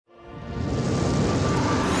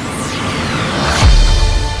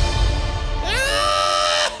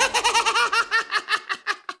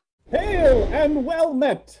and well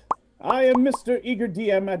met. I am Mr. Eager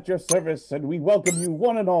DM at your service, and we welcome you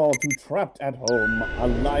one and all to Trapped at Home, a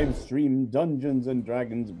live stream Dungeons and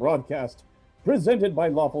Dragons broadcast presented by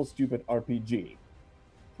Lawful Stupid RPG.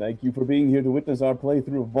 Thank you for being here to witness our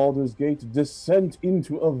playthrough of Baldur's Gate Descent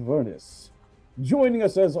into Avernus. Joining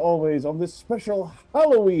us as always on this special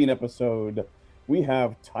Halloween episode, we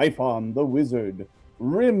have Typhon the Wizard,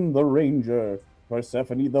 Rhimb the Ranger,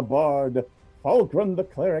 Persephone the Bard, Falkrunn the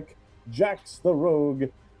Cleric, Jax the Rogue,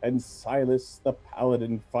 and Silas the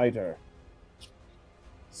Paladin Fighter.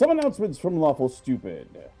 Some announcements from Lawful Stupid.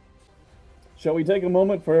 Shall we take a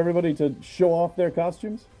moment for everybody to show off their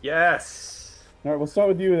costumes? Yes. All right, we'll start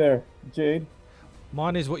with you there, Jade.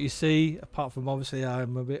 Mine is what you see, apart from obviously I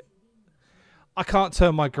can't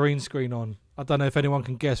turn my green screen on. I don't know if anyone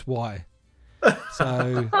can guess why.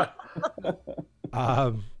 So,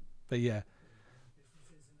 but yeah,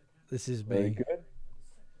 this is me. Very good.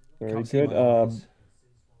 Very good.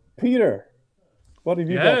 Peter, what have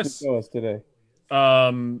you got to show us today?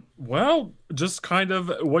 Well, just kind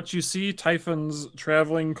of what you see, Typhon's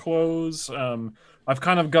traveling clothes. I've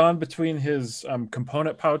kind of gone between his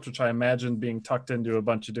component pouch, which I imagine being tucked into a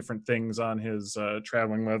bunch of different things on his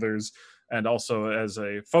traveling leathers, and also as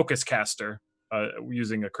a focus caster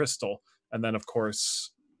using a crystal. And then, of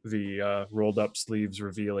course, the rolled up sleeves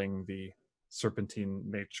revealing the serpentine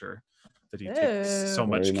nature that he takes so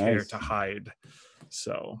much care to hide.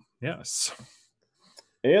 So, yes.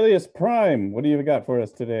 Alias Prime, what do you got for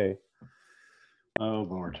us today? Oh,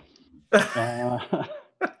 Lord. I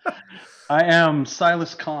am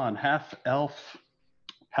Silas Kon, half-elf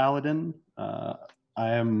paladin. I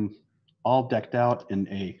am all decked out in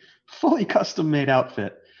a fully custom-made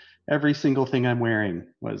outfit. Every single thing I'm wearing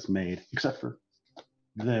was made, except for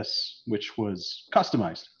this, which was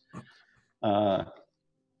customized.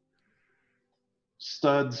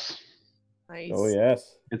 Studs. Nice. Oh,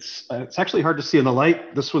 yes. It's actually hard to see in the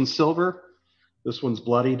light. This one's silver. This one's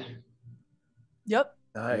bloodied. Yep.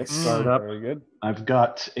 Nice. Start up. Very good. I've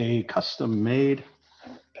got a custom-made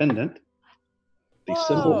pendant. The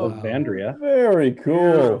symbol of Vandria. Very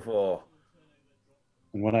cool. Beautiful.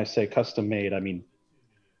 And when I say custom-made, I mean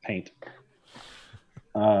paint.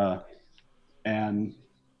 And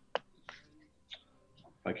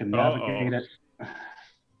if I can navigate it.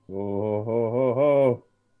 Oh, ho, ho, ho.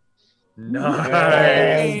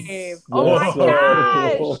 Nice. Oh my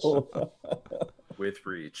gosh. With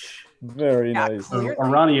reach. Very Yeah, nice. clearly.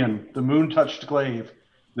 Iranian, the moon-touched glaive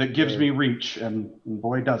that gives me reach, and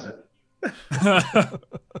boy does it.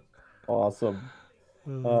 Awesome.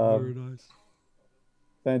 Very nice.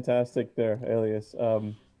 Fantastic there, Alias.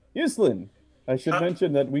 Islin, I should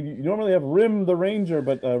mention that we normally have Rhimb the Ranger,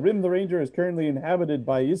 but Rhimb the Ranger is currently inhabited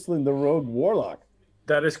by Islin the Rogue Warlock.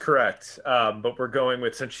 That is correct. But we're going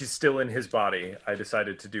with, since she's still in his body, I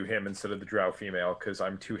decided to do him instead of the drow female because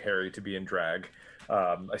I'm too hairy to be in drag.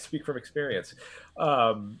 I speak from experience.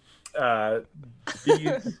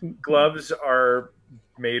 These gloves are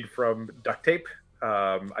made from duct tape.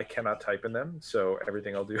 I cannot type in them, so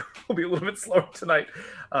everything I'll do will be a little bit slower tonight.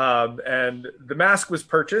 And the mask was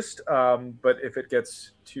purchased, but if it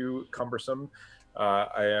gets too cumbersome,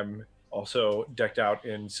 I am also decked out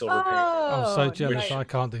in silver paint. I'm so jealous. Nice. I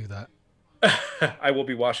can't do that. I will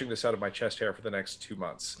be washing this out of my chest hair for the next 2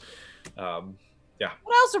 months. Yeah.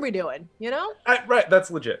 What else are we doing? You know? Right,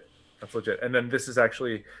 that's legit. That's legit. And then this is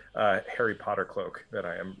actually a Harry Potter cloak that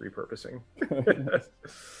I am repurposing.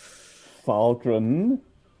 Falkrunn,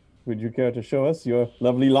 would you care to show us your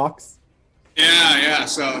lovely locks? Yeah.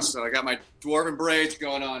 So I got my dwarven braids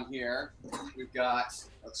going on here. We've got,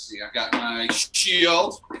 let's see, I've got my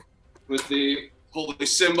shield with the holy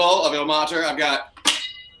symbol of Ilmater. I've got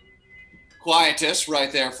Quietus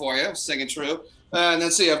right there for you, singing true. And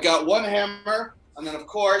then see, I've got one hammer, and then of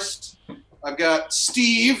course I've got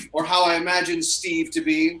Steve, or how I imagine Steve to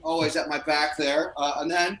be, always at my back there.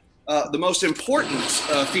 And then the most important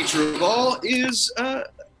feature of all is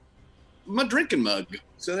my drinking mug.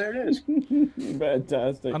 So there it is.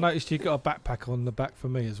 Fantastic. I noticed you got a backpack on the back for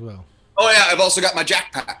me as well. Oh yeah, I've also got my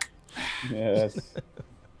jackpack. Yes.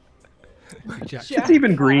 Jack. It's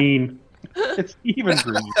even green. It's even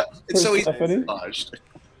green. It's so easy. Persephone?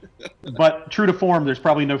 But true to form, there's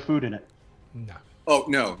probably no food in it. No. Oh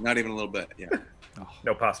no, not even a little bit. Yeah,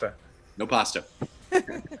 No pasta. no pasta.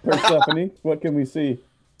 Persephone, what can we see?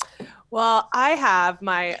 Well, I have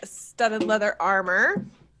my studded leather armor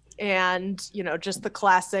and, you know, just the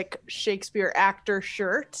classic Shakespeare actor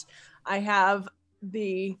shirt. I have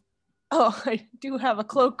I do have a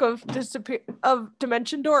cloak of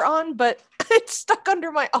Dimension Door on, but it's stuck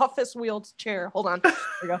under my office wheeled chair. Hold on. There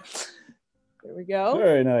we go. There we go.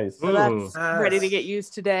 Very nice. So that's ready to get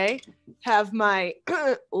used today. Have my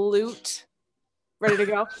loot ready to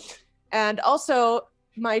go. And also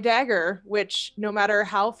my dagger, which no matter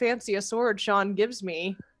how fancy a sword Sean gives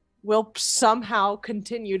me, will somehow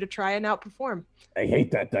continue to try and outperform. I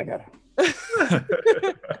hate that dagger.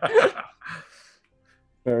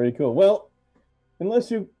 Very cool. Well,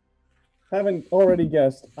 unless you haven't already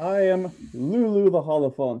guessed, I am Lulu the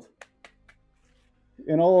Holophant.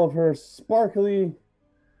 In all of her sparkly,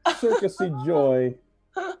 circusy joy.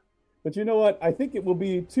 But you know what? I think it will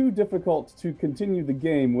be too difficult to continue the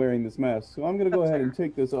game wearing this mask. So I'm going to go ahead and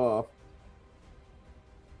take this off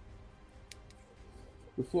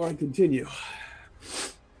before I continue.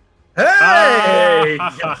 Hey!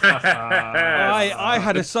 I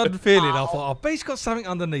had a sudden feeling. I thought, I bet he's got something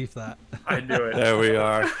underneath that. I knew it. There we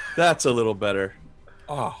are. That's a little better.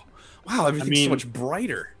 Oh, wow, everything's so much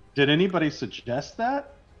brighter. Did anybody suggest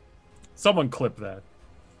that? Someone clip that.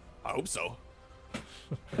 I hope so.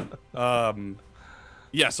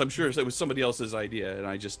 Yes, I'm sure it was somebody else's idea, and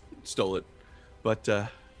I just stole it. But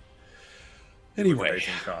anyway,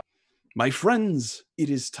 my friends, it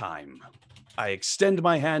is time. I extend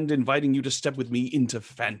my hand, inviting you to step with me into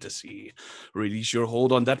fantasy. Release your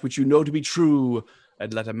hold on that which you know to be true,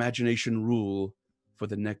 and let imagination rule for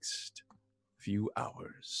the next few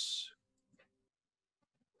hours.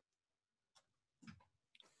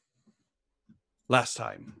 Last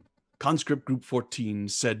time, Conscript Group 14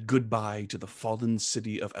 said goodbye to the fallen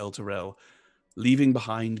city of Elturel, leaving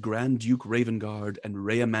behind Grand Duke Ravengard and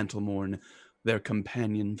Rhea Mantlemorn, their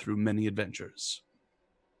companion through many adventures.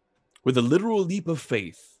 With a literal leap of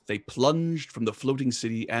faith, they plunged from the floating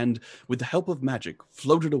city and, with the help of magic,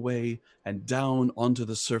 floated away and down onto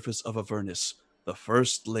the surface of Avernus, the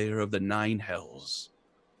first layer of the Nine Hells.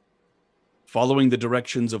 Following the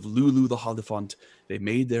directions of Lulu the Holophant, they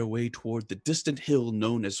made their way toward the distant hill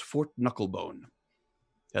known as Fort Knucklebone.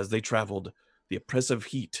 As they traveled, the oppressive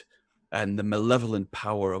heat and the malevolent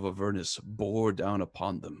power of Avernus bore down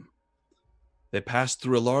upon them. They passed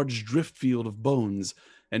through a large drift field of bones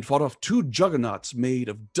and fought off two juggernauts made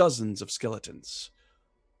of dozens of skeletons.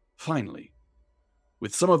 Finally,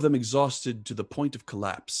 with some of them exhausted to the point of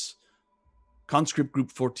collapse, Conscript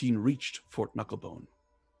Group 14 reached Fort Knucklebone.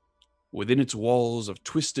 Within its walls of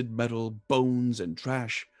twisted metal, bones, and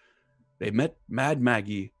trash, they met Mad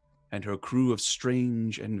Maggie and her crew of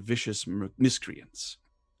strange and vicious miscreants.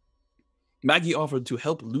 Maggie offered to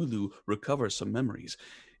help Lulu recover some memories,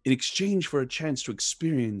 in exchange for a chance to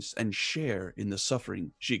experience and share in the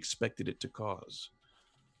suffering she expected it to cause.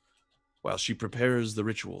 While she prepares the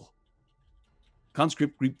ritual,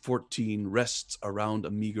 Conscript Group 14 rests around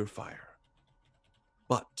a meager fire.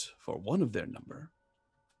 But for one of their number,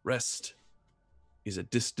 rest is a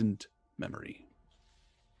distant memory.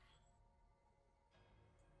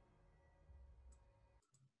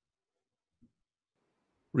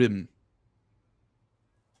 Rhimb.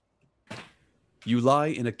 You lie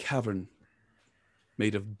in a cavern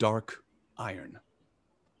made of dark iron,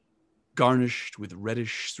 garnished with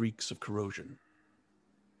reddish streaks of corrosion.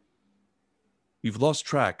 You've lost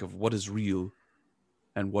track of what is real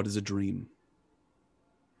and what is a dream.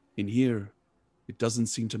 In here, it doesn't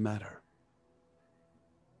seem to matter.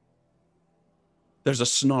 There's a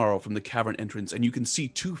snarl from the cavern entrance, and you can see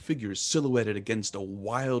two figures silhouetted against a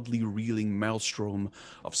wildly reeling maelstrom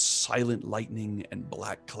of silent lightning and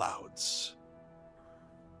black clouds.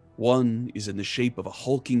 One is in the shape of a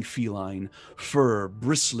hulking feline, fur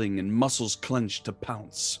bristling and muscles clenched to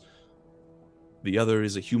pounce. The other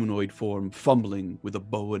is a humanoid form fumbling with a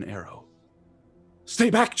bow and arrow. "Stay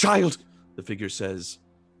back, child," the figure says,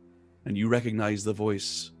 and you recognize the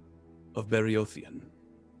voice of Beriothian.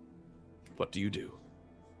 What do you do?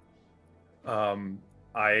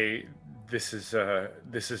 This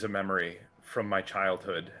is a memory from my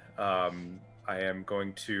childhood. I am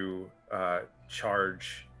going to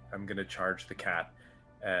charge. I'm going to charge the cat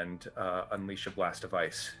and unleash a blast of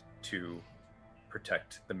ice to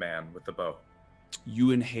protect the man with the bow.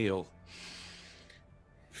 You inhale.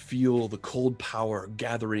 Feel the cold power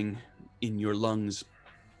gathering in your lungs.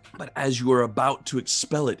 But as you are about to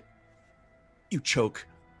expel it, you choke.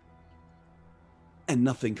 And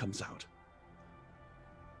nothing comes out.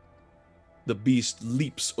 The beast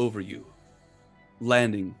leaps over you,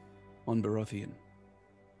 landing on Beriothian,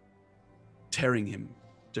 tearing him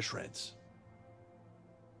to shreds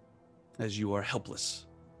as you are helpless.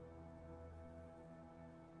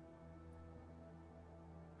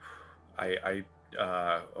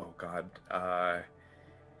 Oh God. I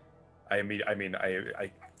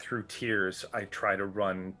through tears, I try to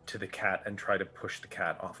run to the cat and try to push the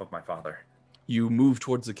cat off of my father. You move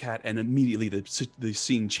towards the cat, and immediately the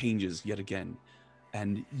scene changes yet again.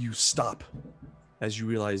 And you stop as you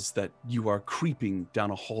realize that you are creeping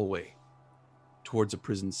down a hallway towards a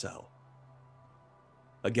prison cell.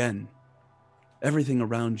 Again, everything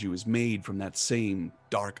around you is made from that same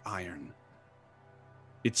dark iron.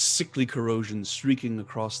 Its sickly corrosion streaking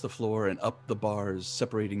across the floor and up the bars,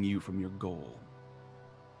 separating you from your goal.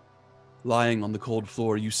 Lying on the cold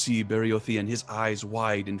floor, you see Beriothean, his eyes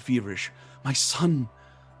wide and feverish. My son,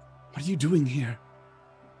 what are you doing here?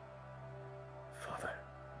 Father,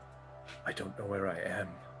 I don't know where I am.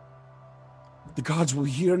 The guards will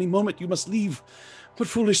be here any moment. You must leave. What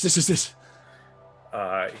foolishness is this?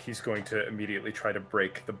 He's going to immediately try to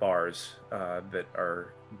break the bars that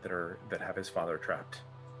have his father trapped.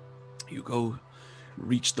 You go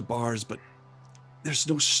reach the bars, but there's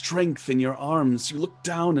no strength in your arms. You look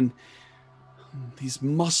down, and these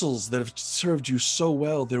muscles that have served you so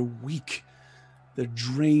well, they're weak. They're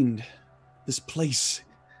drained. This place,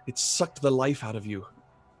 it sucked the life out of you.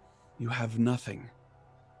 You have nothing.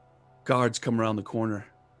 Guards come around the corner.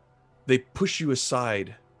 They push you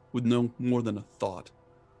aside with no more than a thought.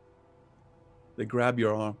 They grab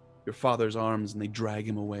your father's arms, and they drag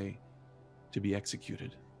him away to be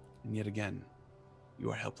executed. And yet again,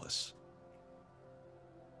 you are helpless.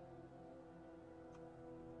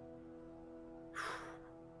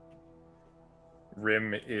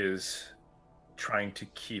 Rhimb is trying to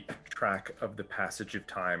keep track of the passage of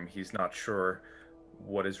time. He's not sure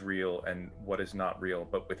what is real and what is not real,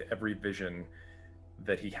 but with every vision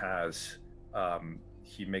that he has,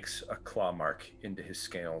 he makes a claw mark into his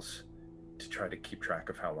scales to try to keep track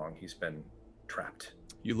of how long he's been trapped.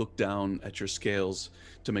 You look down at your scales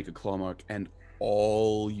to make a claw mark, and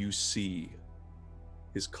all you see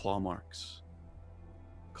is claw marks.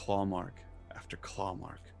 Claw mark after claw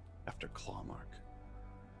mark after claw mark.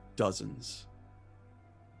 Dozens.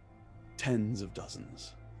 Tens of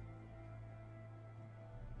dozens.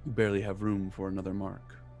 You barely have room for another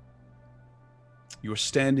mark. You are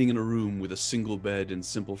standing in a room with a single bed and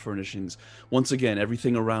simple furnishings. Once again,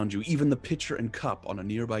 everything around you, even the pitcher and cup on a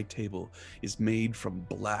nearby table, is made from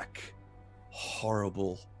black,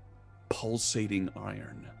 horrible, pulsating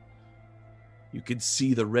iron. You could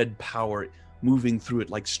see the red power moving through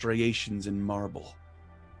it like striations in marble.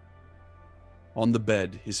 On the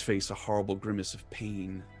bed, his face a horrible grimace of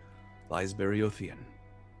pain, lies Beriothean.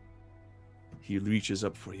 He reaches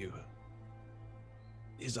up for you.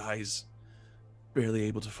 His eyes barely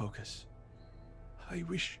able to focus. I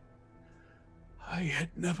wish I had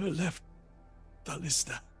never left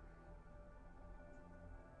Thalista.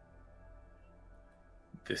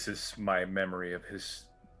 This is my memory of his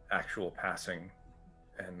actual passing,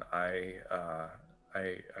 and I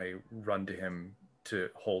run to him to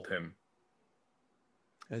hold him.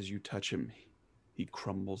 As you touch him, he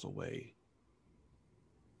crumbles away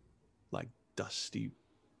like dusty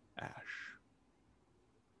ash.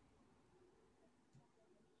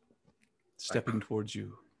 Stepping towards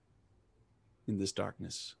you in this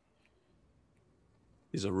darkness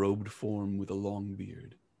is a robed form with a long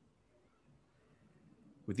beard.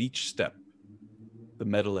 With each step, the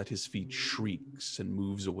metal at his feet shrieks and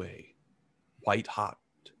moves away, white hot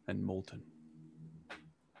and molten.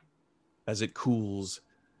 As it cools,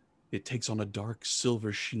 it takes on a dark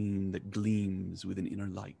silver sheen that gleams with an inner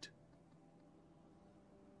light.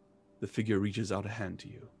 The figure reaches out a hand to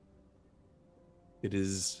you. It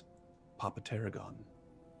is Papa Tarragon.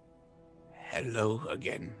 Hello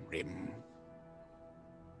again, Rhimb.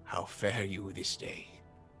 How fare you this day?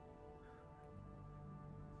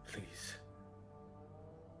 Please,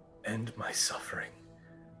 end my suffering.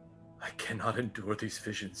 I cannot endure these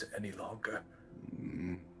visions any longer.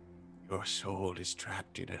 Your soul is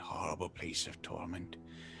trapped in a horrible place of torment.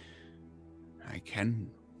 I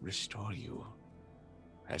can restore you,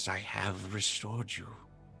 as I have restored you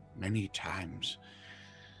many times.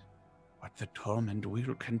 But the torment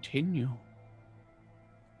will continue.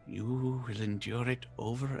 You will endure it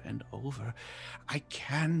over and over. I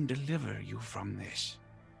can deliver you from this.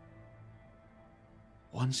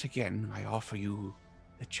 Once again, I offer you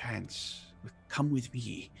the chance. Come with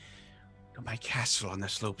me to my castle on the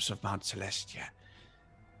slopes of Mount Celestia.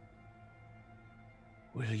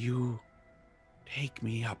 Will you take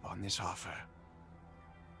me up on this offer?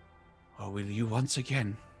 Or will you once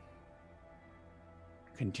again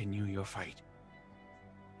continue your fight?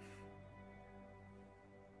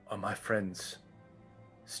 Are my friends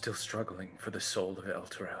still struggling for the soul of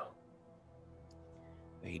Elturel?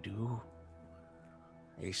 They do.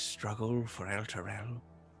 They struggle for Elturel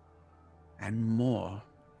and more.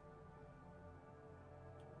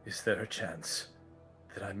 Is there a chance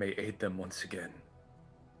that I may aid them once again.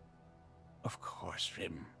 Of course,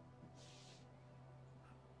 Rhimb.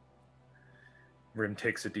 Rhimb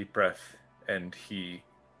takes a deep breath, and he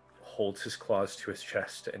holds his claws to his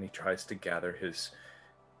chest, and he tries to gather his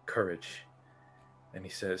courage. And he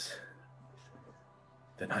says,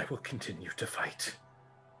 "Then I will continue to fight.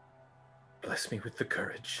 Bless me with the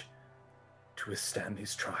courage to withstand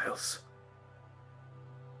these trials."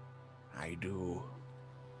 I do.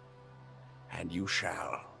 And you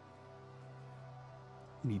shall.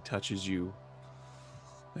 And he touches you,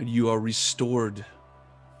 and you are restored.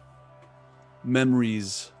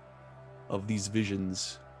 Memories of these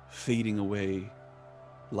visions fading away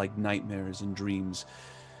like nightmares and dreams.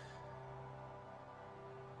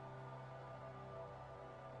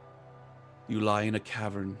 You lie in a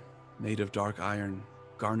cavern made of dark iron,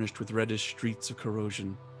 garnished with reddish streaks of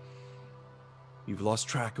corrosion. You've lost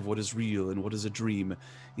track of what is real and what is a dream.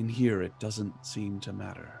 In here, it doesn't seem to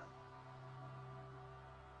matter.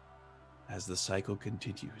 As the cycle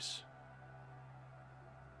continues,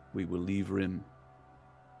 we will leave Rhimb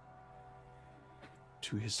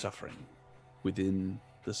to his suffering within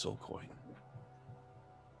the soul coin.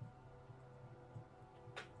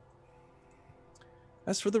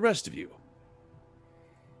 As for the rest of you,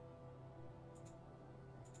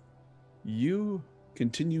 you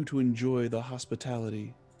continue to enjoy the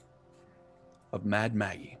hospitality of Mad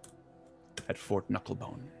Maggie at Fort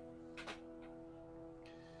Knucklebone.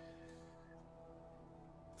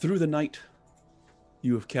 Through the night,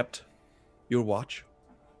 you have kept your watch.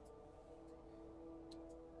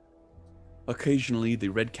 Occasionally, the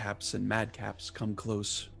Redcaps and Madcaps come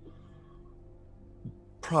close,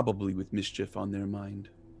 probably with mischief on their mind,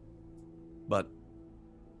 but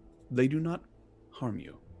they do not harm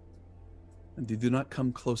you, and they do not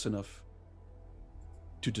come close enough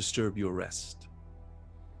to disturb your rest.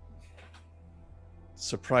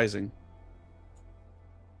 Surprising,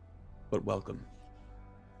 but welcome.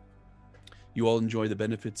 You all enjoy the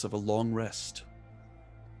benefits of a long rest,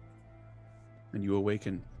 and you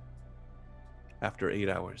awaken after 8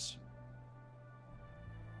 hours.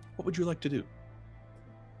 What would you like to do?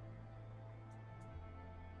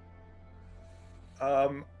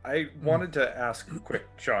 I wanted to ask quick,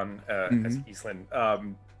 Sean, as Eastland,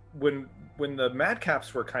 when the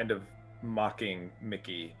Madcaps were kind of mocking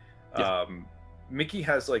Mickey,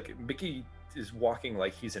 Mickey is walking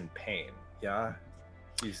like he's in pain. Yeah,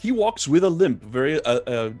 he walks with a limp, very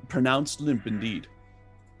pronounced limp indeed.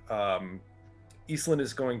 Eastland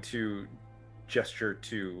is going to gesture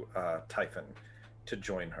to Typhon to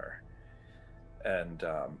join her, and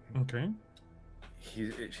okay.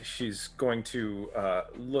 She's going to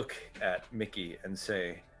look at Mickey and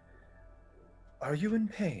say, "Are you in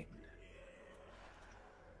pain?"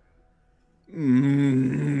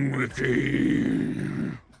 Mickey.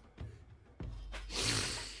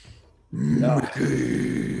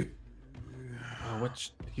 Mickey.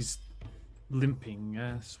 He's limping.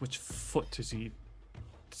 Which foot is he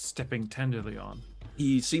stepping tenderly on?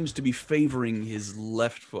 He seems to be favoring his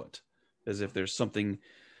left foot, as if there's something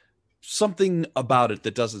about it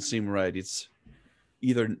that doesn't seem right. It's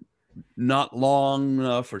either not long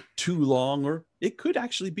enough or too long, or it could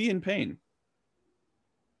actually be in pain.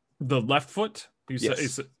 The left foot?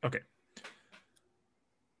 Yes. Okay.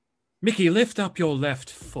 Mickey, lift up your left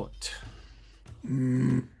foot.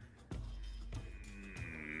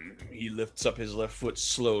 He lifts up his left foot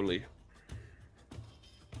slowly.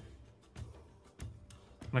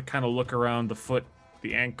 I kind of look around the foot,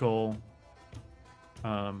 the ankle.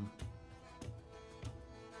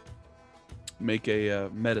 Make a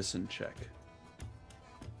medicine check.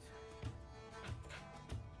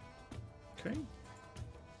 Okay.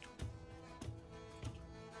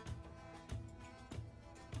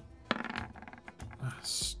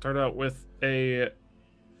 Start out with a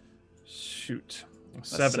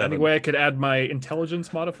 7. Any way I could add my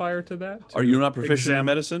intelligence modifier to that? Are you not proficient in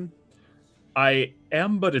medicine? I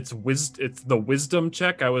am, but it's the wisdom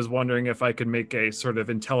check. I was wondering if I could make a sort of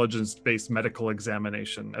intelligence-based medical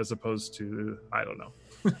examination as opposed to, I don't know.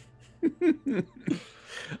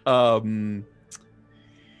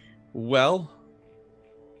 Well,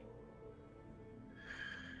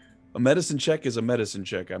 a medicine check is a medicine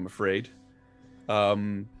check, I'm afraid.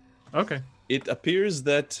 Okay. It appears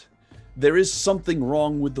that there is something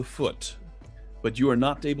wrong with the foot, but you are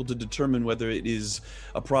not able to determine whether it is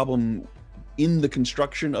a problem in the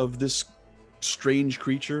construction of this strange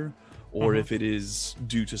creature, or if it is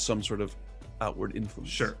due to some sort of outward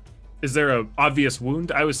influence. Sure. Is there an obvious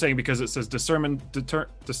wound? I was saying because it says discern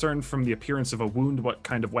from the appearance of a wound what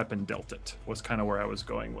kind of weapon dealt it, was kind of where I was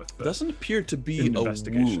going with. Doesn't appear to be a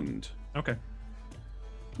wound. Okay.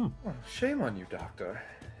 Oh, shame on you, Doctor.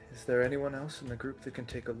 Is there anyone else in the group that can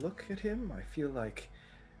take a look at him? I feel like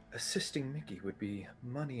assisting Mickey would be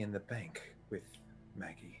money in the bank with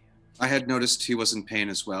Maggie. I had noticed he was in pain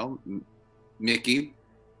as well. Mickey,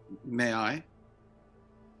 may I?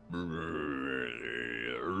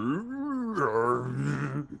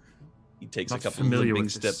 He takes Not a couple familiar limping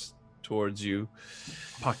with this steps towards you.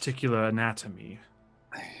 particular anatomy,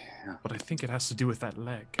 but I think it has to do with that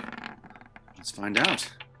leg. Let's find out.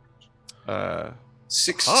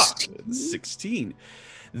 16.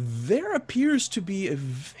 There appears to be a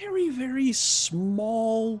very, very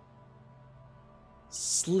small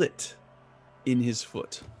slit in his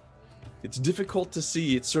foot. It's difficult to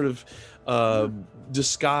see. It's sort of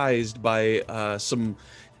disguised by some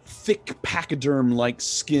thick pachyderm-like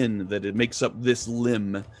skin that it makes up this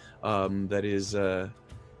limb that is...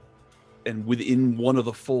 and within one of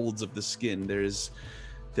the folds of the skin, there is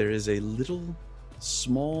a little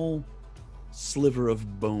small sliver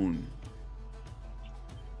of bone.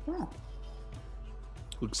 Oh.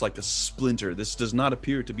 Looks like a splinter. This does not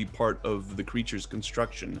appear to be part of the creature's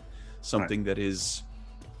construction. Something that is...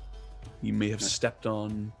 you may have stepped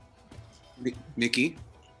on. Mickey,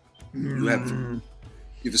 you have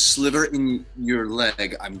a sliver in your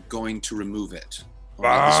leg. I'm going to remove it. All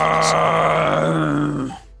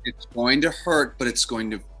right, it's going to hurt, but it's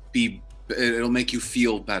going to be... it'll make you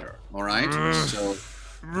feel better. All right? So...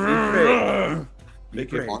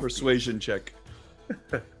 Make a persuasion check.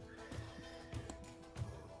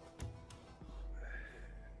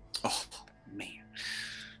 Oh, man.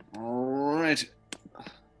 All right.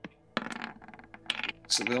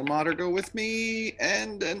 So will Mater go with me?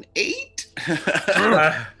 And an 8?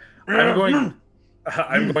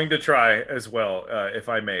 I'm going to try as well, if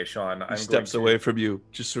I may, Sean. He steps away from you,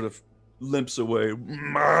 just sort of limps away.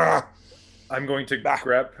 I'm going to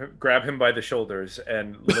grab him by the shoulders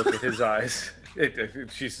and look at his eyes.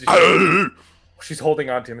 She's holding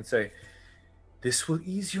on to him and say, "This will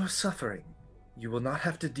ease your suffering. You will not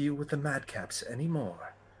have to deal with the madcaps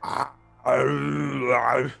anymore."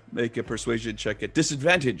 Make a persuasion check at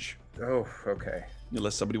disadvantage. Oh, okay.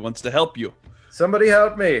 Unless somebody wants to help you. Somebody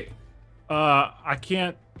help me. I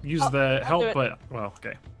can't use the help, but well,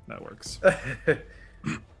 okay, that works.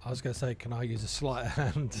 I was going to say, can I use a sleight of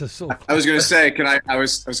hand to sort of... I was going to say, can I? I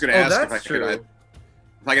was going to ask if I that's could. true. If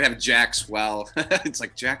I could have Jax. Well, it's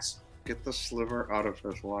like Jax, get the sliver out of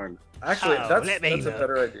his leg. Actually, that's a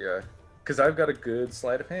better idea. Because I've got a good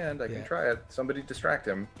sleight of hand. I can try it. Somebody distract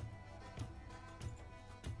him.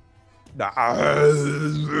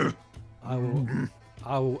 I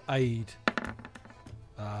will aid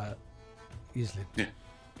easily. Yeah.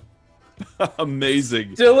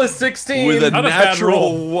 Amazing. Still a 16 with a Not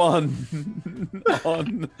natural 1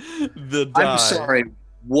 on the die. I'm sorry.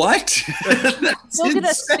 What? That's Look at a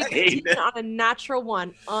insane. 16 on a natural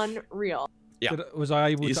one. Unreal. Yeah. Was I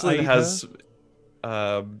able to Easily aid has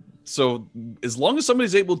her? So as long as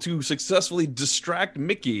somebody's able to successfully distract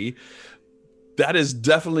Mickey, that is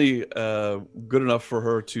definitely good enough for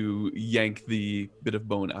her to yank the bit of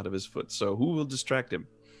bone out of his foot. So who will distract him?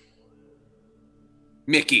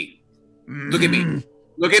 Mickey, look at me.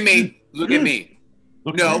 Look at me. Look at me.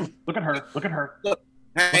 Look No. Look at her. Look at her. Look.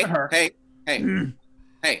 Hey, Look at her. hey,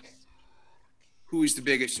 hey. Who is the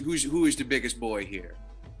biggest? Who is the biggest boy here?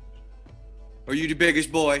 Are you the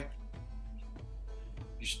biggest boy?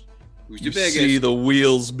 Who's the You biggest? see the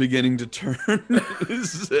wheels beginning to turn.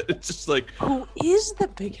 It's just like, Who is the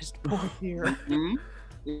biggest boy here? Hmm?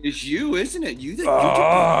 It's you, isn't it? You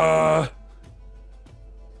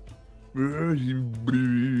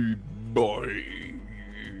boy.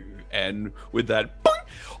 And with that,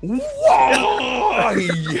 whoa, he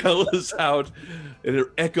yells out, and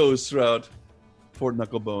it echoes throughout Fort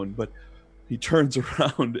Knucklebone. But he turns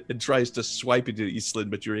around and tries to swipe into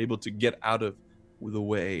Eastland, but you're able to get out of the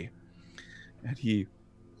way. And he...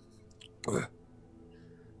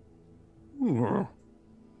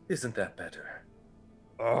 Isn't that better?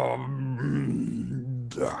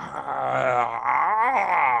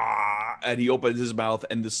 And he opens his mouth,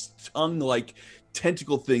 and this tongue-like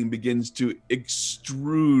tentacle thing begins to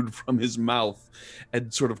extrude from his mouth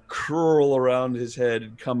and sort of curl around his head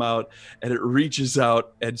and come out, and it reaches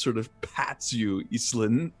out and sort of pats you,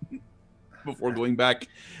 Eastland, before going back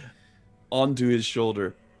onto his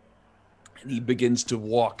shoulder. And he begins to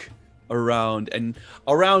walk around, and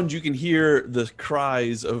around you can hear the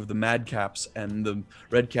cries of the madcaps and the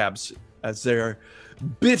redcaps as they're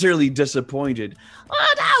bitterly disappointed.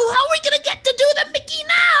 Oh no, how are we gonna get to do the Mickey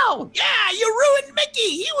now? Yeah, you ruined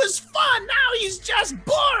Mickey. He was fun. Now he's just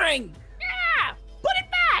boring. Yeah, put it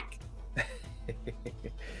back.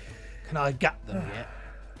 Can I get them yet?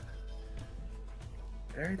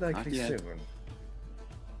 Very likely yet. soon.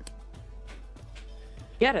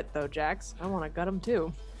 Get it though, Jax. I want to gut him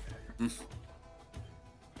too.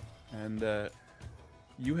 And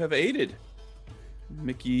you have aided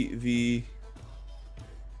Mickey the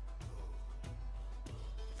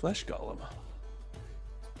flesh golem.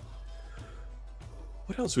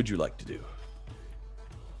 What else would you like to do?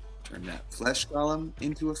 Turn that flesh golem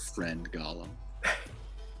into a friend golem.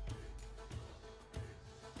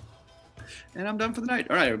 And I'm done for the night.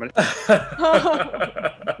 All right, everybody.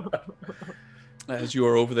 As you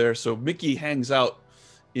are over there, so Mickey hangs out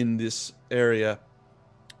in this area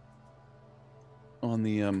on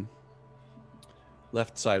the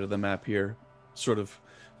left side of the map here, sort of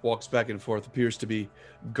walks back and forth, appears to be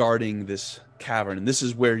guarding this cavern. And this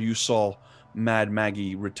is where you saw Mad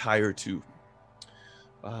Maggie retire to.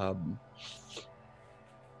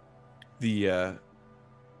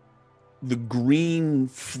 The green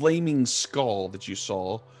flaming skull that you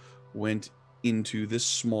saw went into this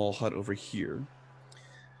small hut over here.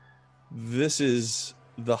 This is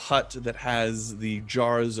the hut that has the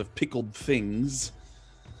jars of pickled things.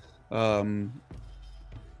 And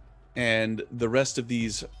the rest of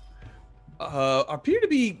these appear to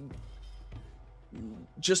be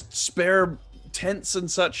just spare tents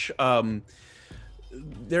and such.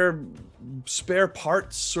 There are spare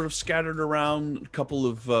parts sort of scattered around, a couple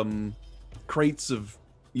of crates of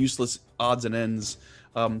useless odds and ends.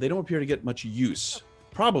 They don't appear to get much use,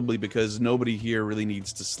 probably because nobody here really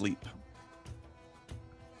needs to sleep.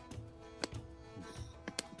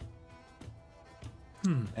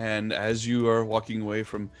 And as you are walking away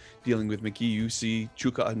from dealing with Mickey, you see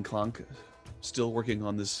Chuka and Clonk still working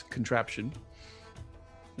on this contraption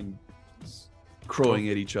and crowing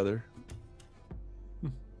at each other.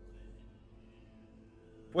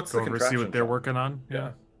 What's Go the over contraption? see what they're working on.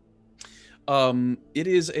 Yeah. It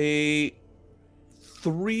is a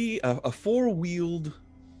four-wheeled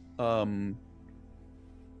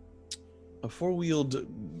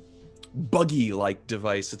buggy-like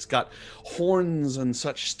device. It's got horns and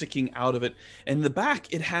such sticking out of it, and in the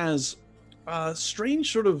back it has a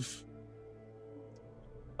strange sort of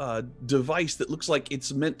device that looks like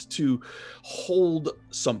it's meant to hold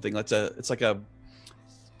something. It's like an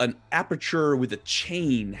aperture with a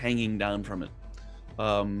chain hanging down from it.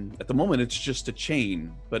 At the moment, it's just a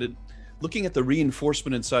chain, but looking at the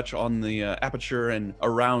reinforcement and such on the aperture and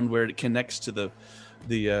around where it connects to the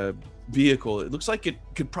vehicle, it looks like it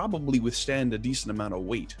could probably withstand a decent amount of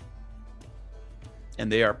weight.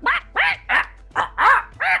 And they are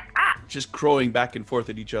just crowing back and forth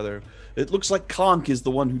at each other. It looks like Klonk is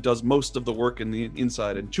the one who does most of the work in the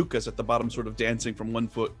inside, and Chuka's at the bottom, sort of dancing from one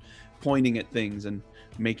foot, pointing at things and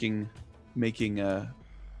making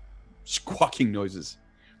squawking noises.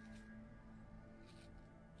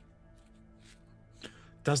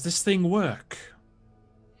 Does this thing work?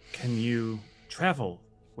 Can you travel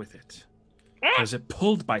with it? Or is it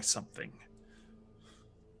pulled by something?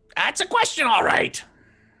 That's a question, all right.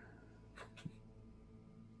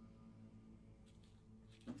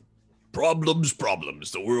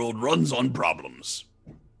 Problems. The world runs on problems.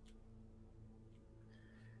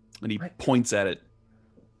 And he points at it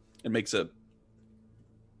and makes a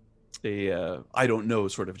I don't know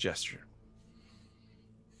sort of gesture.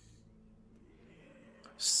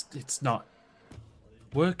 It's not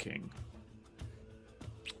working.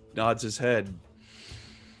 Nods his head.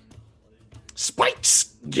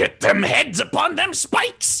 Spikes! Get them heads upon them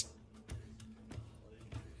spikes!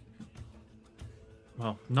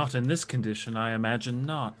 Well, not in this condition, I imagine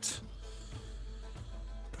not.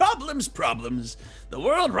 Problems. The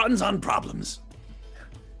world runs on problems.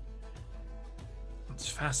 It's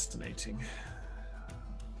fascinating.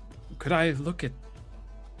 Could I look at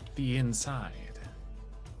the inside?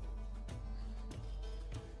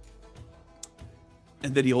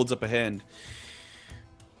 And then he holds up a hand.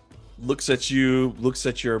 Looks at you, looks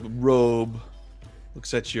at your robe,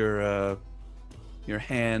 looks at your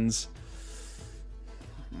hands.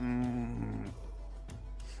 Kinda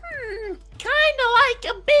like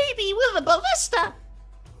a baby with a ballista.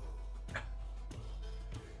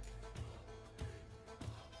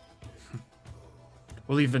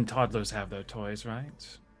 Well, even toddlers have their toys,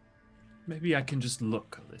 right? Maybe I can just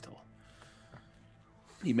look a little.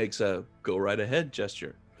 He makes a go right ahead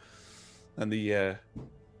gesture. And the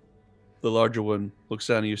larger one looks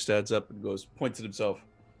down at you, stands up, and points at himself.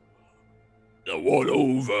 The one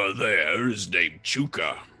over there is named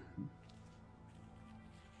Chuka.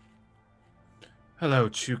 Hello,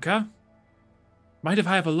 Chuka. Mind if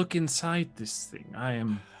I have a look inside this thing? I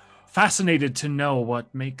am fascinated to know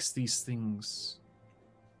what makes these things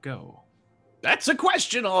go. That's a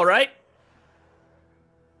question, all right.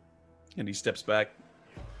 And he steps back,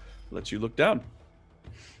 lets you look down.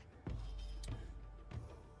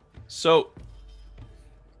 So,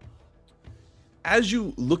 as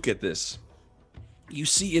you look at this, you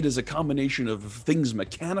see it as a combination of things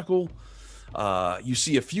mechanical. You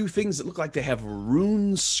see a few things that look like they have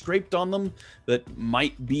runes scraped on them that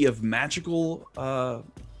might be of magical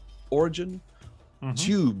origin. Mm-hmm.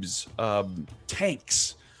 Tubes,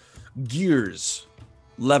 tanks, gears,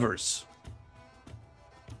 levers.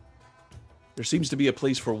 There seems to be a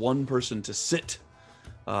place for one person to sit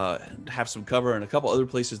and have some cover, and a couple other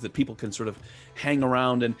places that people can sort of hang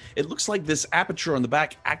around. And it looks like this aperture on the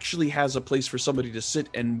back actually has a place for somebody to sit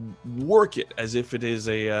and work it as if it is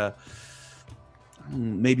a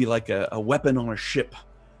maybe like a weapon on a ship.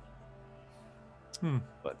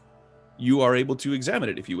 But you are able to examine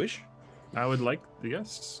it if you wish. I would like,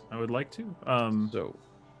 yes, I would like to. So,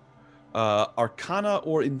 Arcana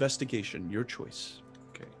or Investigation, your choice.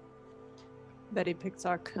 Okay. Betty picks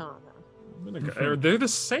Arcana. They're the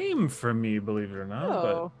same for me, believe it or not.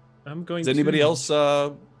 Oh. But I'm going. Is anybody else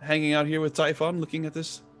hanging out here with Typhon, looking at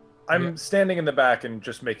this? I'm standing in the back and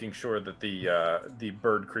just making sure that the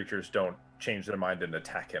bird creatures don't change their mind and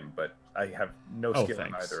attack him. But I have no skill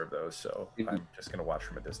in either of those, so I'm just going to watch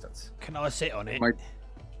from a distance. Can I sit on it?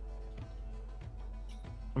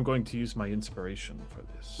 I'm going to use my inspiration for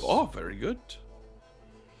this. Oh, very good.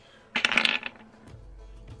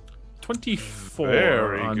 24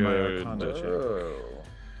 very on good. my Arcana check.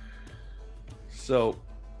 So,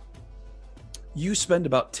 you spend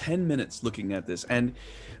about 10 minutes looking at this, and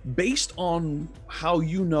based on how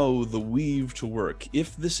you know the weave to work,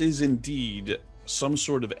 if this is indeed some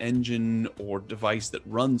sort of engine or device that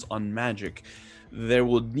runs on magic, there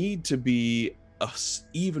will need to be a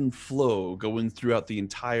even flow going throughout the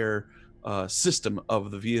entire system of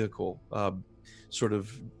the vehicle,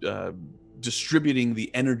 distributing the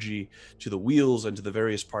energy to the wheels and to the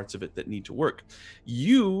various parts of it that need to work.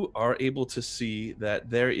 You are able to see that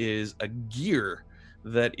there is a gear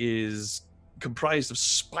that is comprised of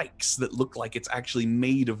spikes that look like it's actually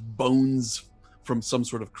made of bones from some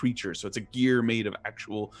sort of creature. So it's a gear made of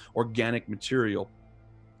actual organic material.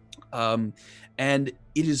 And it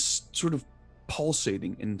is sort of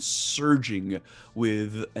pulsating and surging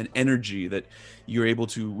with an energy that you're able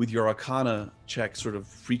to, with your Arcana check, sort of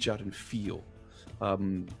reach out and feel.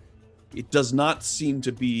 It does not seem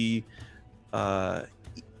to be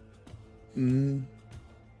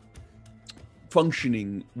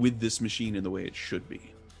functioning with this machine in the way it should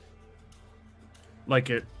be. Like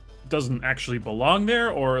it doesn't actually belong there,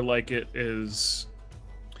 or like it is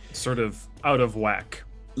sort of out of whack?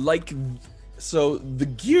 So the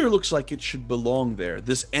gear looks like it should belong there.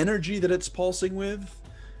 This energy that it's pulsing with,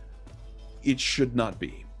 it should not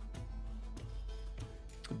be.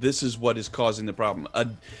 This is what is causing the problem. A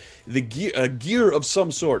gear of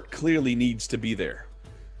some sort clearly needs to be there.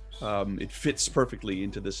 It fits perfectly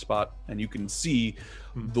into this spot, and you can see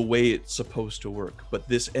the way it's supposed to work. But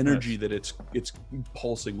this energy that it's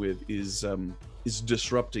pulsing with is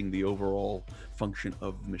disrupting the overall function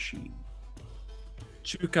of the machine.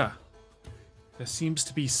 Chuka, there seems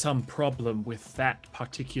to be some problem with that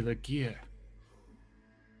particular gear.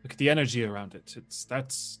 Look at the energy around it.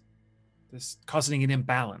 That's causing an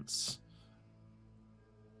imbalance.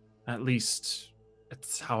 At least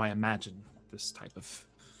it's how I imagine this type of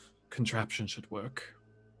contraption should work.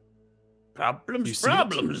 Problems.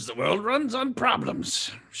 The world runs on problems.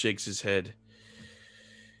 Shakes his head.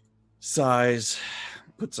 Sighs.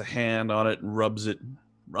 Puts a hand on it and rubs it.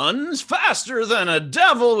 Runs faster than a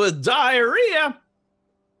devil with diarrhea.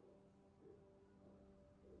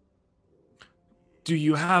 Do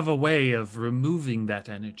you have a way of removing that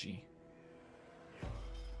energy?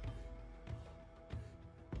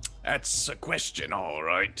 That's a question, all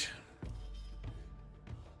right.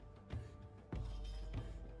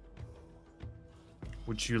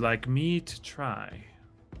 Would you like me to try?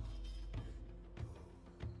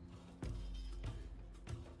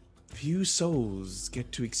 Few souls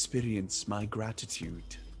get to experience my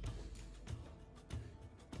gratitude.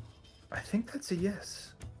 I think that's a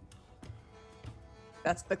yes.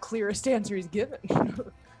 That's the clearest answer he's given.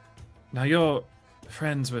 Now you're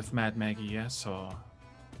friends with Mad Maggie, yes, or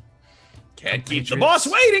can't keep the boss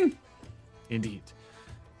waiting. Indeed.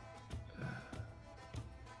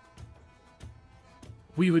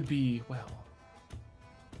 We would be, well,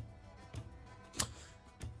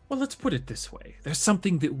 let's put it this way. There's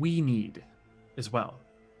something that we need as well.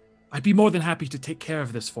 I'd be more than happy to take care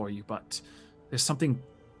of this for you, but there's something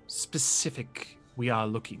specific we are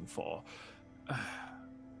looking for.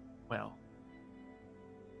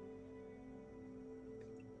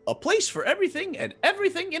 a place for everything and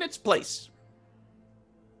everything in its place.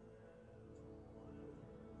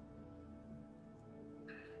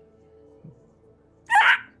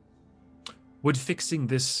 Would fixing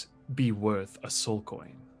this be worth a soul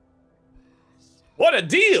coin? What a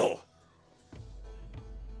deal!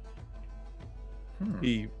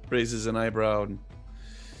 He raises an eyebrow and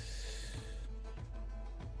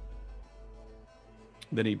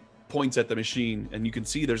then he points at the machine, and you can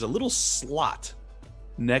see there's a little slot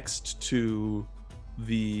next to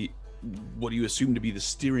what you assume to be the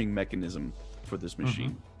steering mechanism for this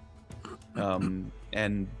machine.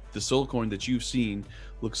 And the soul coin that you've seen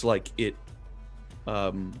looks like it's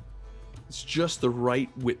just the right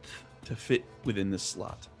width to fit within this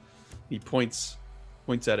slot. He points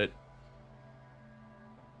at it.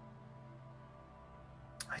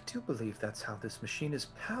 I do believe that's how this machine is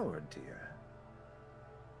powered, dear.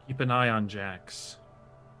 Keep an eye on Jax.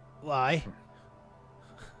 Why?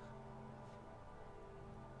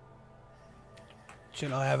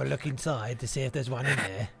 Shall I have a look inside to see if there's one in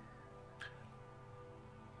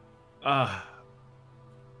there?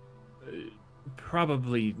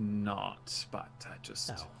 Probably not, but I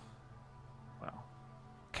just... Oh. Well...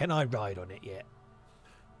 Can I ride on it yet?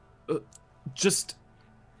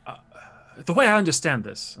 The way I understand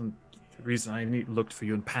this, and the reason I looked for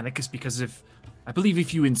you in panic is because I believe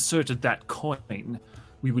if you inserted that coin,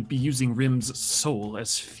 we would be using Rhimb's soul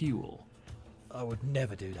as fuel. I would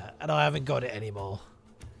never do that, and I haven't got it anymore.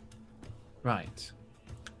 Right.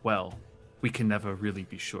 Well, we can never really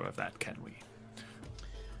be sure of that, can we?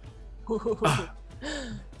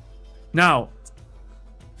 Now,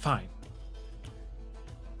 fine.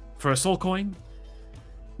 For a soul coin,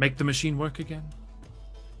 make the machine work again.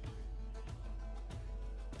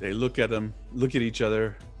 They look at each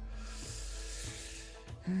other.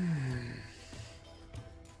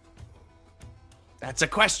 That's a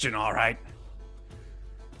question, all right.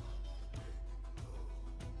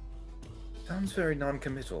 Sounds very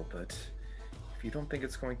non-committal, but if you don't think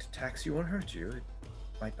it's going to tax you or hurt you, it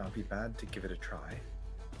might not be bad to give it a try.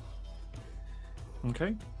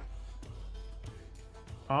 Okay.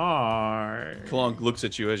 Klonk looks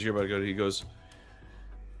at you as you're about to go. He goes,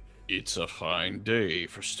 It's a fine day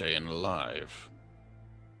for staying alive.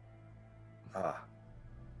 Ah.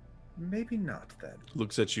 Maybe not then.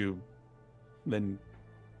 looks at you, then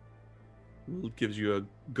gives you a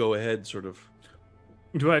go-ahead sort of.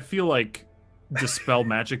 Do I feel like Dispel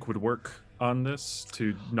Magic would work on this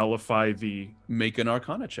to nullify the... Make an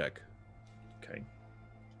Arcana check. Okay.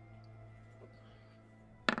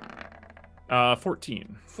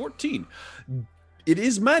 14. 14. It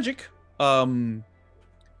is magic.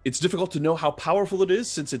 It's difficult to know how powerful it is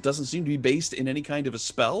since it doesn't seem to be based in any kind of a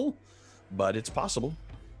spell, but it's possible.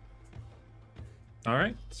 All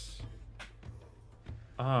right.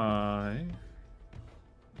 I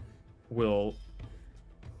will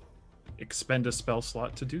expend a spell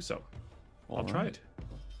slot to do so. I'll try it.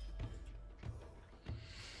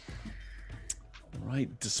 All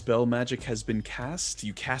right, Dispel Magic has been cast.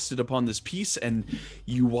 You cast it upon this piece, and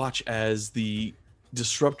you watch as the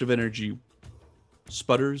disruptive energy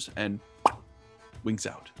sputters and winks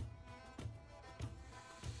out.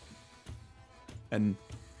 And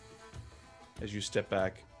as you step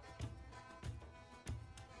back,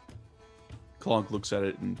 Klonk looks at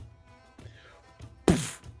it and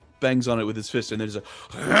bangs on it with his fist, and there's a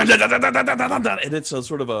and it's a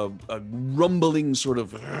sort of a rumbling sort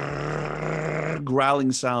of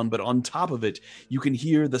growling sound, but on top of it you can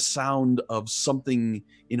hear the sound of something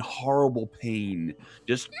in horrible pain.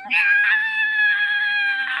 Just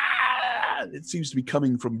it seems to be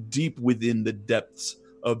coming from deep within the depths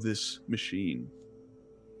of this machine.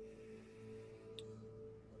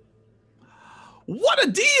 What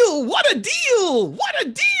a deal! What a deal! What a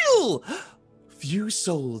deal! Few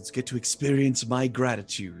souls get to experience my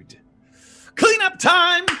gratitude. Clean up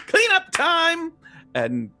time! Clean up time!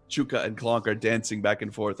 And Chuka and Klonk are dancing back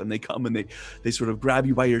and forth, and they come and they sort of grab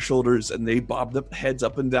you by your shoulders and they bob the heads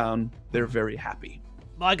up and down. They're very happy.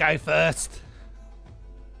 I go first.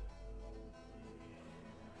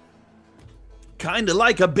 Kinda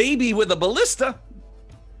like a baby with a ballista.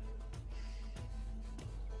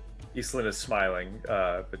 Iselin is smiling,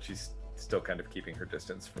 but she's still kind of keeping her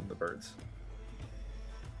distance from the birds.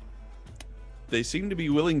 They seem to be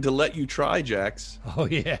willing to let you try, Jax. Oh,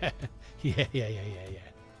 yeah. Yeah.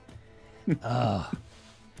 Oh.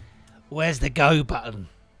 Where's the go button?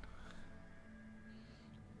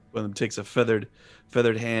 One of them takes a feathered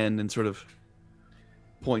hand and sort of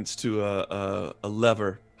points to a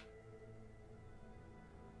lever.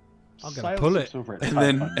 I'm gonna pull it.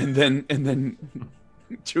 And then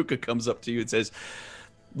Chuka comes up to you and says,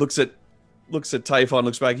 looks at Typhon,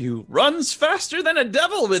 looks back at you, runs faster than a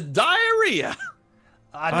devil with diarrhea.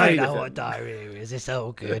 I don't know what diarrhea is. It's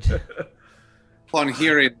all good. Upon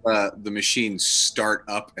hearing the machine start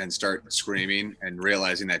up and start screaming and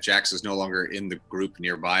realizing that Jax is no longer in the group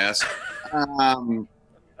nearby us, I'm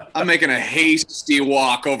making a hasty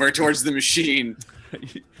walk over towards the machine.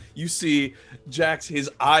 You see Jax, his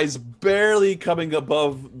eyes barely coming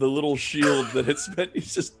above the little shield that it's been.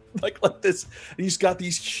 He's just like this. And he's got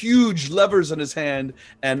these huge levers in his hand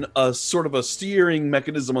and a sort of a steering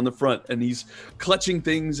mechanism on the front. And he's clutching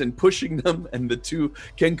things and pushing them. And the two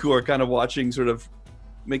Kenku are kind of watching, sort of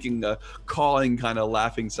making cawing kind of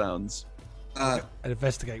laughing sounds. And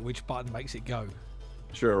investigate which button makes it go.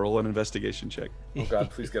 Sure, roll an investigation check. Oh God,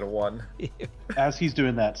 please get a 1. As he's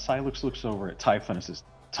doing that, Silas looks over at Typhon and says,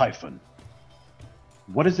 Typhon,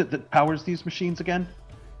 what is it that powers these machines again?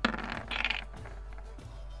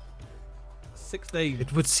 16.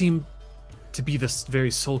 It would seem to be the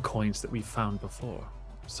very soul coins that we found before.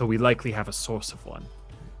 So we likely have a source of one.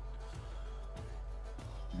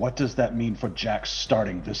 What does that mean for Jax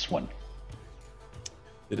starting this one?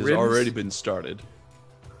 It has already been started.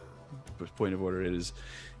 Point of order, it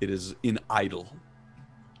is in idle.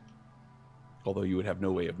 Although you would have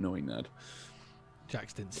no way of knowing that.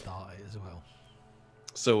 Jax didn't start it as well.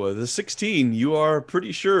 So the 16, you are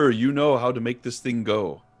pretty sure you know how to make this thing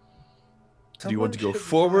go. Do you want to go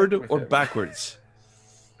forward or backwards?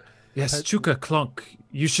 Yes, Chuka Clonk,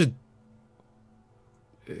 you should...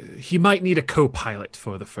 he might need a co-pilot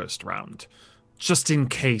for the first round. Just in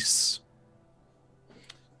case.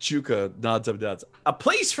 Chuka nods up, nods. A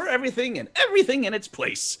place for everything and everything in its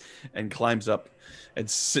place. And climbs up and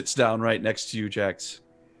sits down right next to you, Jax.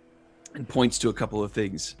 And points to a couple of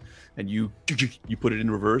things. And you put it in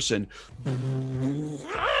reverse and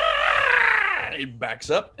it backs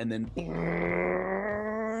up and then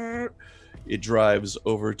it drives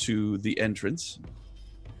over to the entrance.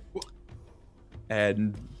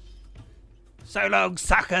 And so long,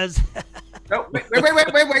 suckers. No,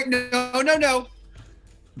 wait, no.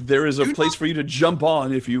 There is a place for you to jump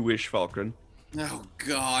on if you wish, Falkrunn. Oh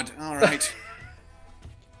God, all right.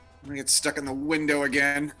 I'm gonna get stuck in the window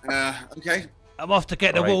again. Okay. I'm off to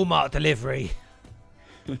get the Walmart delivery.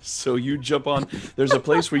 So you jump on. There's a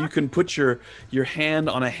place where you can put your hand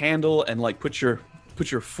on a handle and like put your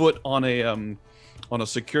foot on a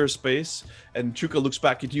secure space. And Chuka looks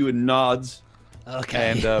back at you and nods.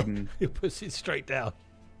 Okay. And he puts it straight down.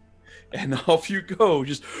 And off you go,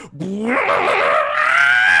 just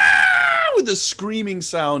with a screaming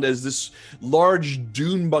sound as this large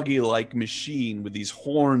dune buggy-like machine with these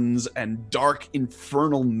horns and dark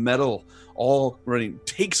infernal metal all running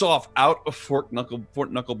takes off out of Fort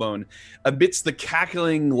Knucklebone amidst the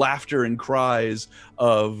cackling laughter and cries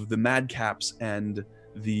of the madcaps and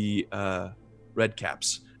the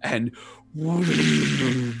redcaps, and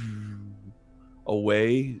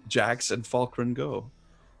away Jax and Falkrunn go.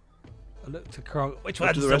 I look to Krog. Which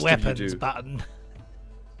one's the weapons button?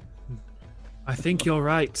 I think you're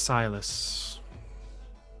right, Silas.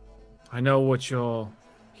 I know what you're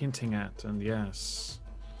hinting at, and yes.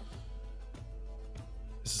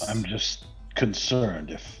 I'm just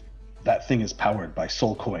concerned if that thing is powered by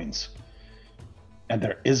soul coins and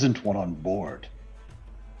there isn't one on board,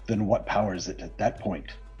 then what powers it at that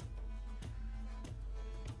point?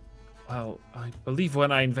 Well, I believe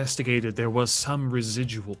when I investigated, there was some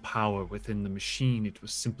residual power within the machine. It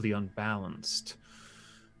was simply unbalanced.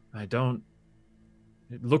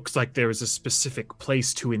 It looks like there is a specific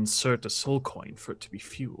place to insert a soul coin for it to be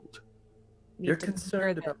fueled. You're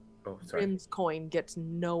concerned about... Oh, sorry. Rhimb's coin gets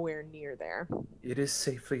nowhere near there. It is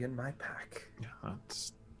safely in my pack. Yeah, I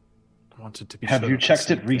wanted to be Have sure you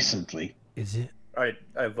checked it recently? Is it? I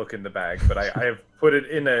look in the bag, but I have put it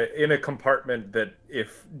in a compartment that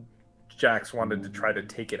if Jax wanted to try to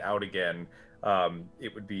take it out again,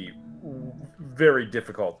 it would be very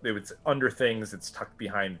difficult. It's under things, it's tucked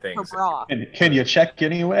behind things. Can you check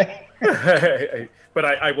anyway? But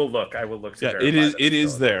I will look. I will look to verify it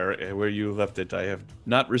is there where you left it. I have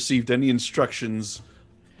not received any instructions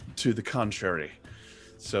to the contrary.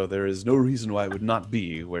 So there is no reason why it would not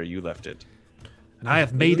be where you left it. And I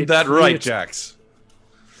have made Isn't that right, Jax?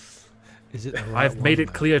 Is it the right I've made one,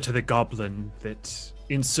 it clear to the goblin that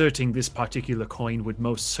inserting this particular coin would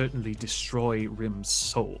most certainly destroy Rhimb's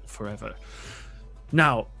soul forever.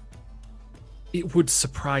 Now, it would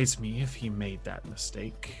surprise me if he made that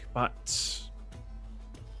mistake, but...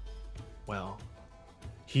 well,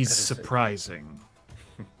 he's surprising.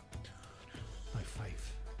 No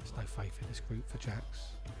faith. There's no faith in this group for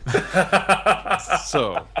Jax.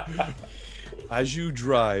 So, as you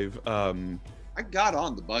drive, I got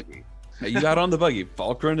on the buggy. You got on the buggy.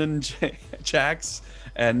 Falkrunn and Jax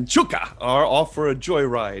and Chuka are off for a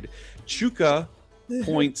joyride. Chuka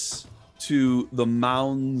points to the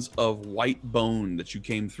mounds of white bone that you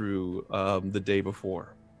came through the day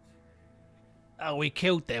before. Oh, we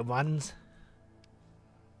killed them ones.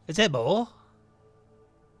 Is there more?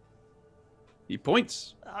 He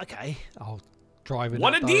points. Okay, I'll drive in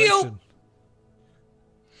What that a deal!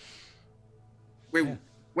 direction.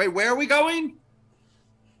 Wait, where are we going?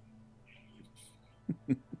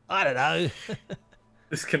 I don't know.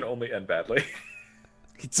 This can only end badly.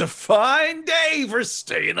 It's a fine day for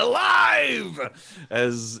staying alive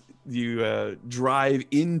as you drive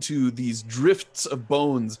into these drifts of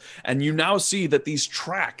bones, and you now see that these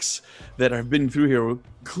tracks that have been through here were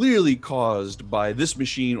clearly caused by this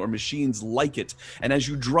machine or machines like it. And as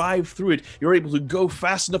you drive through it, you're able to go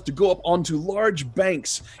fast enough to go up onto large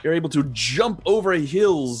banks. You're able to jump over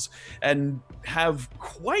hills and have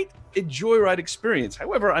quite a joyride experience.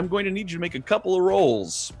 However, I'm going to need you to make a couple of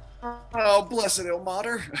rolls. Oh, blessed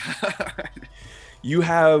Ilmater. You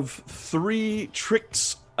have 3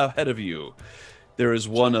 tricks ahead of you. There is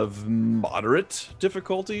one of moderate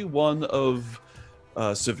difficulty, one of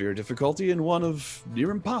severe difficulty, and one of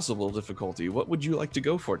near impossible difficulty. What would you like to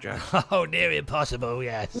go for, Jack? Oh, near impossible,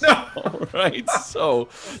 yes. No. All right. So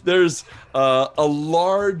there's a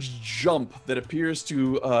large jump that appears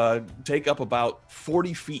to take up about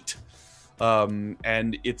 40 feet.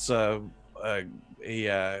 And it's a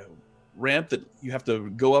ramp that you have to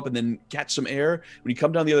go up and then catch some air. When you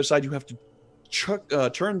come down the other side, you have to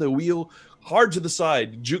turn the wheel hard to the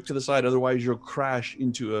side, juke to the side. Otherwise, you'll crash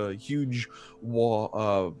into a huge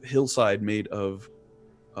wall, hillside made of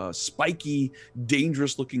spiky,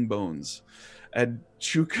 dangerous-looking bones. And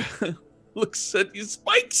Chuka looks at you.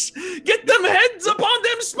 Spikes! Get them heads upon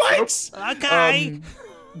them spikes! Okay.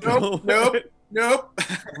 Nope.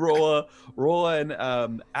 Roll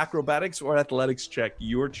an acrobatics or athletics check.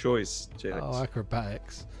 Your choice, Jax. Oh,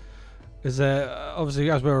 acrobatics. Is there, obviously,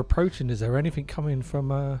 as we're approaching, is there anything coming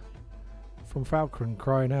from Falkrunn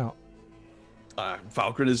crying out?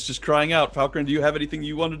 Falkrunn is just crying out. Falkrunn, do you have anything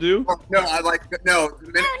you want to do? Oh, no,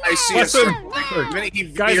 the minute I see the minute he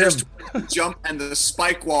veers to jump and the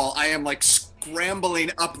spike wall, I am like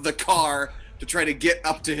scrambling up the car to try to get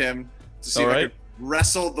up to him to see if I can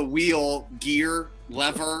wrestle the wheel, gear,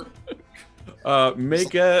 lever.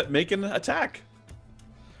 Make an attack.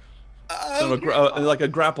 Like a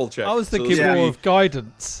grapple check. I was thinking more of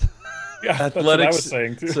guidance. Yeah, athletics. that's what I was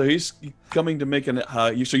saying too. So he's coming to make an.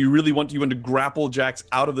 So you really want to grapple Jax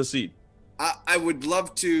out of the seat? I would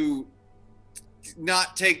love to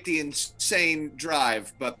not take the insane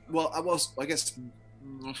drive, but I guess.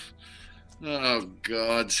 Oh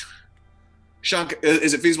God. Shunk,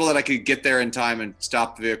 is it feasible that I could get there in time and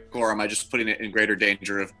stop the vehicle, or am I just putting it in greater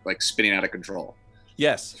danger of like spinning out of control?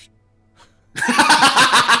 Yes.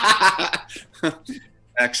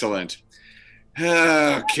 Excellent.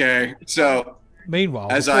 Okay, so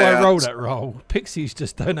meanwhile, as before I roll that roll, Pixie's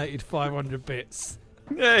just donated 500 bits.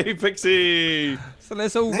 Hey, Pixie! So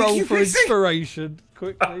let's all roll for inspiration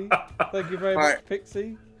quickly. Thank you very much,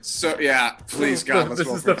 Pixie. So yeah, please God, let's this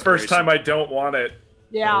roll is for the first time I don't want it.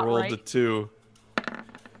 Yeah, I rolled right. a 2.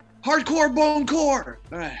 Hardcore bone core.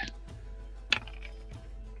 All right.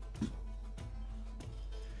 Is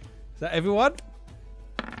that everyone?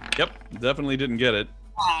 Yep, definitely didn't get it.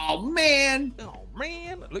 Oh man!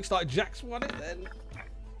 It looks like Jax won it then.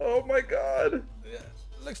 Oh my God.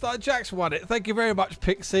 Looks like Jax won it. Thank you very much,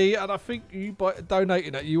 Pixie. And I think you, by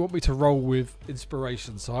donating it, you want me to roll with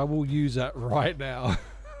inspiration, so I will use that right now.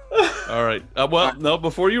 All right. Well, no.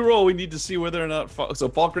 Before you roll, we need to see whether or not. So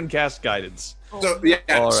Falkrunn cast guidance. So yeah,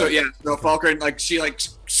 All so right. yeah, so Falkrunn she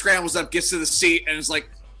scrambles up, gets to the seat, and is like,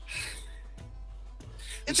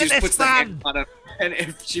 and she just puts the hand on him, and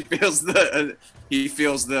if he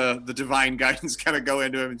feels the divine guidance kind of go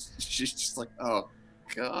into him, and she's just like, oh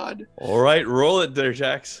God. All right, roll it there,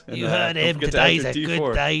 Jax. And, You heard don't him. forget to add Today's your a good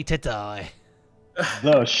D4. day to die.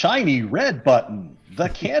 The shiny red button. The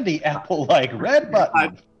candy apple-like red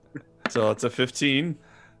button. So it's a 15,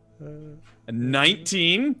 a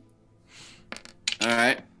 19. All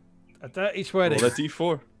right. A dirty 20. Roll that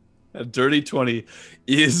D4. A dirty 20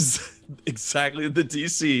 is exactly the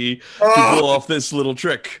DC to pull off this little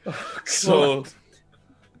trick. So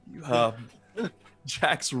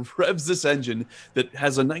Jax revs this engine that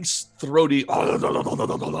has a nice throaty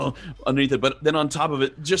underneath it, but then on top of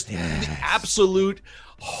it, just the absolute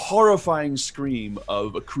horrifying scream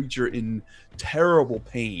of a creature in terrible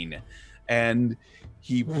pain. And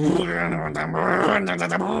he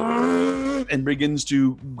and begins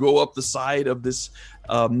to go up the side of this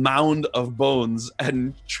mound of bones,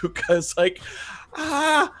 and Chuka's like,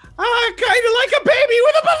 kind of like a baby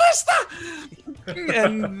with a ballista,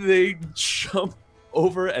 and they jump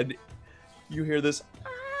over, and you hear this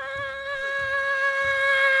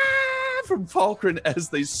from Falkrunn as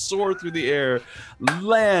they soar through the air,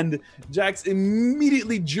 land. Jax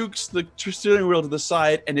immediately jukes the steering wheel to the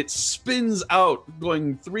side, and it spins out,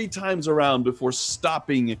 going 3 times around before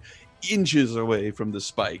stopping inches away from the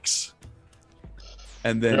spikes.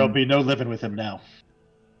 And then There'll be no living with him now.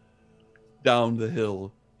 Down the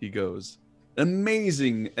hill he goes. An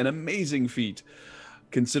amazing feat,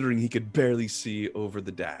 considering he could barely see over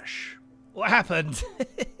the dash. What happened?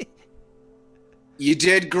 You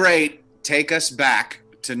did great. Take us back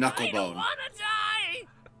to Knucklebone.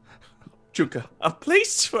 Chuka, a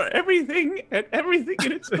place for everything and everything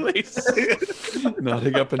in its place.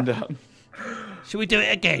 Nodding up and down. Should we do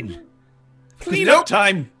it again? Clean up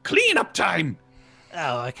time! Clean up time!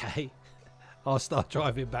 Oh, okay. I'll start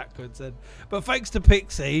driving backwards then. But thanks to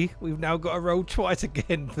Pixie, we've now got to roll twice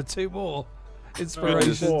again for 2 more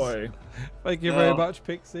inspirations. Oh boy. Thank you very much,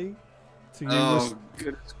 Pixie. To you,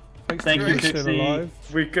 Goodness. Thank you, Pixie.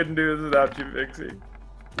 We couldn't do this without you, Pixie.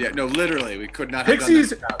 Yeah, no, literally, we could not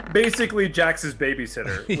Pixie's have done this. basically Jax's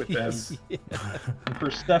babysitter with this.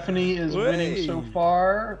 Persephone is winning so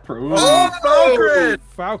far. Falkrunn!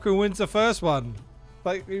 Falkrunn wins the first one.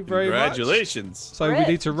 Thank you very much. Congratulations. So we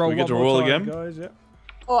need to roll we get one to more roll time, again? guys, yeah?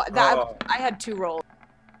 Oh, I had 2 rolls,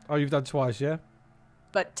 Oh, you've done twice, yeah?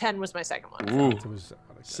 but 10 was my second one. Ooh, It was-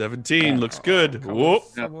 17 looks good. Whoop.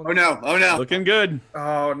 Oh no. Looking good.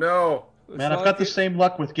 Oh, no. Man, I've got the same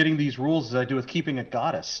luck with getting these rules as I do with keeping a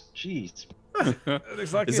goddess. Jeez.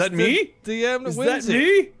 Looks like Is it's that me? The DM that Is wins that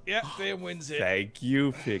it. me? Yeah, DM wins it. Thank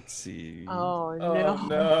you, Pixie. Oh no. Oh,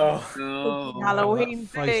 no. No. Halloween That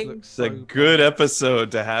face thing. looks It's a so good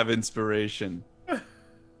episode to have inspiration.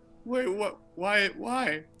 Wait, what? Why?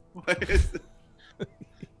 Why is it?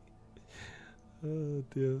 Oh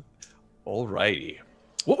dear. Alrighty.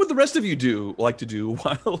 What would the rest of you like to do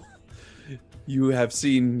while you have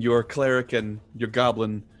seen your cleric and your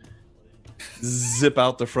goblin zip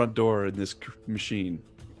out the front door in this machine?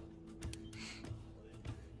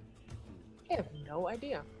 I have no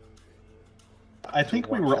idea. I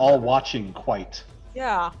think we were all watching quite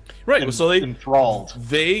Yeah. Right, so they enthralled.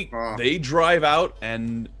 they drive out,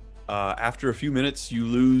 and after a few minutes you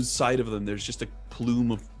lose sight of them. There's just a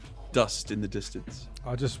plume of dust in the distance.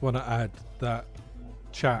 I just want to add that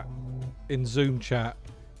in Zoom chat,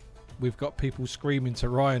 we've got people screaming to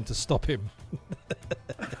Ryan to stop him.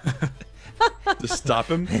 To stop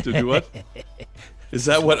him? To do what? Is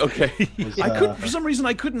that what? Okay. Was, I couldn't, for some reason,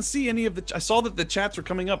 I couldn't see any of the. I saw that the chats were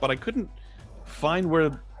coming up, but I couldn't find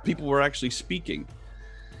where people were actually speaking.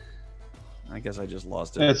 I guess I just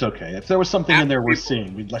lost it. It's okay. If there was something in there worth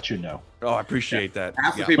seeing, we'd let you know. Oh, I appreciate that.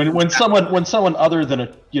 Half the Yeah. people- When someone other than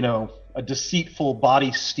a deceitful,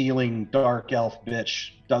 body-stealing dark elf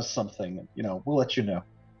bitch does something, we'll let you know.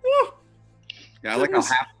 Yeah, I like how half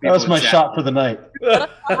the That was people my in chat- shot for the night.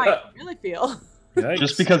 That's how I really feel.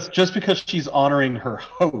 Just because she's honoring her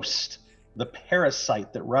host, the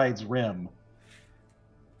parasite that rides Rhimb.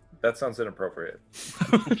 That sounds inappropriate.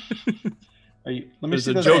 Let me There's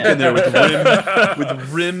see a those joke hands. in there with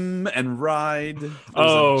Rhimb and ride. There's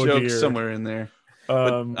Oh, a joke dear. somewhere in there.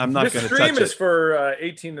 But I'm not This going to stream touch is it. for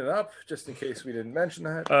 18 and up, just in case we didn't mention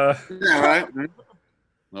that. Yeah, right.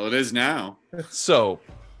 Well, it is now. So,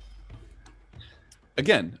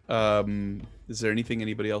 again, is there anything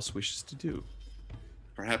anybody else wishes to do?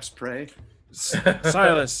 Perhaps pray.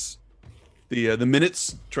 Silas, The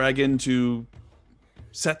minutes drag into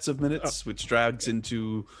sets of minutes, which drags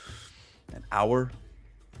into an hour.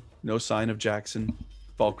 No sign of Jackson,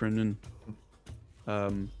 Falkrunn,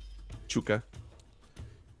 and Chuka.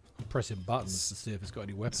 I'm pressing buttons to see if it's got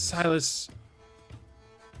any weapons. Silas,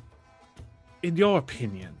 in your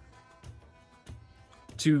opinion,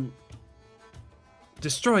 to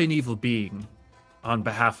destroy an evil being on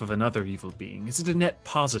behalf of another evil being, is it a net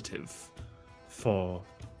positive for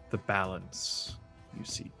the balance you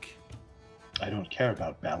seek? I don't care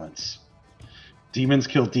about balance. Demons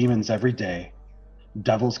kill demons every day.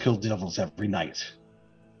 Devils kill devils every night.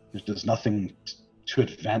 It does nothing to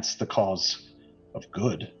advance the cause of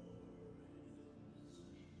good.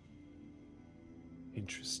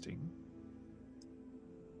 Interesting.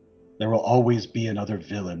 There will always be another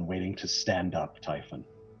villain waiting to stand up, Typhon.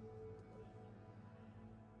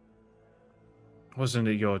 Wasn't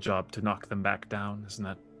it your job to knock them back down? Isn't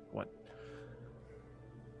that what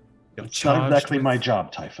you're It's not charged exactly with? my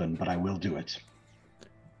job, Typhon, but I will do it.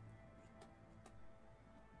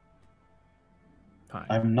 Fine.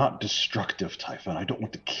 I'm not destructive, Typhon. I don't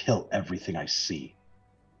want to kill everything I see.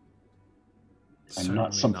 I'm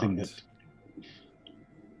not something that...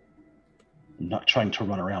 I'm not trying to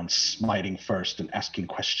run around smiting first and asking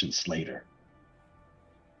questions later.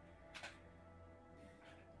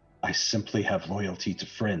 I simply have loyalty to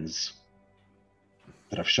friends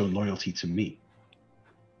that have shown loyalty to me.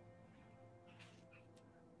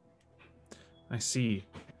 I see.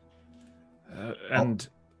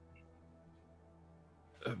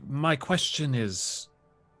 My question is,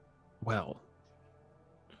 well,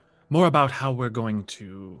 more about how we're going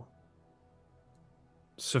to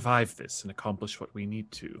survive this and accomplish what we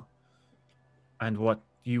need to, and what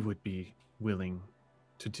you would be willing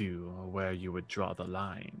to do, or where you would draw the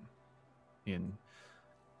line in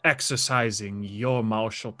exercising your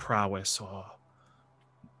martial prowess, or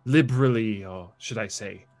liberally, or should I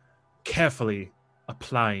say, carefully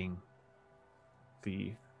applying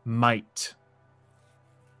the might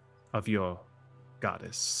of your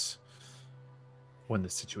goddess when the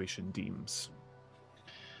situation deems.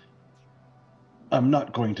 I'm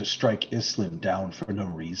not going to strike Islin down for no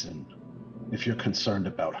reason, if you're concerned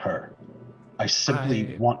about her. I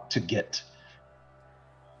simply want to get...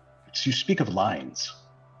 You speak of lines.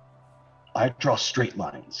 I draw straight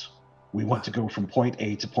lines. We want to go from point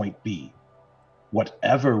A to point B.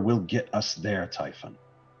 Whatever will get us there, Typhon.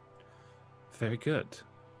 Very good.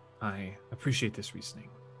 I appreciate this reasoning.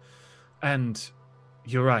 And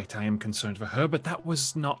you're right, I am concerned for her, but that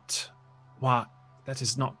is not what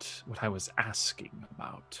I was asking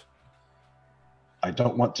about. I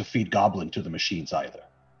don't want to feed Goblin to the machines either.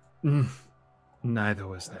 Neither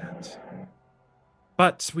was that.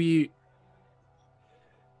 But we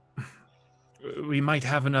might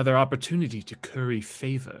have another opportunity to curry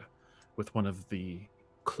favor with one of the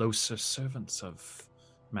closer servants of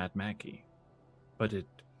Mad Maggie. But it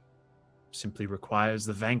simply requires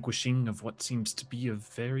the vanquishing of what seems to be a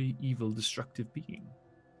very evil, destructive being.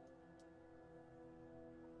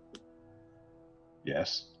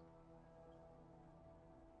 Yes.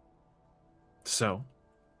 So,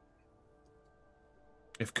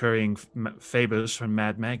 if currying favors from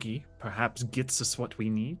Mad Maggie perhaps gets us what we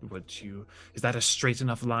need, is that a straight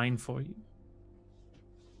enough line for you?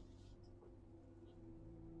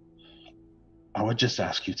 I would just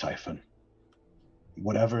ask you, Typhon,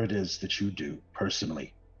 whatever it is that you do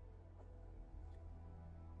personally,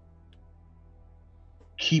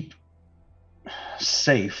 keep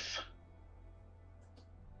safe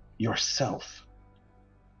yourself.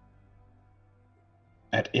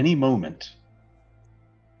 At any moment,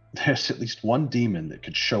 there's at least one demon that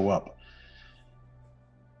could show up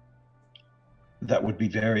that would be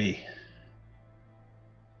very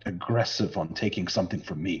aggressive on taking something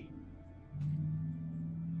from me.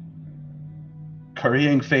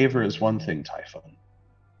 Currying favor is one thing, Typhon.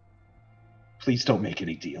 Please don't make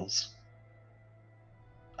any deals.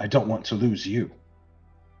 I don't want to lose you.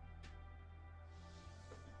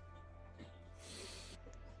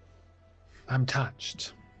 I'm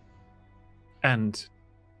touched. And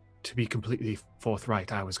to be completely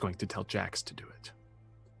forthright, I was going to tell Jax to do it.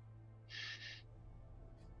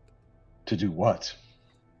 To do what?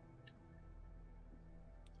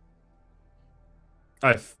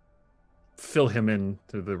 I fill him in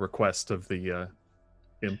to the request of the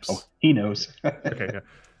imps. Oh, he knows. Okay, yeah.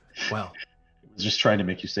 Well, I was just trying to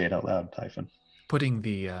make you say it out loud, Typhon. Pointing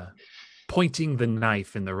the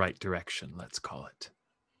knife in the right direction, let's call it.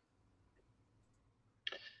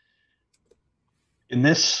 In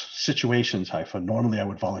this situation, Typhon, normally I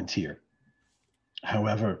would volunteer.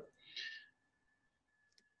 However,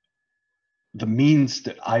 the means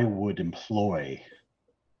that I would employ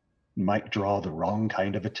might draw the wrong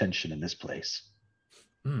kind of attention in this place.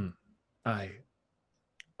 I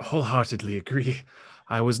wholeheartedly agree.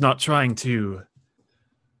 I was not trying to,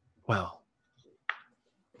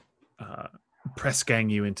 press gang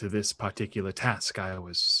you into this particular task. I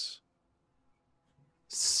was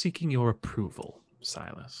seeking your approval,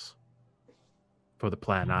 Silas, for the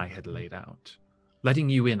plan I had laid out, letting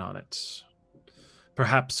you in on it.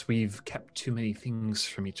 Perhaps we've kept too many things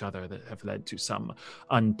from each other that have led to some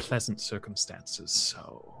unpleasant circumstances,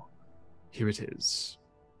 so here it is.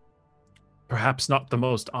 Perhaps not the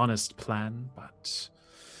most honest plan, but,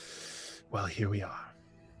 well, here we are.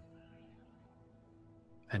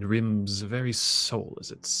 And Rhimb's very soul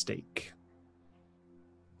is at stake.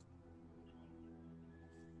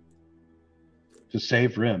 To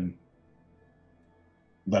save Rhimb,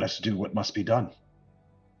 let us do what must be done.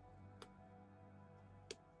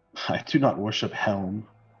 I do not worship Helm,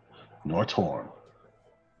 nor Torm.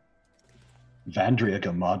 Vandria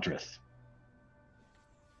Gamadrith.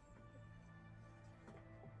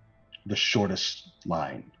 the shortest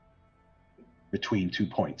line between 2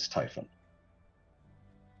 points, Typhon.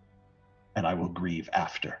 And I will grieve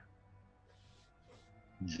after.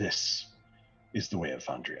 This is the way of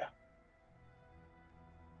Vandria.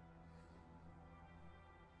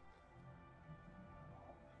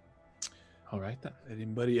 All right then.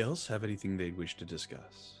 Anybody else have anything they wish to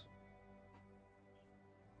discuss?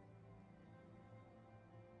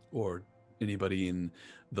 Or anybody in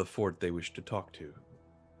the fort they wish to talk to?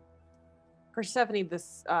 Persephone,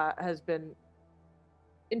 this has been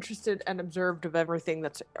interested and observed of everything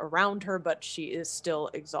that's around her, but she is still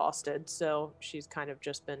exhausted, so she's kind of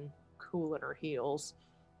just been cooling her heels.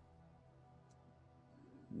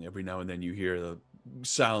 Every now and then you hear the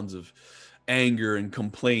sounds of anger and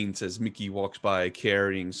complaints as Mickey walks by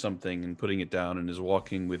carrying something and putting it down and is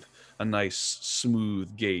walking with a nice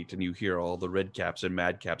smooth gait, and you hear all the redcaps and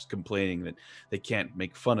madcaps complaining that they can't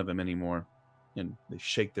make fun of him anymore, and they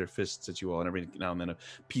shake their fists at you all, and every now and then a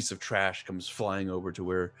piece of trash comes flying over to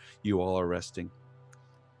where you all are resting.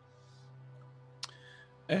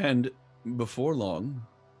 And before long,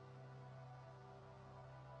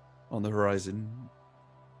 on the horizon,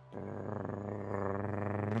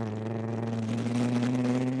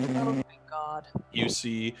 Oh my god. you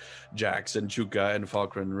see Jax and Chuka and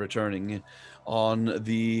Falkrunn returning on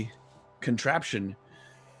the contraption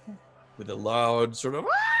with a loud sort of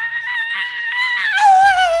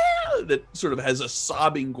that sort of has a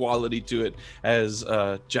sobbing quality to it as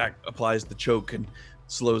Jack applies the choke and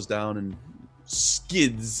slows down and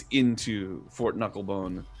skids into Fort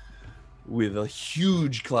Knucklebone with a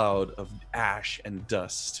huge cloud of ash and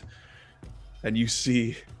dust. And you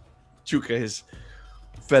see Chuka, his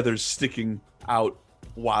feathers sticking out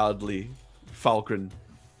wildly. Falkrunn,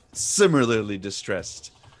 similarly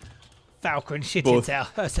distressed. Falkrunn shit Both-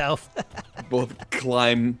 herself. Both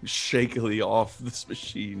climb shakily off this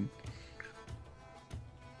machine.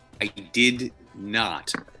 I did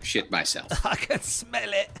not shit myself. I can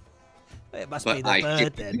smell it. It must be But the I bird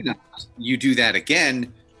did then. not. You do that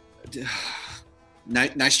again.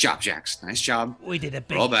 Nice job, Jax. Nice job. We did a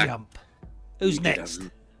Roll big back. jump. Who's You did a next?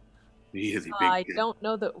 Really big I jump. don't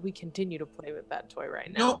know that we continue to play with that toy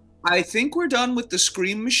right now. No, I think we're done with the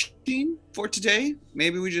scream machine for today.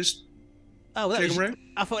 Maybe we just Oh, that take was, a break.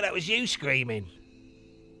 I thought that was you screaming.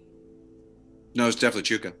 No, it's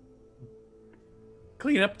definitely Chuka.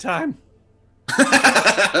 Clean up time.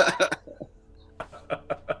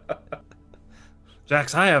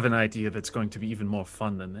 Jax, I have an idea that's going to be even more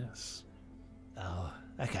fun than this. Oh,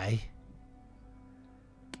 okay.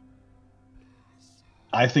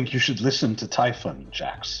 I think you should listen to Typhon,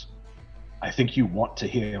 Jax. I think you want to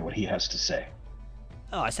hear what he has to say.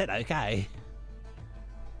 Oh, I said okay.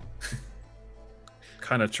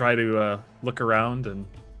 Kind of try to look around, and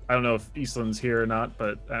I don't know if Eastland's here or not,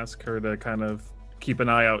 but ask her to kind of keep an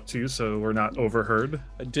eye out too, so we're not overheard.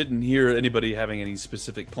 I didn't hear anybody having any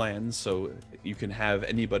specific plans, so you can have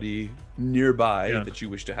anybody nearby Yeah. that you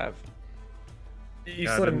wish to have. I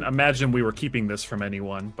Eastland, didn't imagine we were keeping this from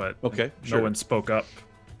anyone, but Okay, no sure. one spoke up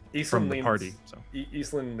Eastland from the leans, party. So.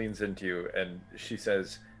 Eastland leans into you and she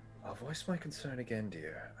says, "I'll voice my concern again,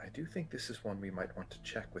 dear. I do think this is one we might want to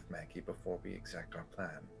check with Maggie before we exact our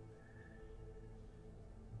plan."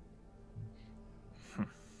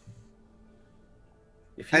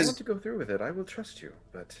 If you want to go through with it, I will trust you,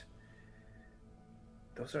 but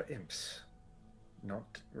those are imps,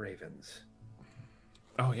 not ravens.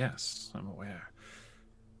 Oh yes, I'm aware.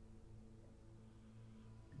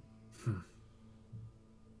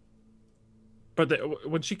 But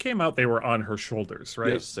when she came out, they were on her shoulders,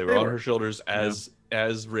 right? Yes, they were on her shoulders as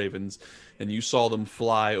ravens, and you saw them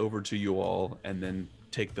fly over to you all and then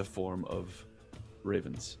take the form of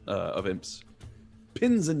ravens, of imps.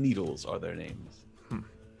 Pins and Needles are their names.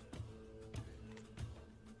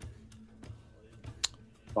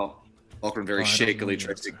 Well, Falkrunn very Oh, I don't shakily know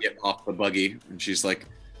tries yet. to get off the buggy, and she's like,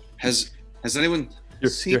 "Has anyone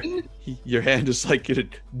seen?" Your hand is like in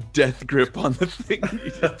a death grip on the thing.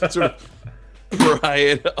 You have to sort of pry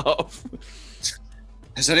it off.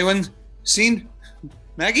 Has anyone seen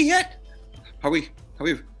Maggie yet? Are we?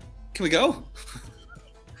 Can we go?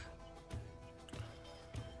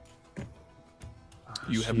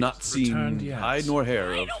 You have She's not seen returned yet. hide nor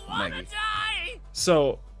hair of Maggie.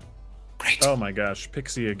 So, Great. oh my gosh,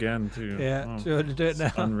 Pixie again too. Yeah, Oh, do you want to do it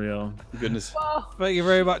now? unreal. Goodness. Thank you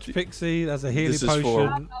very much, Pixie. That's a healing This is for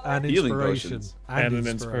potion and healing inspiration. potions. And an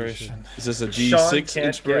inspiration. Is this a Sean G6 can't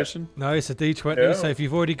inspiration? No, it's a D20, No. so if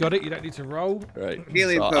you've already got it, you don't need to roll. Right.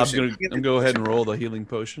 Healing So potion. I'm go ahead and roll the healing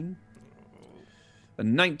potion. A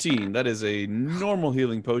 19. That is a normal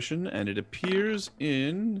healing potion, and it appears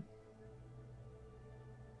in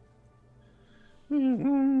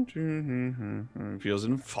Feels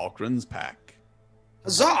in Falkrunn's pack.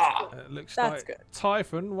 Huzzah! Looks That's like good.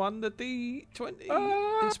 Typhon won the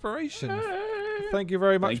D20 inspiration. Thank you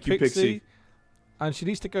very much, Thank you, Pixie. And she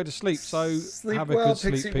needs to go to sleep, so Sleep have well, a good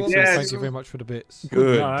sleep, Pixie. Pixie. Yes. Thank you very much for the bits.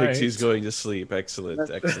 Good. night. Pixie's going to sleep.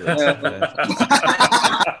 Excellent. Excellent.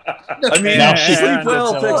 I mean, Now she sleep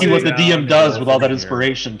well, see Pixie. what the DM does with all that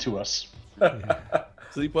inspiration to us.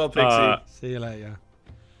 Sleep well, Pixie. See you later.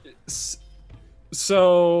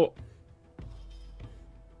 So,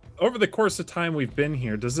 over the course of time we've been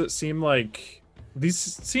here, does it seem like these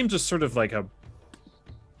seem just sort of like I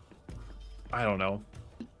don't know,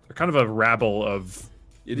 kind of a rabble of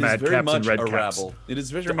It is mad very caps and much red a caps. rabble. It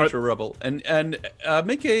is very much a rebel. And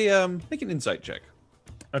make an insight check.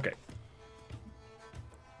 Okay.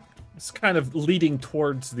 It's kind of leading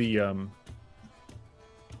towards the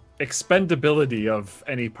expendability of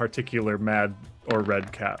any particular mad or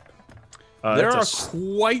red cap. There are it's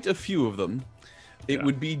quite a few of them. It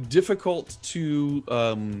would be difficult to.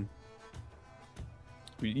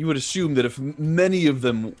 You would assume that if many of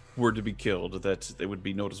them were to be killed, that they would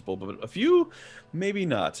be noticeable, but a few, maybe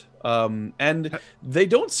not. And they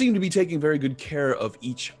don't seem to be taking very good care of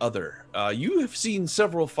each other. You have seen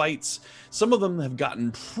several fights. Some of them have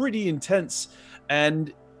gotten pretty intense,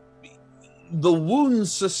 and the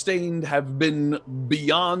wounds sustained have been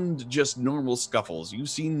beyond just normal scuffles. You've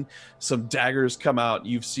seen some daggers come out.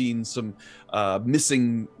 You've seen some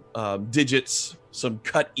missing digits, some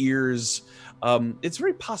cut ears. It's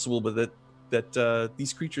very possible, but that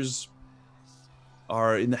these creatures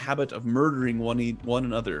are in the habit of murdering one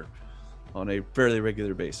another on a fairly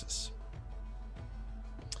regular basis.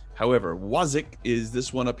 However, Wazik is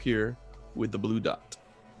this one up here with the blue dot.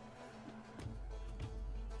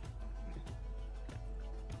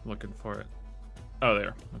 looking for it. Oh,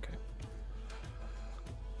 there. Okay.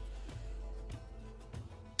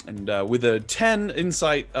 And with a 10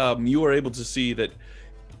 insight, you are able to see that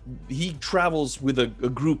he travels with a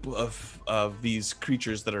group of these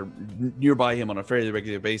creatures that are nearby him on a fairly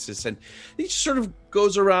regular basis, and he sort of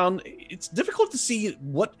goes around. It's difficult to see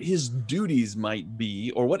what his duties might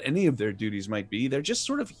be, or what any of their duties might be. They're just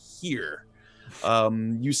sort of here.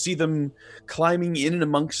 You see them climbing in and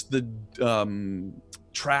amongst the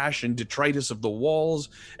trash and detritus of the walls.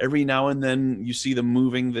 Every now and then you see them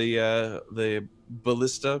moving the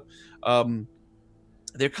ballista.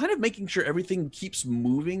 They're kind of making sure everything keeps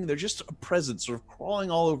moving. They're just a presence, sort of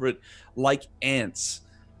crawling all over it like ants.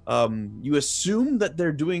 You assume that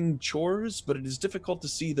they're doing chores, but it is difficult to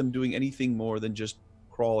see them doing anything more than just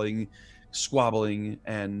crawling, squabbling,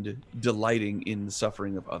 and delighting in the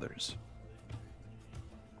suffering of others.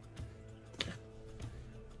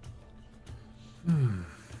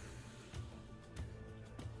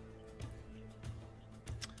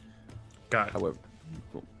 Got it. However,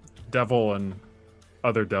 Devil and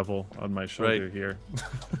other devil on my shoulder here.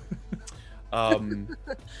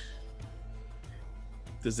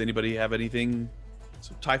 Does anybody have anything?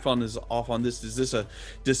 So Typhon is off on this. Is this a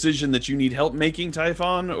decision that you need help making,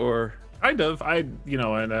 Typhon, or? Kind of.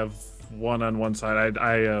 And have one on one side.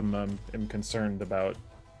 I am concerned about,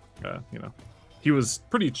 he was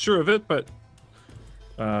pretty sure of it, but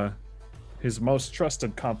his most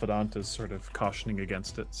trusted confidant is sort of cautioning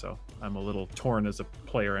against it. So I'm a little torn as a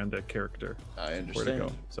player and a character. I understand. Where to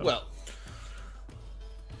go, so. Well,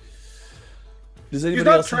 does anybody She's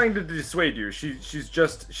not else trying to dissuade you. She's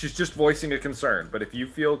just voicing a concern. But if you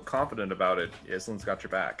feel confident about it, Islin's got your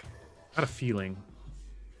back. Got a feeling.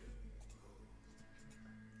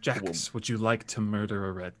 Jax, would you like to murder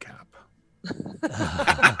a red cap?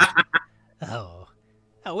 Oh,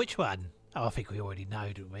 which one? Oh, I think we already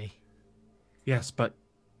know, don't we? Yes, but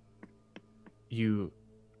you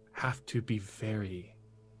have to be very,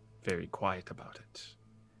 very quiet about it.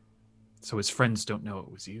 So his friends don't know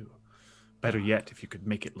it was you. Better yet, if you could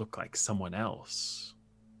make it look like someone else,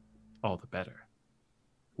 all the better.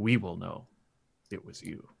 We will know it was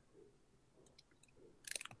you.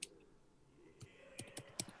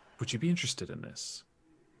 Would you be interested in this?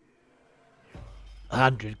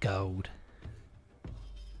 100 gold.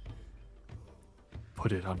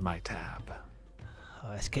 Put it on my tab.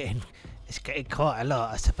 Oh, it's getting quite a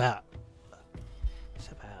lot. It's about.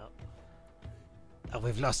 Oh,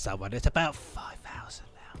 we've lost someone. It's about 5,000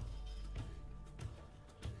 now.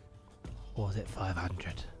 Or was it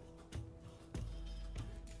 500?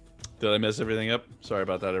 Did I mess everything up? Sorry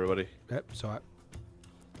about that, everybody. Yep, it's alright.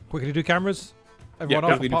 Quickly do cameras. Everyone Yeah,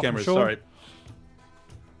 off, quickly do apart from cameras. Sean.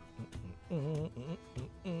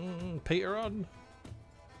 Sorry. Peter on.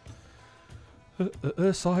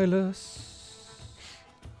 Silas.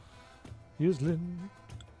 Yuslin.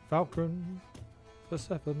 Falkrunn.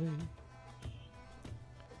 Persephone.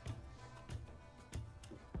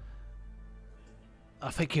 I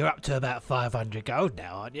think you're up to about 500 gold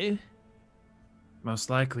now, aren't you? Most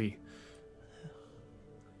likely.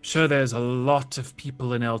 Sure, there's a lot of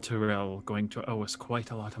people in Elturel going to owe us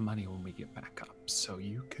quite a lot of money when we get back up, so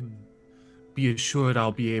you can be assured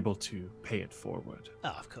I'll be able to pay it forward.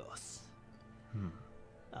 Oh, of course.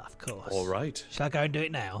 Of course. All right. Shall I go and do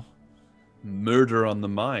it now? Murder on the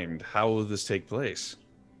mind. How will this take place?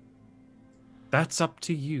 That's up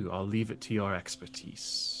to you. I'll leave it to your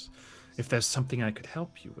expertise. If there's something I could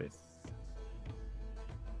help you with.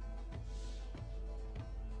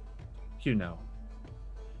 You know.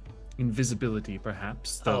 Invisibility,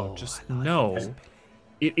 perhaps, though just know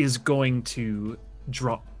it is going to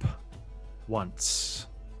drop once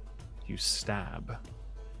you stab.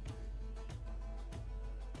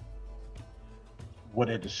 Would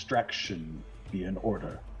a distraction be in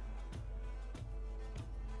order?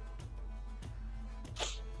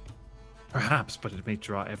 Perhaps, but it may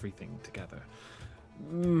draw everything together.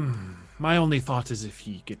 My only thought is if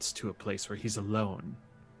he gets to a place where he's alone.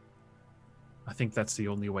 I think that's the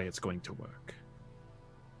only way it's going to work.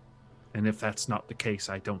 And if that's not the case,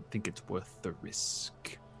 I don't think it's worth the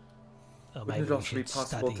risk. Or Wouldn't it also be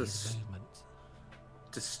possible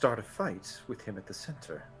to start a fight with him at the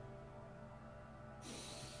center?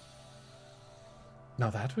 Now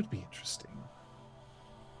that would be interesting.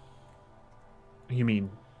 You mean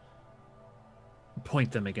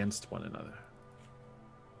point them against one another?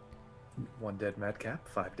 1 dead madcap,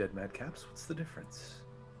 5 dead madcaps. What's the difference?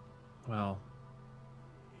 Well,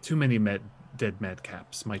 too many dead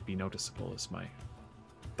madcaps might be noticeable, is my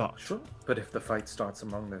thought. Sure, but if the fight starts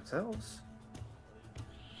among themselves,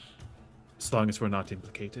 as long as we're not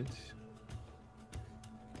implicated.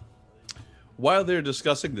 While they're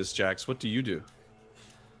discussing this, Jax, what do you do?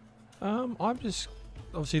 I'm just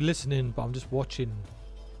obviously listening, but I'm just watching.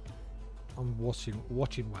 I'm watching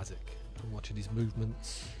Wazik. I'm watching his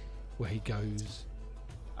movements, where he goes.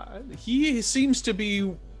 He seems to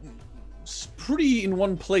be pretty in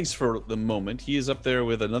one place for the moment. He is up there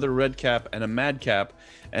with another red cap and a madcap,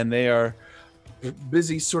 and they are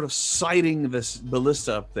busy sort of sighting this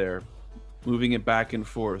ballista up there, moving it back and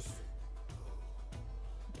forth,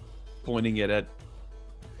 pointing it at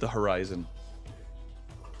the horizon.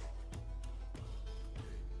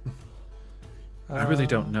 I really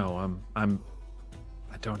don't know. I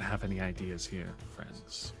don't have any ideas here,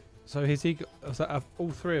 friends. So have all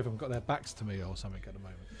three of them got their backs to me or something at the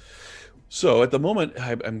moment? So at the moment,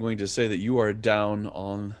 I'm going to say that you are down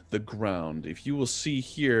on the ground. If you will see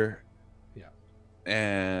here,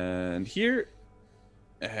 and here,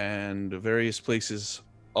 and various places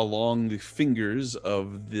along the fingers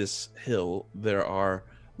of this hill, there are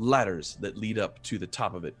ladders that lead up to the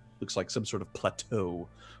top of it. Looks like some sort of plateau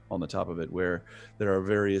on the top of it, where there are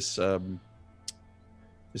various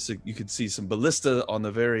you can see some ballista on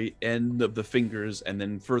the very end of the fingers, and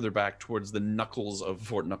then further back towards the knuckles of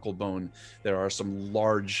Fort Knucklebone there are some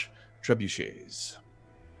large trebuchets.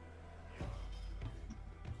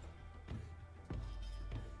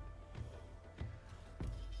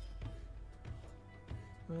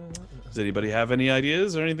 Does anybody have any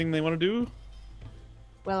ideas or anything they want to do?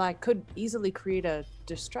 Well, I could easily create a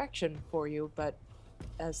distraction for you, but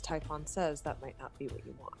as Typhon says, that might not be what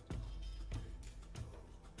you want.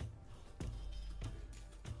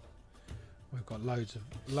 We've got loads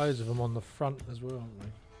of them on the front as well,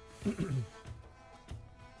 haven't we?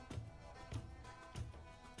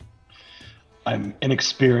 I'm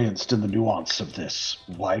inexperienced in the nuance of this.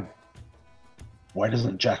 Why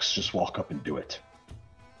doesn't Jax just walk up and do it?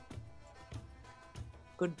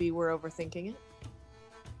 Could be we're overthinking it.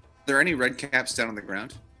 Are there any red caps down on the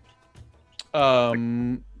ground? Or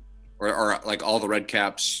like all the red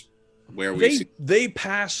caps where they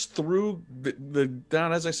pass through the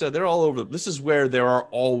down, as I said, they're all over. This is where there are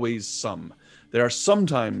always some. There are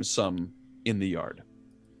sometimes some in the yard.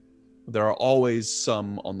 There are always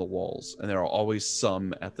some on the walls, and there are always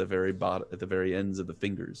some at the very bottom, at the very ends of the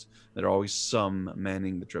fingers. There are always some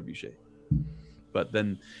manning the trebuchet. But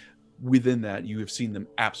then within that, you have seen them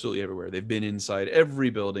absolutely everywhere. They've been inside every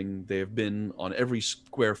building. They have been on every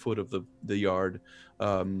square foot of the yard.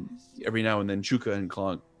 Every now and then, Chuka and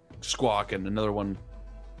Clonk squawk, and another one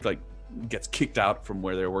like gets kicked out from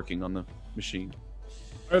where they're working on the machine.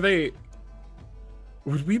 Would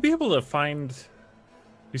we be able to find?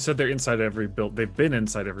 You said they're inside every build. They've been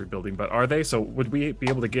inside every building, but are they? So would we be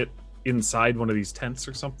able to get inside one of these tents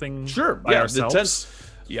or something? Sure. By ourselves? The tents.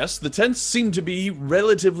 Yes, the tents seem to be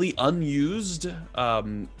relatively unused.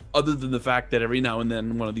 other than the fact that every now and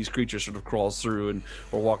then one of these creatures sort of crawls through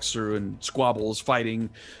or walks through and squabbles, fighting,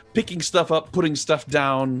 picking stuff up, putting stuff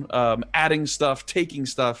down, adding stuff, taking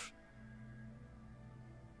stuff.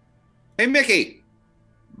 Hey, Mickey.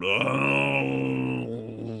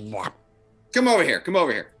 Come over here. Come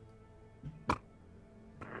over here.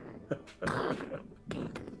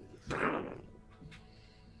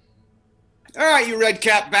 All right, you red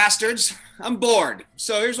cap bastards. I'm bored.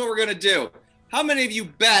 So here's what we're going to do. How many of you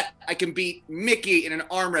bet I can beat Mickey in an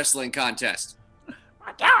arm wrestling contest?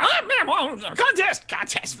 Contest,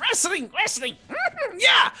 wrestling.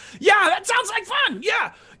 Yeah, that sounds like fun.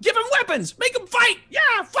 Yeah, give him weapons, make him fight.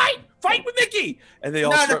 Yeah, fight with Mickey. And they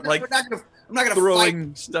all start I'm not gonna throwing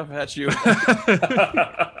fight. stuff at you.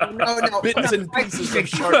 No. Bits and pieces of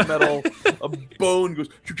sharp metal. A bone goes,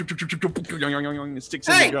 sticks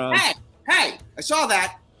in the ground. Hey! I saw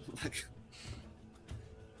that.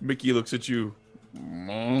 Mickey looks at you. Oh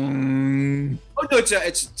no,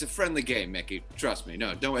 it's a friendly game, Mickey. Trust me.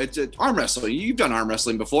 No, don't. It's arm wrestling. You've done arm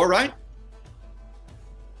wrestling before, right?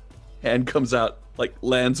 Hand comes out, like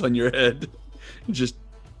lands on your head. Just.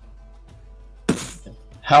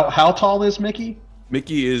 How tall is Mickey?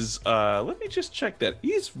 Mickey is. Let me just check that.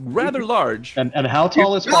 He's rather large. And how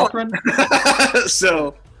tall is Falkrunn?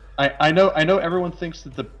 So. I know everyone thinks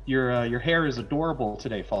that your hair is adorable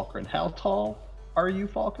today, Falkrunn. How tall are you,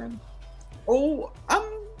 Falkrunn? Oh, I'm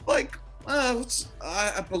like, I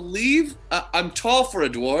believe I'm tall for a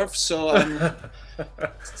dwarf, so I'm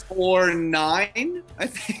 4'9", I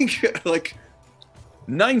think, like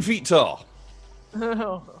 9 feet tall.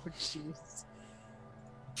 Oh, jeez.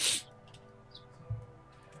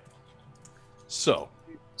 So,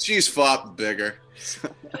 she's fought bigger.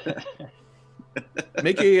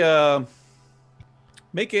 Make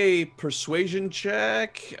a persuasion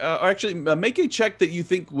check, or actually make a check that you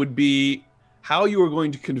think would be how you are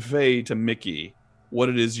going to convey to Mickey what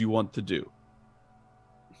it is you want to do.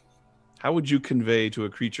 How would you convey to a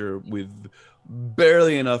creature with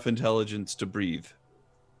barely enough intelligence to breathe?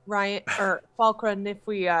 Ryan or Falkrunn,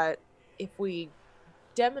 if we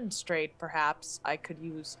demonstrate, perhaps I could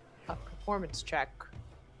use a performance check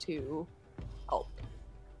to help.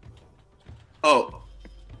 Oh,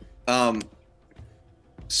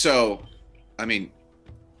 so, I mean,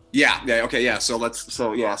 yeah, okay, yeah. So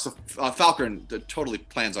Falkrunn totally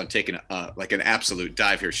plans on taking like an absolute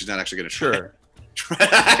dive here. She's not actually going to try to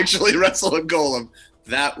actually wrestle a golem.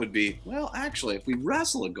 That would be, well, actually, if we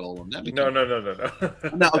wrestle a golem, that'd be No. No,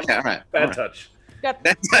 okay, all right. Bad touch.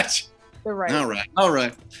 Bad touch. You're right. All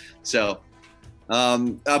right. So,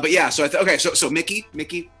 but yeah, so so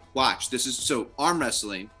Mickey, watch. This is so arm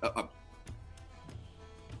wrestling.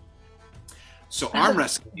 So arm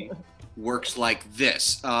wrestling works like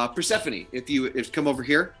this. Persephone, if you come over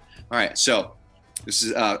here. All right, so this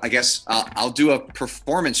is I guess I'll do a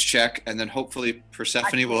performance check, and then hopefully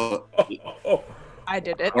Persephone will. I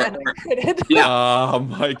did it. And I did it. Yeah. Oh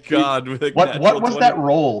my God! What was that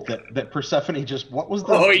roll that Persephone just? What was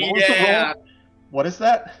the? What was the roll? What is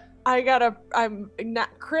that? I'm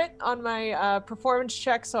not crit on my performance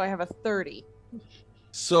check, so I have a 30.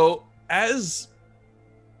 So as.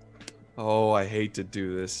 Oh, I hate to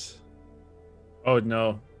do this. Oh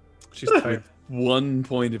no, she's tired. 1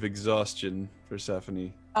 point of exhaustion,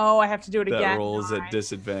 Persephone. Oh, I have to do it again. That rolls at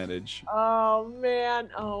disadvantage. Oh man.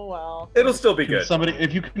 Oh well. It'll still be good. Somebody,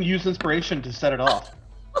 if you can use inspiration to set it off.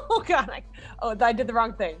 Oh God. I did the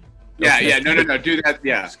wrong thing. Yeah, okay. No. Do that.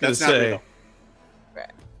 Yeah, that's not real.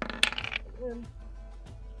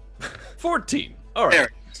 14. All right.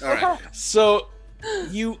 All right. So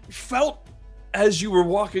you felt as you were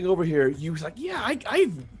walking over here, you was like, yeah,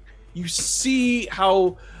 you see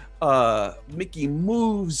how Mickey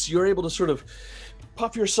moves. You're able to sort of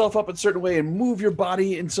puff yourself up in a certain way and move your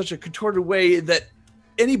body in such a contorted way that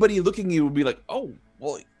anybody looking at you would be like, oh,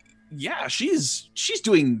 well, yeah, she's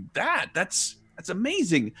doing that. That's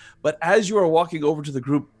amazing. But as you are walking over to the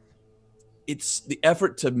group, it's the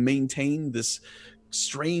effort to maintain this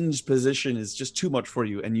strange position is just too much for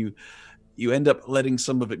you, and you end up letting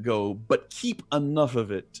some of it go, but keep enough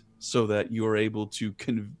of it so that you are able to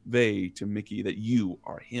convey to Mickey that you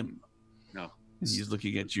are him. No. And he's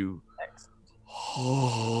looking at you.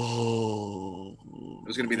 Oh. It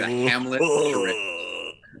was going to be the Hamlet.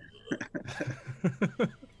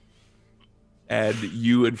 And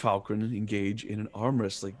you and Falkrunn engage in an arm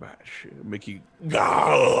wrestling match. Mickey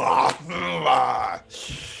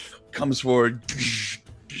comes forward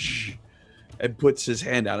and puts his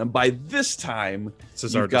hand out. And by this time, This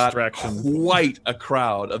is you've our got distraction. quite a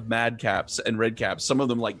crowd of madcaps and redcaps. Some of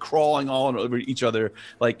them like crawling all over each other,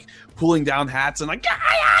 like pulling down hats and like, yeah,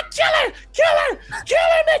 kill her,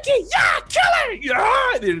 Mickey, yeah, kill her,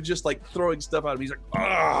 yeah. They're just like throwing stuff at him. He's like,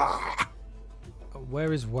 ah.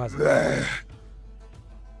 Where is Wazik?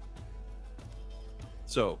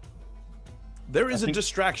 So there is a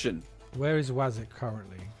distraction. Where is Wazik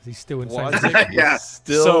currently? Is he still in Wazik Yeah. is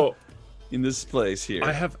still So in this place here.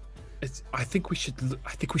 I think we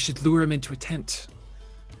should lure him into a tent.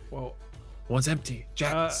 Well, One's empty.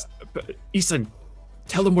 Jax, Eason,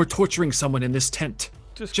 tell him we're torturing someone in this tent.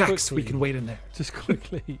 just Jax, quickly, we can wait in there. Just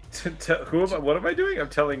quickly. What am I doing? I'm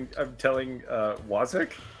telling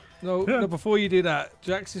Wazik. No, before you do that,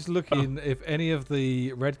 Jax is looking if any of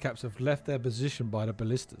the redcaps have left their position by the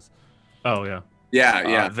ballistas. Oh yeah.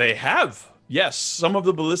 Yeah. They have. Yes, some of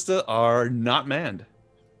the ballista are not manned.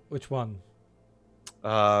 Which one?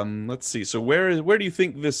 Let's see. So where do you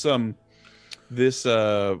think this fight's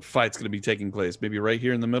going to be taking place? Maybe right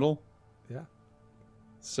here in the middle. Yeah.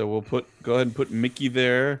 So we'll go ahead and put Mickey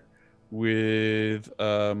there with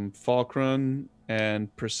Falkrunn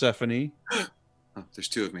and Persephone. Oh, there's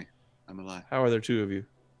two of me. I'm alive. How are there two of you?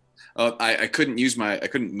 I couldn't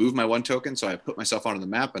move my one token, so I put myself onto the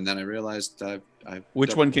map, and then I realized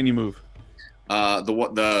Which one can you move?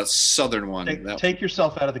 The southern one. Take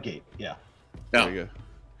yourself out of the gate. Yeah. There you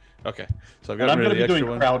go. Okay, so I've And got I'm rid going of to the be extra doing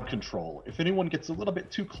one. crowd control. If anyone gets a little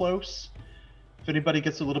bit too close, if anybody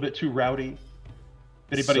gets a little bit too rowdy,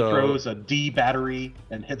 if anybody throws a D battery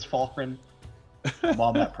and hits Falkrunn, I'm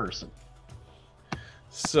on that person.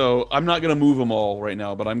 So I'm not going to move them all right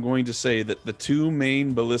now, but I'm going to say that the two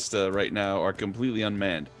main ballista right now are completely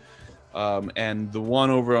unmanned. And the one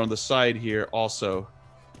over on the side here also,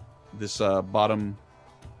 this bottom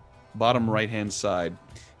right-hand side,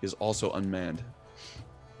 is also unmanned.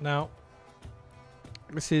 Now,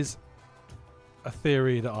 this is a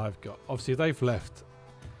theory that I've got. Obviously, they've left.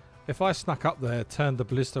 If I snuck up there, turned the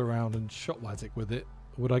ballista around and shot Wazik with it,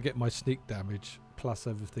 would I get my sneak damage plus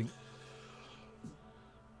everything?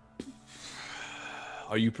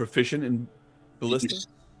 Are you proficient in ballista?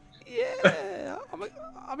 Yeah.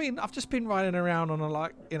 I mean, I've just been riding around on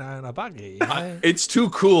in a buggy. You know? It's too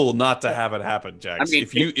cool not to have it happen, Jax. I mean,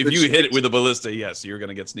 if you hit it with a ballista, yes, you're going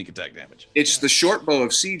to get sneak attack damage. It's the short bow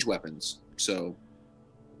of siege weapons. So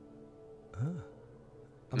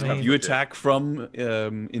I mean, You attack from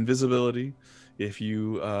invisibility. If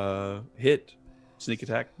you hit sneak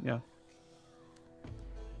attack, yeah.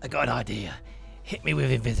 I got an idea. Hit me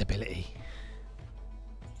with invisibility.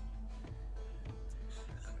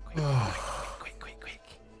 Quick.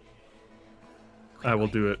 I will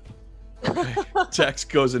do it. Jax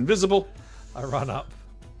goes invisible. I run up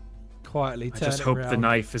quietly. I Turn just it hope round. the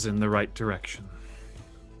knife is in the right direction.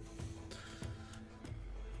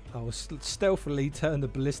 I will stealthily turn the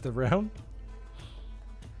ballista round.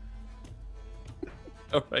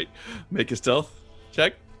 All right, make a stealth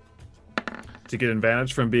check. To get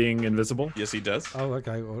advantage from being invisible. Yes, he does. Oh,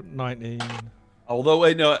 okay. Well, 19.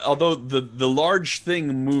 Although the large thing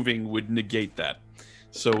moving would negate that.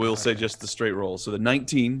 So we'll say just the straight roll. So the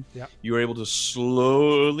 19, you are able to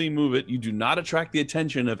slowly move it. You do not attract the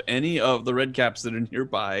attention of any of the red caps that are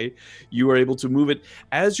nearby. You are able to move it.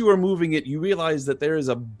 As you are moving it, you realize that there is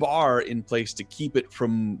a bar in place to keep it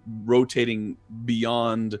from rotating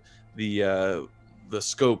beyond the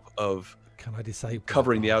scope of Can I disable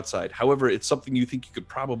covering that the bar? outside. However, it's something you think you could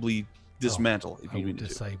probably dismantle if I you will needed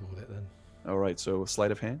to. disable it then. All right, so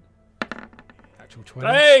sleight of hand. Actual 20.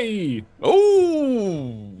 Hey!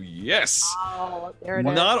 Oh, yes. Oh, there it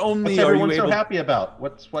is. Not only What's are you everyone so able happy about?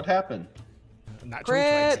 What happened? Natural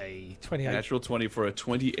Crit. 20. 28. natural 20 for a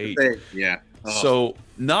 28. yeah. Oh. So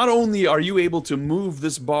not only are you able to move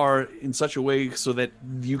this bar in such a way so that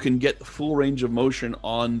you can get the full range of motion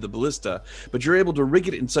on the ballista, but you're able to rig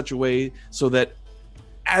it in such a way so that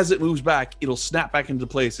as it moves back, it'll snap back into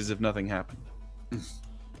place as if nothing happened.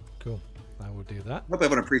 Cool. I will do that. I hope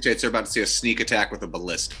everyone appreciates they're about to see a sneak attack with a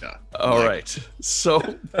ballista. All right. So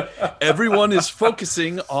everyone is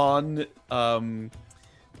focusing on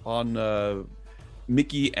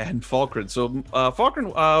Mickey and Falkrunn. So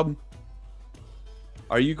Falkrunn,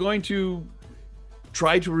 are you going to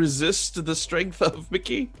try to resist the strength of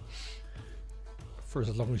Mickey? For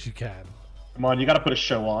as long as you can. Come on, you got to put a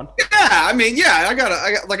show on. Yeah, I mean, yeah, I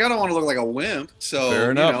don't want to look like a wimp. So Fair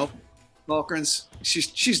enough. Falkrunn's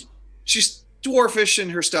she's dwarfish in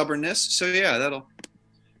her stubbornness. So yeah, that'll.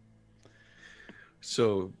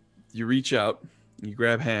 So you reach out, you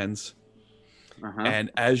grab hands,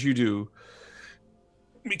 and as you do,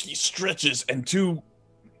 Mickey stretches, and two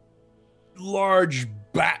large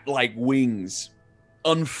bat-like wings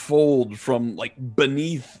unfold from like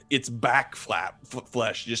beneath its back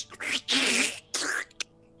flesh, just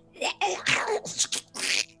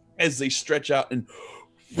as they stretch out and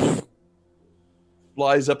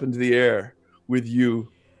flies up into the air with you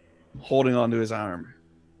holding onto his arm.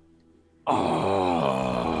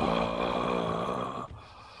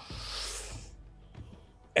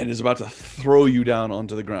 And is about to throw you down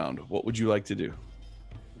onto the ground. What would you like to do?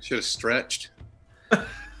 Should have stretched.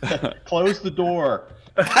 Close the door.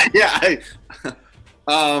 Yeah.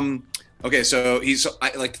 Okay, so you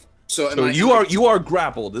are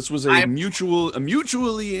grappled. This was a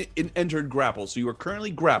mutually entered grapple. So you are currently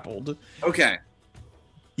grappled. Okay.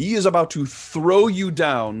 He is about to throw you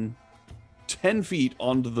down 10 feet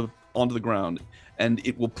onto the ground, and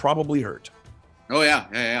it will probably hurt. Oh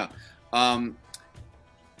yeah.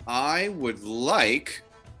 I would like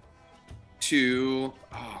to.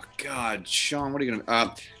 Oh God, Sean, what are you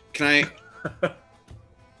gonna? Can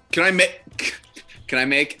I make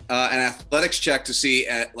an athletics check to see,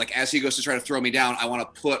 like, as he goes to try to throw me down, I want to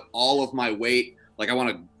put all of my weight, like, I want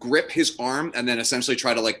to grip his arm and then essentially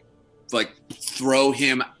try to like throw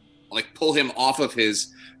him, like pull him off of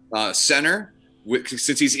his center,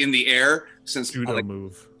 since he's in the air. Since judo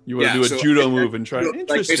move. You want to do a judo move and try.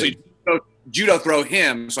 Interesting. Like, judo throw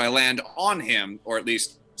him, so I land on him, or at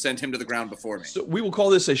least send him to the ground before me. So we will call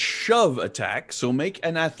this a shove attack. So make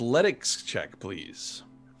an athletics check, please.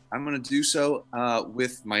 I'm going to do so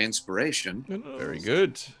with my inspiration. Very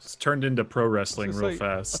good. It's turned into pro wrestling real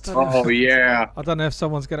fast. Oh, yeah. I don't know if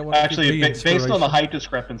someone's going to want to Actually, based on the height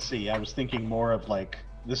discrepancy, I was thinking more of like,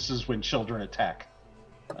 this is when children attack.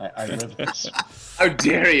 I live this. How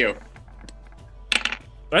dare you?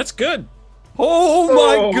 That's good. Oh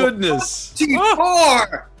my goodness.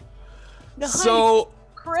 T4! Nice. So,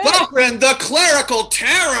 Falkrunn, the clerical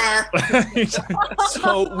terror!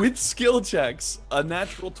 so with skill checks, a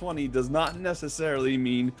natural 20 does not necessarily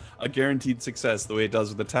mean a guaranteed success the way it does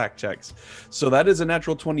with attack checks. So that is a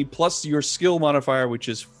natural 20 plus your skill modifier, which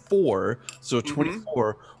is 4. So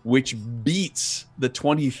 24, which beats the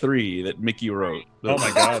 23 that Mickey wrote. Oh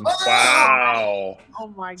my god. Wow. Oh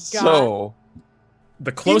my god. So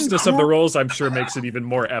the closeness of the rolls, I'm sure, makes it even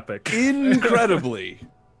more epic. Incredibly,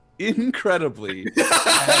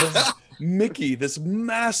 as Mickey, this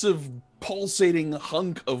massive pulsating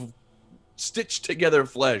hunk of stitched together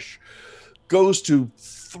flesh, goes to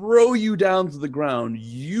throw you down to the ground,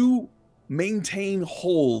 you maintain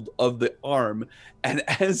hold of the arm, and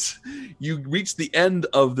as you reach the end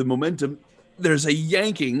of the momentum, there's a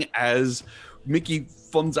yanking as Mickey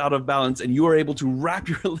falls out of balance, and you are able to wrap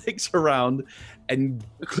your legs around and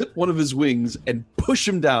clip one of his wings and push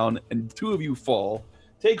him down, and 2 of you fall,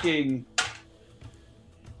 taking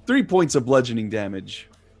 3 points of bludgeoning damage.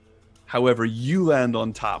 However, you land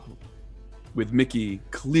on top, with Mickey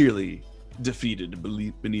clearly defeated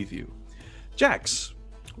beneath you. Jax,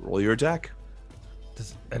 roll your attack.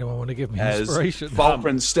 Does anyone want to give me As inspiration?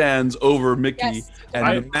 Falkrunn stands over Mickey, Yes.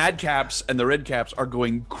 and the Mad Caps and the Red Caps are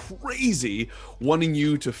going crazy, wanting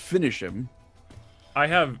you to finish him. I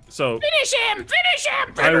have Finish him! Finish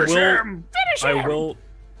him! I will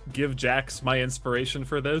give Jax my inspiration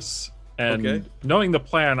for this, and Okay. knowing the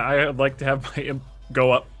plan, I'd like to have my imp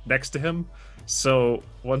go up next to him. So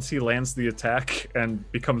once he lands the attack and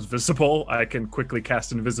becomes visible, I can quickly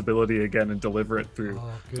cast invisibility again and deliver it through.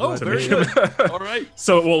 Oh, to very me. good. All right.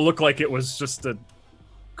 So it will look like it was just a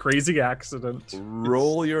crazy accident.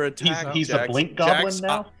 Roll your attack. He's a Jax. blink goblin Jax,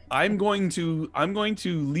 now? I'm going to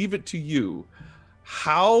leave it to you.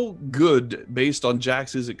 How good, based on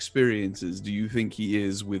Jax's experiences, do you think he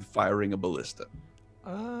is with firing a ballista?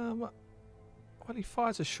 Well, he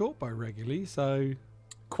fires a short bow regularly, so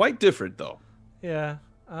Quite different, though. yeah.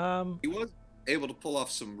 He was able to pull off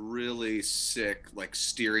some really sick, like,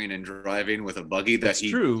 steering and driving with a buggy that That's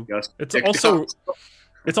he true. just It's picked also up.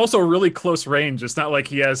 It's also really close range. It's not like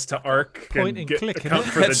he has to arc Point and and click, account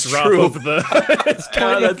isn't for it? the That's drop true. of the. That's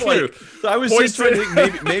true. So I was just trying to Poison.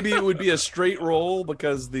 think maybe it would be a straight roll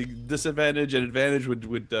because the disadvantage and advantage would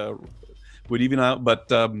even out. But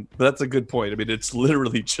that's a good point. I mean, it's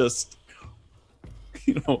literally just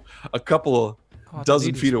a couple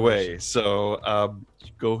dozen feet away. So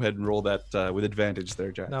go ahead and roll that with advantage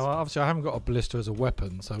there, Jax. No, obviously I haven't got a ballista as a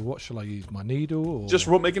weapon, so what shall I use? My needle? Or... Just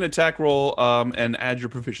make an attack roll and add your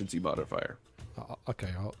proficiency modifier. Okay,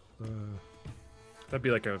 That'd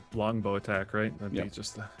be like a longbow attack, right? That'd Yeah. be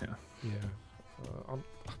just the yeah. I'm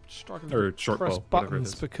struggling Or to short press bow, whatever it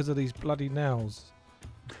buttons is. because of these bloody nails.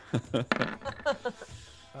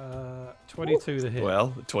 22 to hit.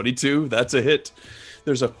 Well, 22, that's a hit.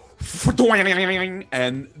 There's a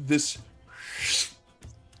and this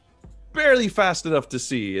barely fast enough to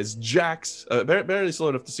see as Jax, barely slow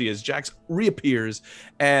enough to see as Jax reappears,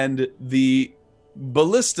 and the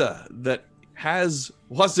ballista that has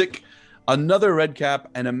Wazik, another red cap,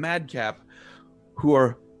 and a madcap, who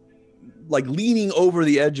are like leaning over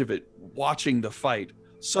the edge of it, watching the fight,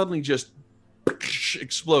 suddenly just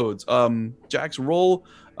explodes. Jax, roll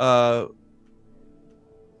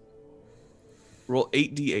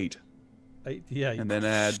 8d8. 8d8. And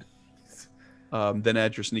then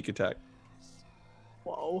add your sneak attack.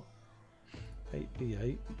 Whoa.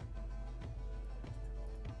 8d8.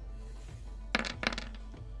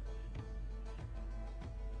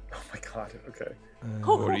 Oh my god. Okay.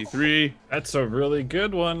 43. That's a really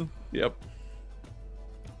good one. Yep.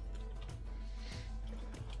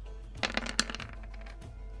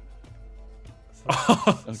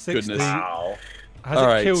 Oh, goodness. Wow. Has All it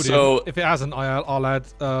right, killed so- him? If it hasn't, I'll add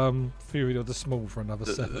Fury of the Small for another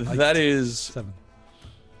 7. That is 7.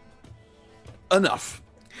 enough.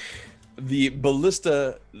 The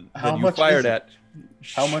ballista How that you much fired is it? at.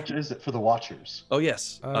 How much is it for the Watchers? Oh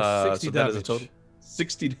yes, 60 so that is a damage. total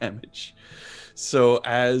 60 damage. So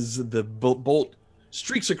as the bolt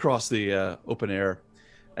streaks across the open air,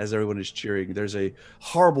 as everyone is cheering, there's a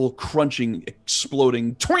horrible crunching,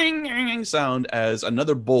 exploding twing sound as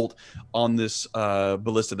another bolt on this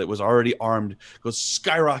ballista that was already armed goes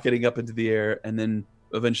skyrocketing up into the air and then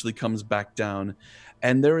eventually comes back down.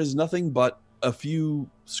 And there is nothing but a few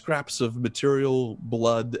scraps of material,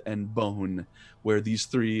 blood, and bone where these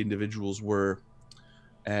 3 individuals were.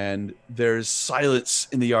 And there's silence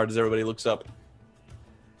in the yard as everybody looks up.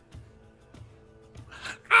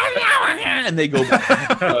 And they go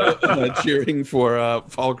back, cheering for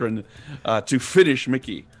Falkrunn to finish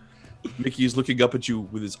Mickey. Mickey is looking up at you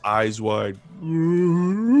with his eyes wide.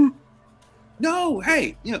 No,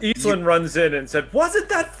 hey, you know, Eastland runs in and said, "Wasn't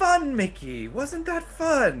that fun, Mickey? Wasn't that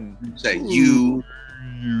fun?" say you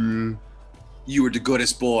were the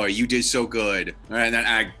goodest boy. You did so good. All right, and then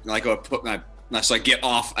I go put my, so I get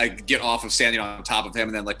off of standing on top of him,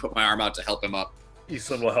 and then like put my arm out to help him up.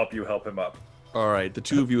 Eastland will help you help him up. All right, the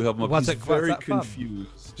two of you help him up. Was He's it very that fun?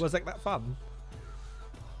 confused. Was it that fun?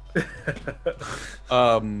 The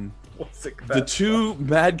two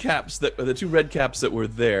madcaps the 2 red caps that were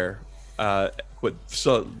there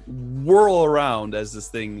whirl around as this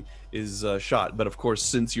thing is shot. But of course,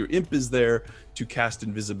 since your imp is there to cast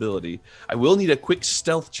invisibility, I will need a quick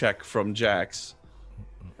stealth check from Jax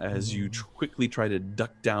as you quickly try to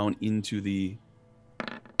duck down into the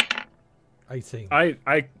 18.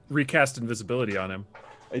 I recast invisibility on him.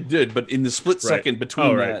 I did, but in the split second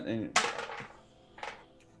between that and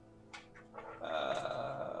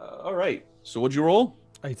all right. So what'd you roll?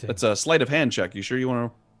 18. That's a sleight of hand check. You sure you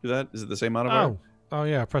want to do that? Is it the same modifier? Oh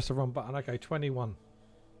yeah, I pressed the wrong button. Okay, 21.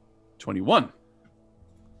 21.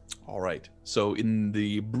 All right. So in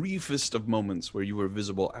the briefest of moments where you were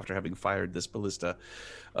visible after having fired this ballista,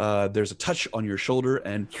 there's a touch on your shoulder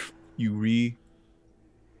and you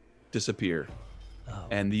disappear. Oh.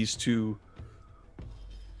 And these 2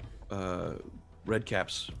 red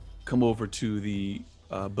caps come over to the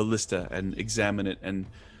ballista and examine it and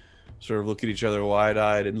sort of look at each other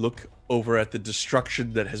wide-eyed and look over at the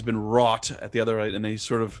destruction that has been wrought at the other end, and they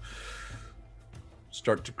sort of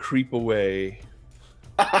start to creep away.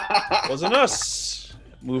 Wasn't us,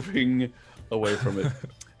 moving away from it.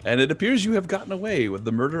 And it appears you have gotten away with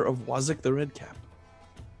the murder of Wazik the Red Cap.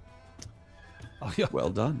 Oh, yeah. Well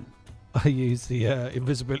done. I used the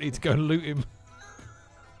invisibility to go and loot him.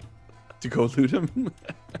 To go loot him?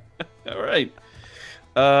 All right.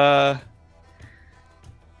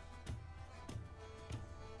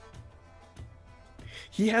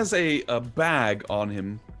 He has a bag on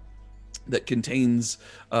him that contains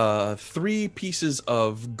 3 pieces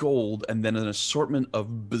of gold and then an assortment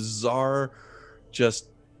of bizarre just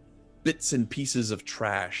bits and pieces of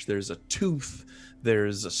trash. There's a tooth,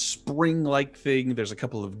 there's a spring-like thing, there's a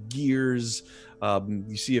couple of gears.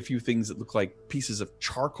 You see a few things that look like pieces of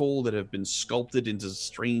charcoal that have been sculpted into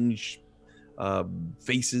strange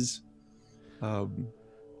faces. I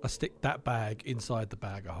stick that bag inside the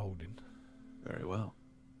bag I'm holding. Very well.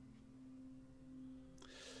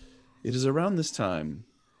 It is around this time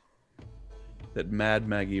that Mad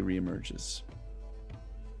Maggie reemerges.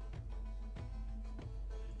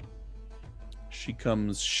 She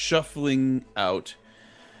comes shuffling out.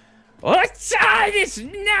 What's all this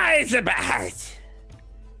noise about?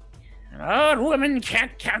 An old woman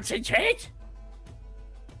can't concentrate?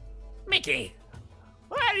 Mickey,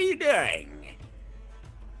 what are you doing?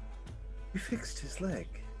 We fixed his leg.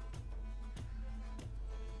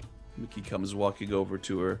 Mickey comes walking over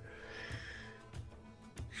to her.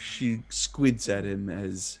 she squints at him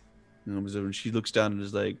as, you know, when she looks down and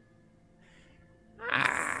is like,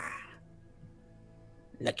 Ah,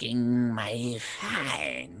 looking mighty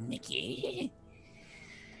fine, Mickey.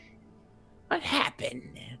 What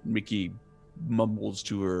happened? Mickey mumbles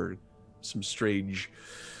to her some strange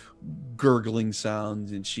gurgling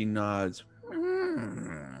sounds, and she nods.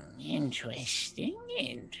 Interesting,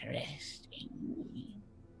 interesting.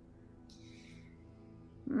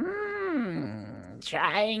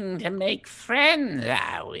 Trying to make friends,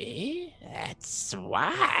 are we? That's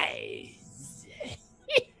wise.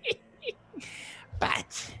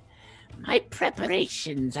 But my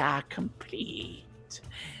preparations are complete.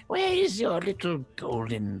 Where is your little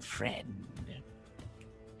golden friend?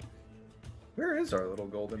 Where is our little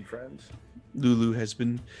golden friend? Lulu has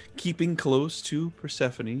been keeping close to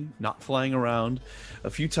Persephone, not flying around. A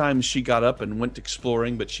few times she got up and went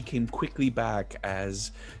exploring, but she came quickly back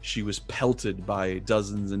as she was pelted by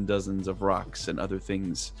dozens and dozens of rocks and other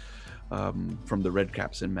things from the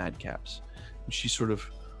redcaps and madcaps. And she sort of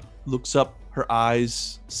looks up, her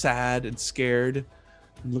eyes sad and scared,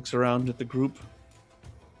 and looks around at the group.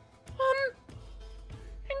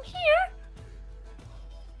 I'm here.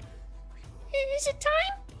 Is it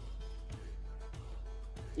time?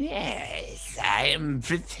 Yes, I am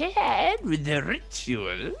prepared with the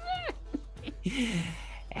ritual.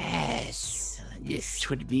 Yes, this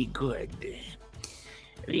would be good.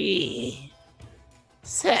 The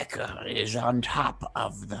circle is on top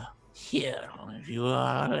of the hill. If you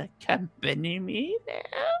all accompany me there,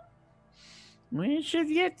 we should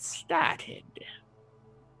get started.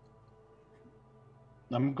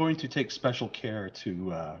 I'm going to take special care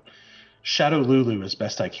to shadow Lulu as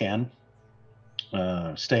best I can,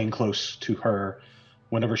 staying close to her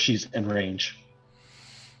whenever she's in range.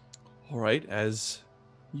 All right, as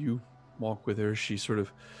you walk with her, she sort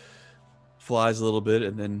of flies a little bit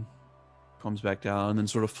and then comes back down and then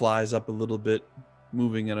sort of flies up a little bit,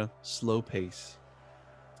 moving at a slow pace.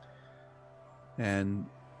 And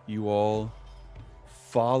you all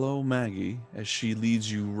follow Maggie as she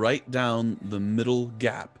leads you right down the middle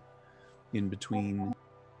gap in between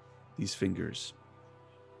these fingers.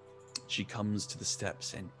 She comes to the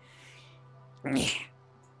steps and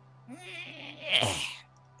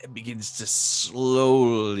begins to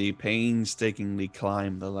slowly, painstakingly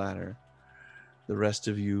climb the ladder. The rest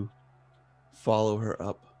of you follow her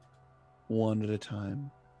up one at a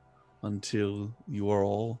time until you are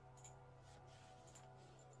all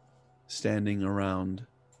standing around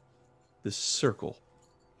this circle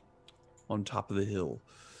on top of the hill.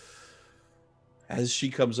 As she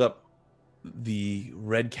comes up, the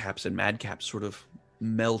red caps and mad caps sort of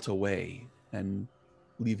melt away and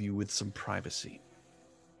leave you with some privacy.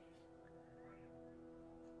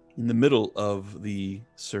 In the middle of the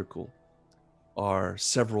circle are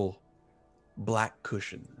several black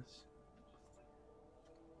cushions.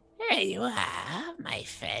 There you are, my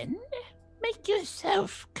friend. Make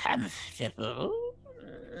yourself comfortable.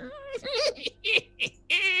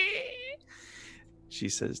 She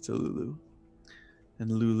says to Lulu.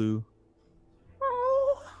 And Lulu,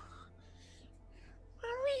 Oh,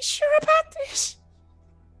 are we sure about this?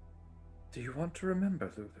 Do you want to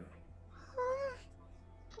remember, Lulu?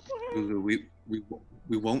 Lulu,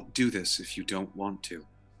 we won't do this if you don't want to.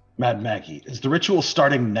 Mad Maggie, is the ritual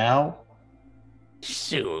starting now?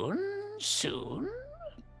 Soon.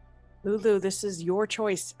 Lulu, this is your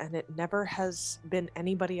choice, and it never has been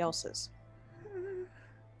anybody else's.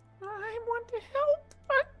 I want to help,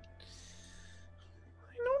 but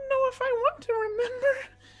I don't know if I want to remember.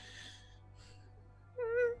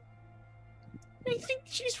 I think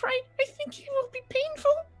she's right. I think it will be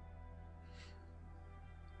painful.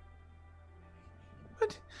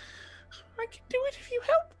 But I can do it if you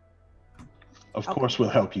help. Of course we'll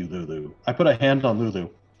help you, Lulu. I put a hand on Lulu.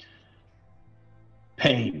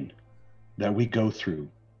 Pain that we go through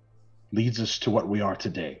leads us to what we are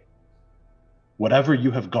today. Whatever you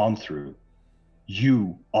have gone through,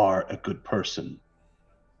 you are a good person,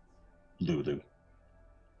 Lulu.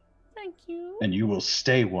 Thank you. And you will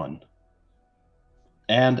stay one.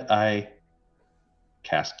 And I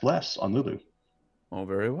cast Bless on Lulu. oh,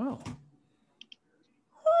 very well.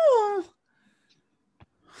 Oh,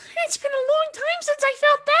 it's been a long time since I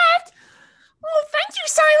felt that. Oh, thank you,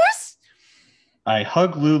 Silas. I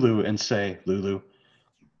hug Lulu and say, Lulu,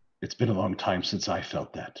 it's been a long time since I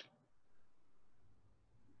felt that.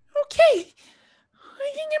 Okay,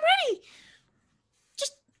 I think I'm ready.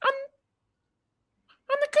 Just on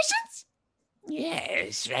the cushions?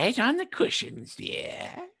 Yes, right on the cushions, dear.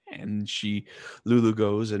 And Lulu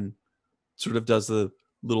goes and sort of does the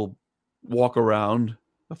little walk around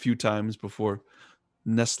a few times before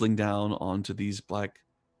nestling down onto these black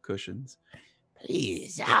cushions.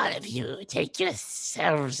 Please, all of you, take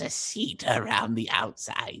yourselves a seat around the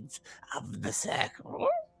outsides of the circle.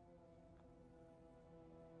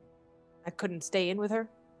 I couldn't stay in with her.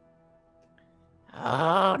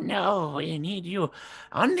 Oh, no, we need you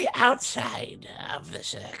on the outside of the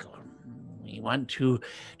circle. We want to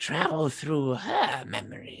travel through her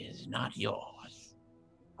memories, not yours.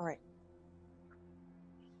 All right.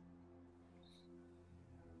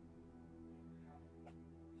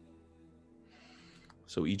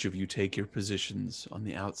 So each of you take your positions on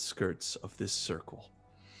the outskirts of this circle.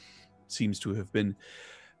 It seems to have been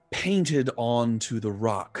painted onto the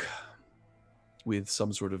rock with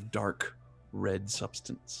some sort of dark red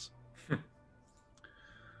substance.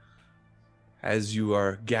 As you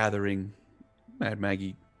are gathering, Mad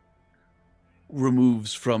Maggie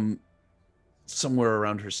removes from somewhere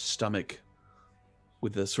around her stomach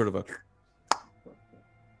with a sort of a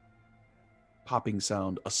popping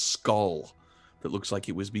sound, a skull that looks like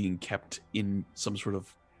it was being kept in some sort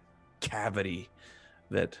of cavity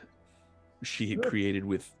that she had created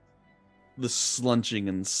with the slunching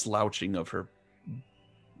and slouching of her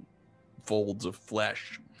folds of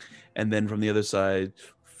flesh. And then from the other side,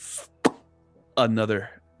 another,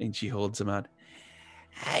 and she holds him out.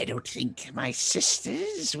 I don't think my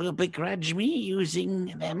sisters will begrudge me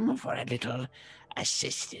using them for a little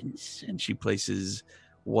assistance. And she places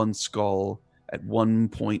one skull at one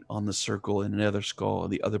point on the circle and another skull at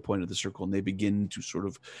the other point of the circle, and they begin to sort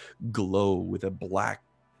of glow with a black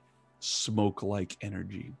smoke-like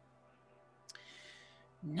energy.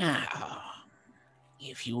 Now,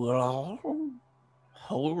 if you will all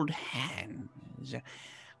hold hands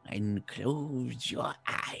and close your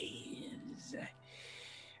eyes,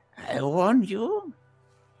 I warn you,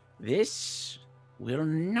 this will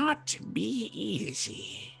not be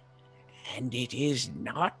easy, and it is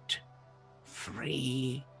not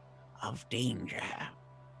free of danger.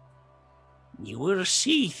 You will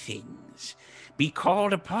see things, be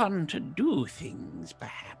called upon to do things,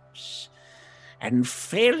 perhaps, and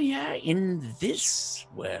failure in this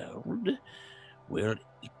world will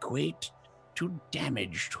equate to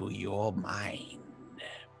damage to your mind.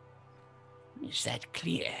 Is that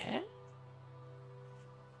clear?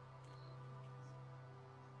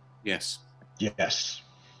 Yes. Yes.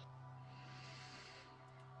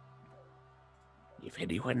 If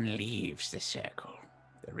anyone leaves the circle,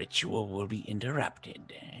 the ritual will be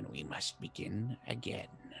interrupted, and we must begin again.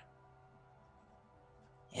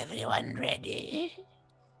 Everyone ready?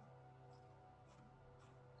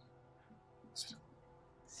 So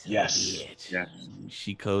Yes. be it. Yeah.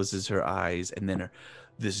 She closes her eyes, and then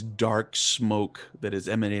this dark smoke that is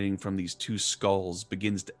emanating from these two skulls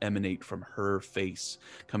begins to emanate from her face,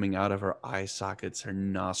 coming out of her eye sockets, her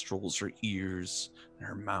nostrils, her ears, and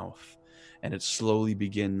her mouth. And it slowly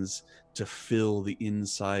begins to fill the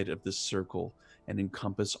inside of the circle and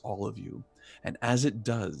encompass all of you. And as it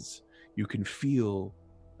does, you can feel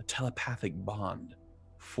a telepathic bond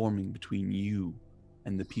forming between you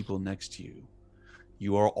and the people next to you.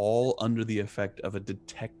 You are all under the effect of a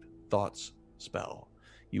detect thoughts spell.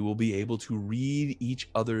 You will be able to read each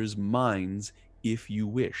other's minds if you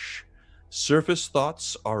wish. Surface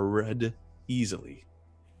thoughts are read easily.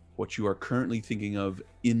 What you are currently thinking of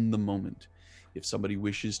in the moment. If somebody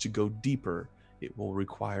wishes to go deeper, it will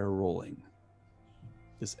require rolling.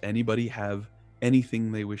 Does anybody have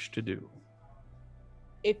anything they wish to do?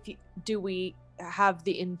 Do we have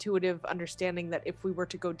the intuitive understanding that if we were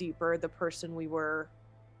to go deeper, the person we were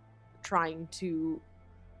trying to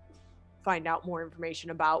find out more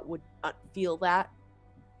information about would feel that?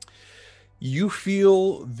 You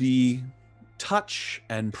feel the touch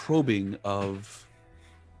and probing of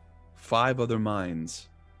 5 other minds,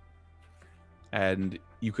 and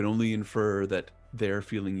you can only infer that they're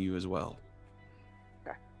feeling you as well.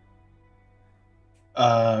 Okay.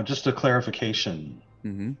 Just a clarification.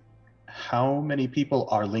 Mm-hmm. How many people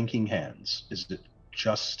are linking hands? Is it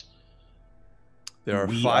just... There are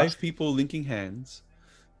 5 people linking hands.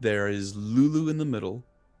 There is Lulu in the middle,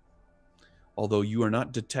 although you are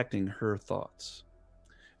not detecting her thoughts.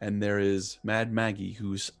 And there is Mad Maggie,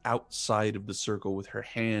 who's outside of the circle with her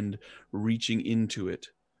hand reaching into it,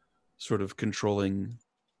 sort of controlling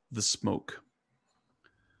the smoke.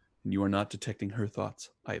 And you are not detecting her thoughts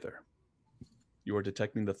either. You are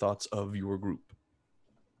detecting the thoughts of your group.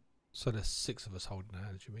 So there's 6 of us holding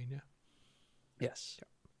hands, you mean, yeah? Yes. Yeah.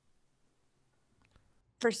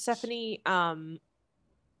 Persephone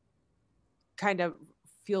kind of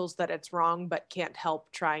feels that it's wrong, but can't help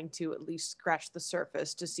trying to at least scratch the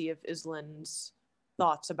surface to see if Islin's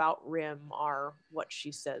thoughts about Rhimb are what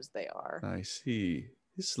she says they are. I see.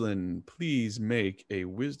 Islin, please make a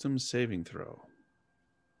wisdom saving throw.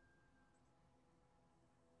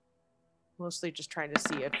 Mostly just trying to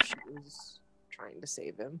see if she was trying to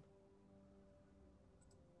save him.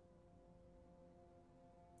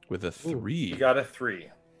 With a 3. You got a 3.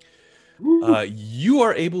 You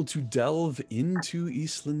are able to delve into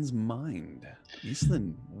Islin's mind.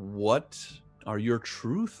 Islin, what are your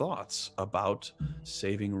true thoughts about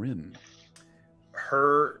saving Rhimb?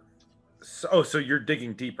 So you're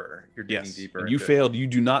digging deeper. You're digging deeper. You failed.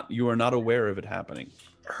 You are not aware of it happening.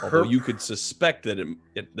 Although you could suspect that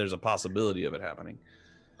there's a possibility of it happening.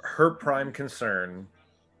 Her prime concern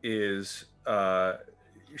is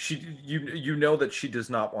you know that she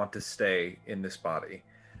does not want to stay in this body.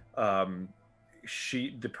 The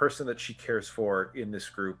person that she cares for in this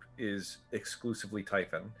group is exclusively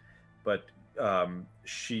Typhon, but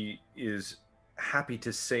she is happy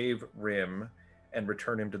to save Rhimb and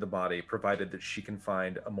return him to the body, provided that she can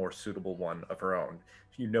find a more suitable one of her own.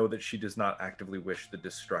 You know that she does not actively wish the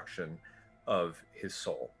destruction of his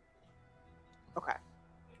soul. Okay.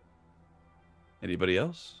 Anybody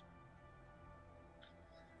else?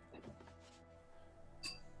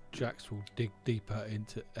 Jax will dig deeper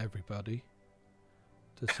into everybody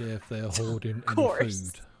to see if they're hoarding any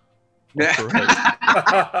course. food.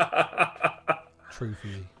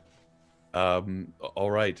 Truthfully.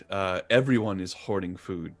 All right. Everyone is hoarding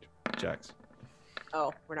food, Jax.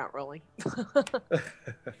 Oh, we're not rolling.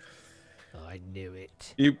 I knew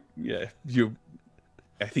it.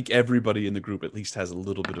 I think everybody in the group at least has a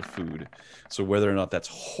little bit of food. So whether or not that's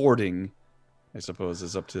hoarding, I suppose,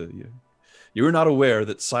 is up to you. You're not aware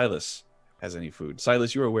that Silas has any food.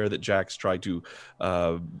 Silas, you're aware that Jax tried to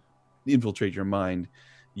infiltrate your mind.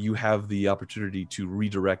 You have the opportunity to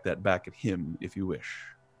redirect that back at him if you wish.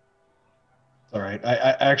 All right.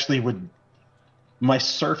 I actually would... My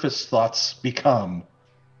surface thoughts become,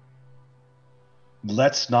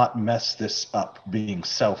 let's not mess this up being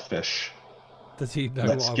selfish. Does he know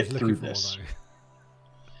Let's what I get was through looking this.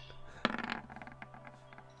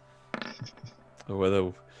 For,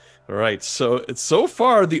 though? All right. So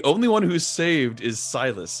far, the only one who's saved is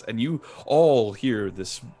Silas, and you all hear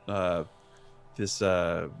this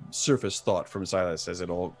surface thought from Silas as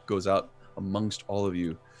it all goes out amongst all of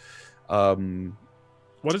you.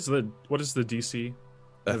 What is the DC?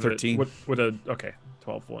 13. Okay,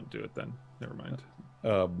 12 won't do it then. Never mind.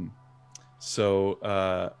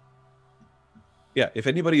 Yeah, if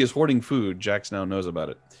anybody is hoarding food, Jax now knows about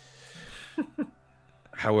it.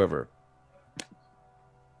 However,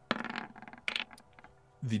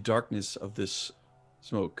 the darkness of this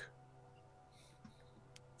smoke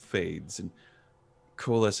fades and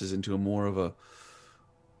coalesces into more of a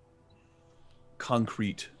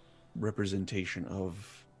concrete representation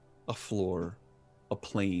of a floor, a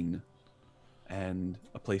plane, and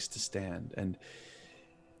a place to stand. And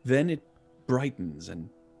then it brightens, and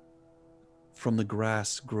from the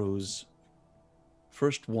grass grows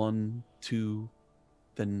first 1, 2,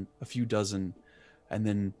 then a few dozen, and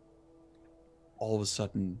then all of a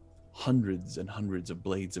sudden hundreds and hundreds of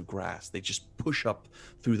blades of grass. They just push up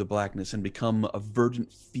through the blackness and become a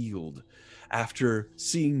verdant field after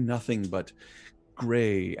seeing nothing but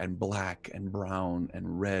gray and black and brown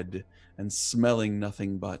and red, and smelling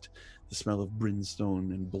nothing but the smell of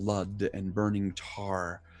brimstone and blood and burning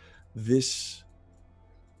tar. This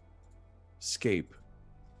scape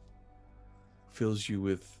fills you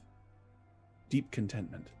with deep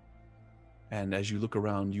contentment. And as you look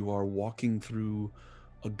around, you are walking through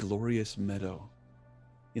a glorious meadow.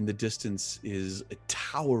 In the distance is a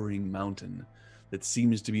towering mountain that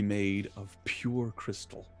seems to be made of pure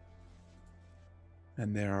crystal.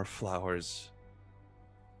 And there are flowers,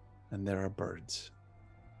 and there are birds.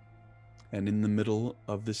 And in the middle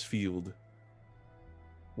of this field,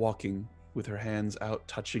 walking with her hands out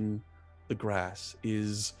touching the grass,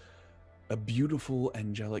 is a beautiful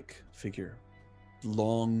angelic figure.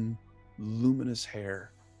 Long, luminous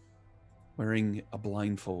hair, wearing a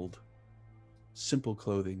blindfold, simple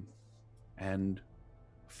clothing, and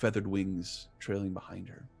feathered wings trailing behind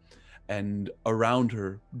her. And around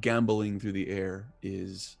her, gamboling through the air,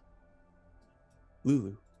 is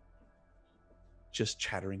Lulu, just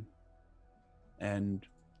chattering. And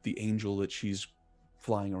the angel that she's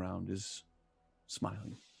flying around is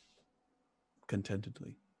smiling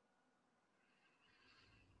contentedly.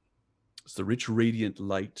 As the rich, radiant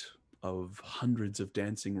light of hundreds of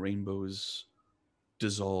dancing rainbows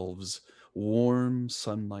dissolves, warm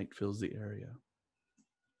sunlight fills the area.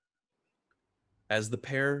 As the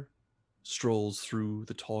pair strolls through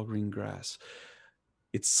the tall green grass,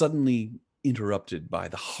 it suddenly interrupted by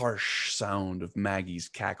the harsh sound of Maggie's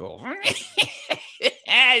cackle.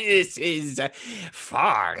 This is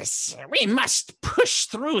farce. We must push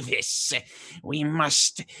through this. We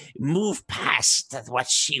must move past what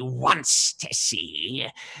she wants to see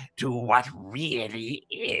to what really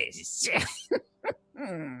is.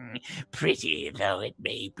 Pretty though it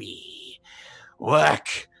may be.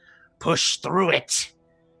 Work. Push through it.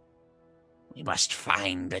 We must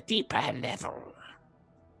find a deeper level.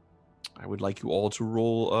 I would like you all to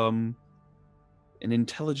roll an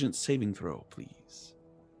intelligence saving throw, please.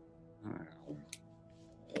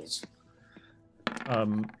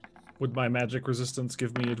 Would my magic resistance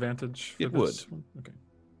give me advantage? For It this would. one? Okay.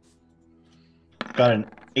 Got an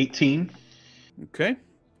 18. Okay.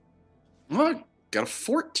 What? Got a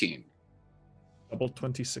 14. Double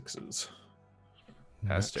 26s.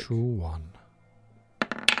 Fantastic. Natural 1.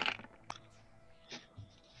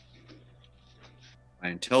 My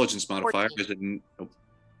intelligence modifier 14. is an.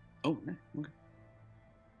 Oh, okay.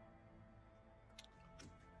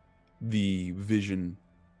 The vision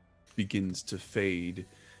begins to fade,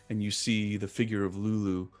 and you see the figure of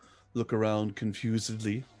Lulu look around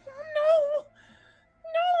confusedly. No!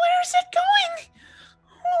 No, where's it going?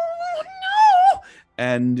 Oh, no!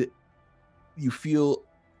 And you feel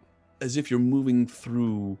as if you're moving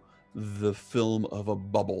through the film of a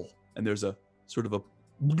bubble, and there's a sort of a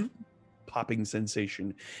popping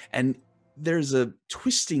sensation, and there's a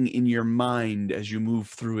twisting in your mind as you move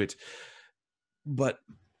through it, but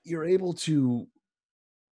you're able to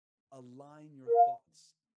align your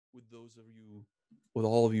thoughts with those of you, with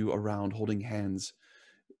all of you around holding hands,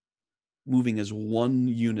 moving as one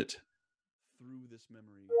unit through this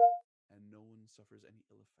memory, and no one suffers any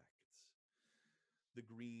ill effects. The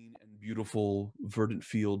green and beautiful verdant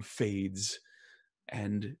field fades,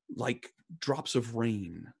 and like drops of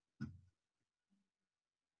rain,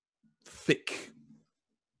 thick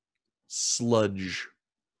sludge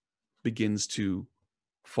begins to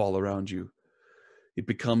fall around you. It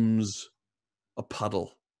becomes a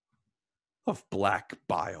puddle of black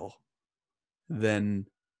bile, then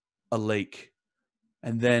a lake,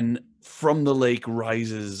 and then from the lake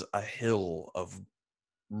rises a hill of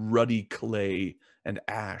ruddy clay and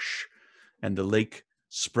ash, and the lake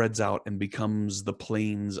spreads out and becomes the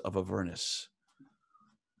plains of Avernus.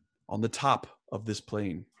 On the top of this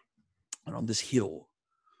plain, and on this hill,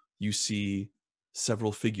 you see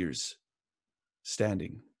several figures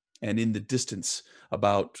standing, and in the distance,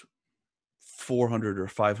 about 400 or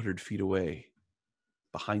 500 feet away,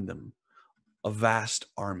 behind them, a vast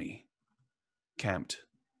army camped.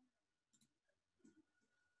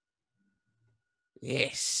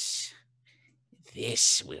 This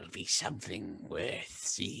will be something worth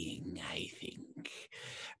seeing, I think.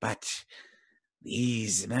 But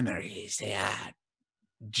these memories, they are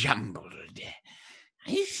jumbled.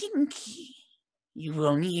 I think you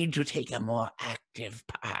will need to take a more active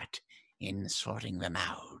part in sorting them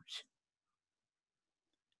out.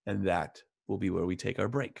 And that will be where we take our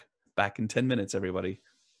break. Back in 10 minutes, everybody.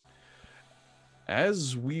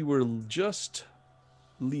 As we were just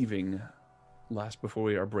leaving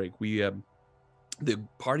before our break, the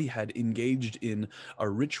party had engaged in a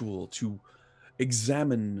ritual to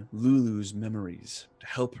examine Lulu's memories, to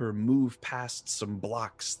help her move past some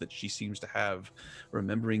blocks that she seems to have,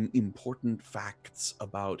 remembering important facts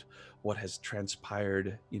about what has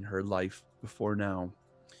transpired in her life before now.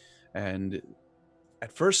 And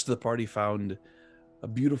at first, the party found a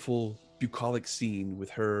beautiful bucolic scene with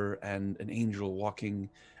her and an angel walking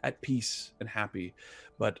at peace and happy.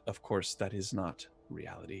 But of course, that is not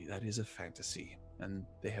reality. That is a fantasy. And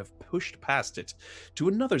they have pushed past it to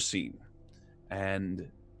another scene. And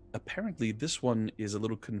apparently this one is a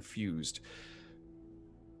little confused.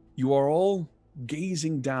 You are all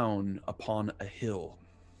gazing down upon a hill.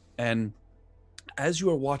 And as you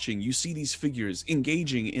are watching, you see these figures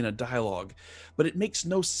engaging in a dialogue, but it makes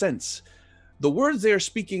no sense. The words they are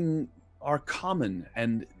speaking are common,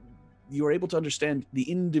 and you are able to understand the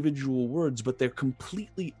individual words, but they're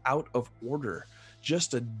completely out of order.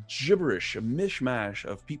 Just a gibberish, a mishmash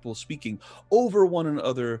of people speaking over one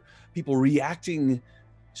another, people reacting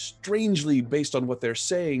strangely based on what they're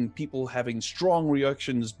saying, people having strong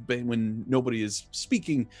reactions when nobody is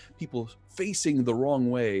speaking, people facing the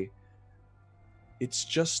wrong way. It's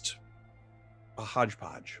just a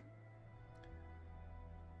hodgepodge.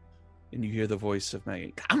 And you hear the voice of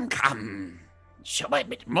Maggie. Come. Show a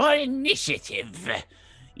bit more initiative.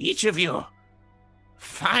 Each of you,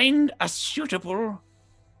 find a suitable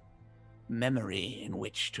memory in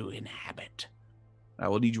which to inhabit. I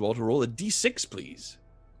will need you all to roll a d6, please.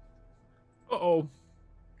 Uh-oh.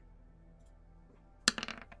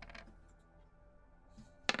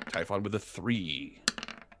 Typhon with a 3.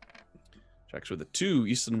 Jax with a 2.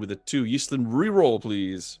 Eastlyn with a 2. Eastlyn, reroll,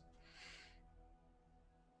 please.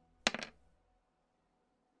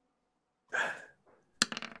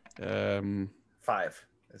 5.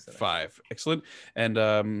 5. Excellent.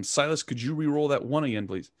 And Silas, could you reroll that 1 again,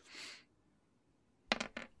 please?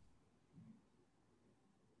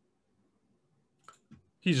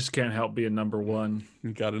 He just can't help being number 1.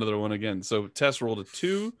 Got another 1 again. So Tess rolled a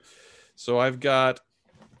 2. So I've got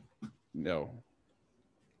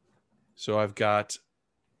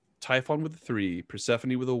Typhon with a 3,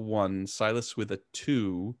 Persephone with a 1, Silas with a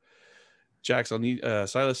 2. Jax, I'll need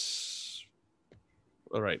Silas.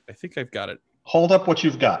 All right, I think I've got it. Hold up what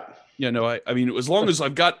you've got. Yeah, no, I mean, as long as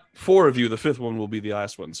I've got 4 of you, the 5th one will be the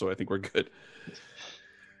last one, so I think we're good.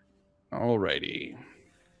 All righty.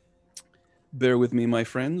 Bear with me, my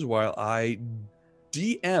friends, while I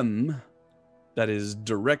DM, that is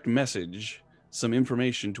direct message, some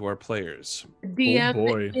information to our players.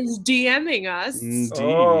 DM is DMing us. Indeed.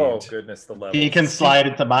 Oh, goodness, the level. He can slide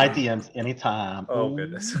into my DMs anytime. Oh,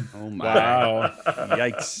 goodness. Oh, my. Wow.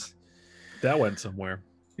 Yikes. That went somewhere.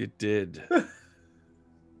 It did.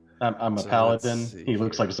 I'm a So paladin. let's see He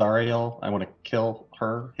looks like Zariel. I want to kill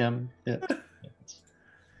her, him, it.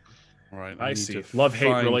 All right. I need see. to Love-hate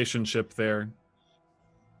find- relationship there.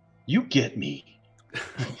 You get me.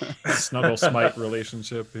 Snuggle smite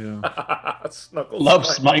relationship, yeah. Snuggle Love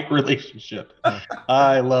smite. smite relationship.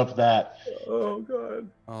 I love that. Oh, God.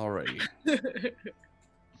 All righty.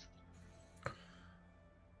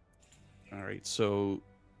 All right. So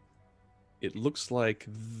it looks like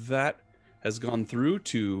that has gone through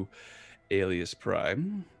to Alias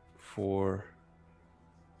Prime for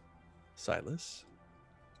Silas.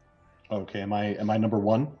 Okay, am I number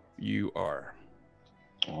 1? You are.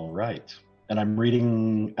 All right. And I'm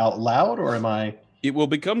reading out loud, or am I? It will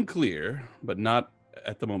become clear, but not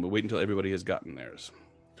at the moment. Wait until everybody has gotten theirs.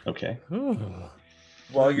 Okay.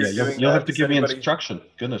 While you're Yeah, doing you'll that, have to does give me anybody- instruction.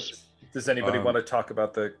 Goodness. Does anybody want to talk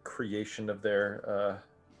about the creation of their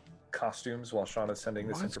costumes while Sean is sending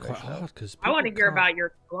this Mine's quite information out? hard because I want to hear about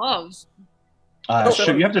your gloves. You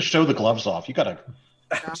have to show the gloves off. You gotta.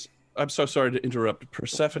 I'm so sorry to interrupt.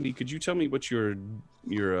 Persephone, could you tell me what your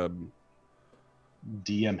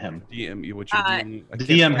DM him. DM what you're doing? I can't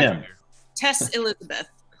DM find him. it here. Tess Elizabeth.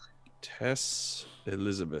 Tess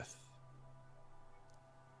Elizabeth.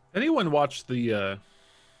 Anyone watch the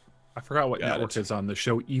I forgot what Got network it. is on the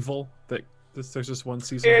show Evil? There's just one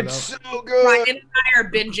season of It's it out. so good. Ryan and I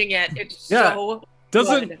are binging it. It's Yeah. so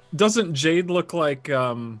Doesn't Jade look like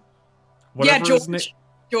whatever George. his name?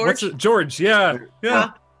 George. What's it? George, yeah.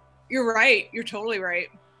 You're right. You're totally right.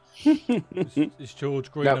 Is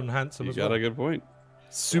George green Yep. and handsome You as got well? a good point.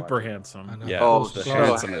 Super I handsome. know. Yeah, Oh, the so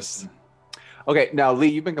handsomest. Okay, now Lee,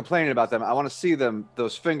 you've been complaining about them. I want to see them.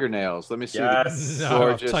 Those fingernails. Let me see. Yes. No,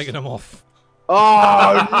 Gorgeous. I've taken them off.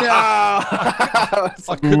 Oh no! I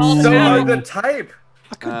couldn't, So do, hard to type.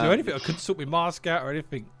 I couldn't do anything. I couldn't sort my mask out or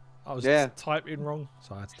anything. I was Yeah. typing wrong,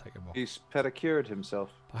 so I had to take them off. He's pedicured himself.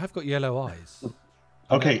 I have got yellow eyes.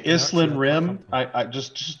 Okay, They're actually Islin quite Rhimb. comfortable. I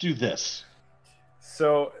just do this.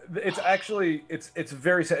 So it's actually it's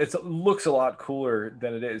very it looks a lot cooler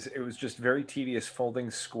than it is. It was just very tedious folding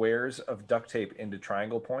squares of duct tape into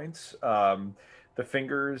triangle points. The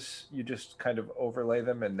fingers, you just kind of overlay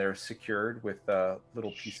them and they're secured with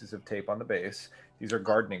little pieces of tape on the base. These are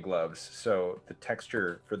gardening gloves. So the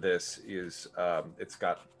texture for this is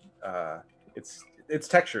it's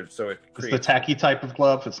textured, so it It's creates the tacky type of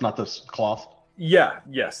glove. It's not this cloth.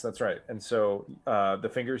 Yes, that's right. And so the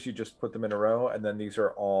fingers, you just put them in a row, and then these are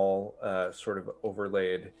all sort of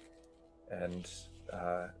overlaid and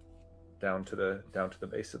down to the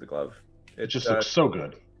base of the glove. It just looks so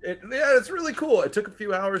good. It's really cool. It took a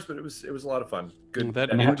few hours, but it was a lot of fun. Good. That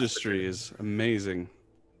industry is amazing.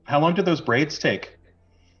 How long did those braids take?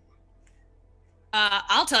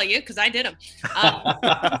 I'll tell you because I did them.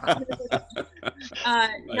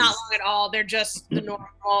 Not long at all. They're just the normal.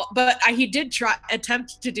 But he did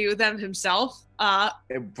attempt to do them himself.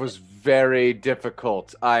 It was very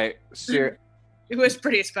difficult. It was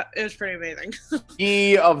pretty amazing.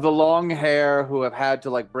 Ye of the long hair who have had to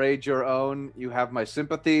like braid your own, you have my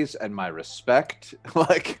sympathies and my respect.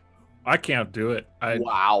 Like, I can't do it.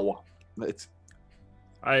 wow. It's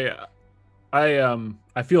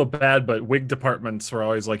I feel bad, but wig departments were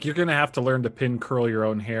always like, you're gonna have to learn to pin curl your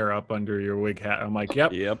own hair up under your wig hat. I'm like,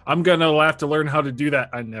 yep. I'm gonna have to learn how to do that.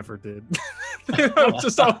 I never did. I would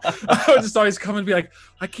just always come and be like,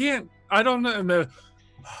 I don't know. And then,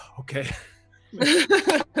 okay.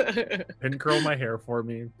 Pin curl my hair for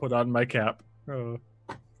me, put on my cap.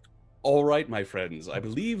 All right, my friends. I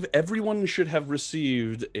believe everyone should have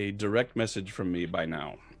received a direct message from me by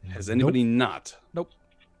now. Has anybody not? Nope.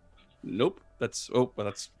 Nope.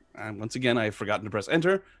 Once again, I have forgotten to press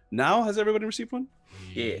enter. Now, has everybody received one?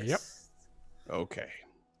 Yes. Yep. Okay.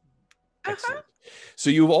 Excellent. So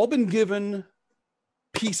you've all been given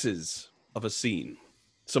pieces of a scene.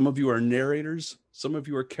 Some of you are narrators, some of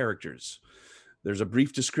you are characters. There's a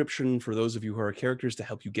brief description for those of you who are characters to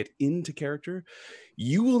help you get into character.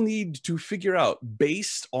 You will need to figure out,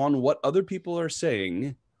 based on what other people are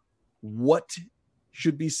saying, what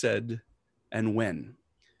should be said and when.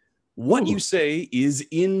 What you say is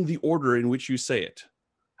in the order in which you say it.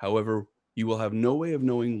 However, you will have no way of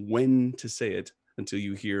knowing when to say it until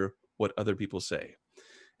you hear what other people say.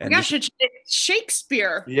 And Gosh, it's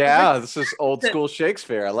Shakespeare. Yeah, this is old school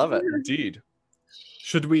Shakespeare. I love it. Indeed.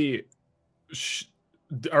 Should we?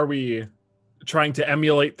 Are we trying to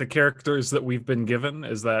emulate the characters that we've been given?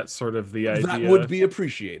 Is that sort of the idea? That would be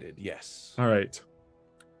appreciated, yes. All right.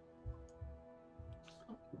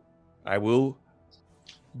 I will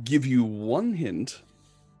give you one hint.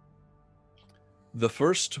 The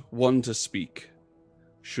first one to speak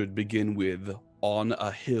should begin with "on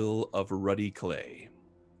a hill of ruddy clay."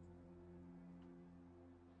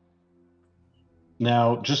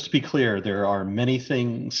 Now, just to be clear, there are many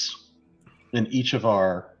things in each of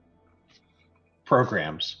our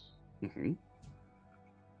programs. Mm-hmm.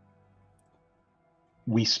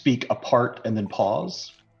 We speak apart and then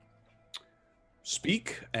pause.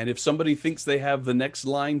 Speak, and if somebody thinks they have the next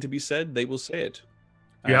line to be said, they will say it.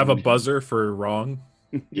 You have a buzzer for wrong?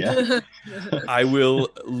 Yeah. I will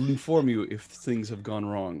inform you if things have gone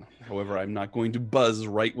wrong. However, I'm not going to buzz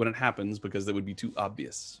right when it happens because that would be too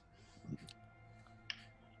obvious.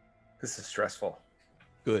 This is stressful.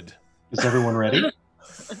 Good. Is everyone ready?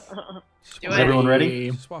 Is everyone ready?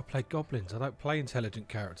 That's why I play goblins. I don't play intelligent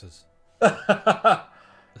characters. Play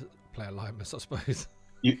a likeness, I suppose.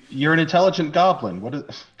 You're an intelligent goblin. What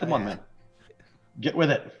is? Come on, man. Get with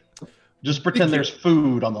it. Just pretend there's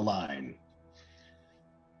food on the line.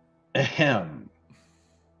 Ahem.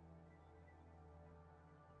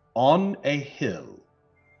 On a hill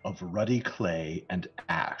of ruddy clay and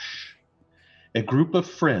ash, a group of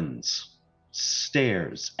friends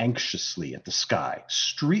stares anxiously at the sky.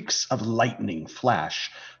 Streaks of lightning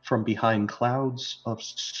flash from behind clouds of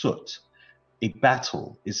soot. A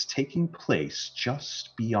battle is taking place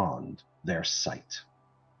just beyond their sight.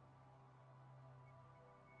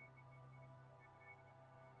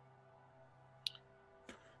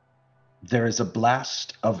 There is a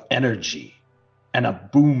blast of energy, and a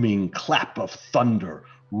booming clap of thunder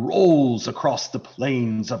rolls across the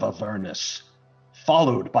plains of Avernus,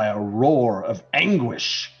 followed by a roar of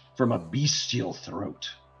anguish from a bestial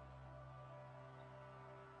throat.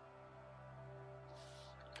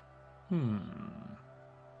 If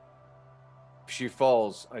she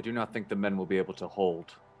falls, I do not think the men will be able to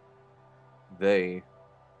hold. They...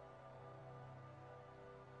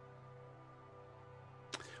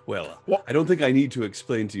 Well, I don't think I need to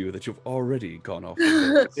explain to you that you've already gone off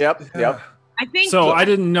the rails. Yep. I think So I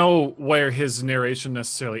didn't know where his narration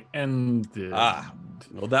necessarily ended.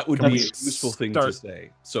 Well, that would be a useful thing to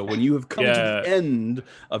say. So when you have come to the end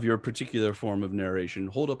of your particular form of narration,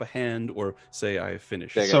 hold up a hand or say, "I have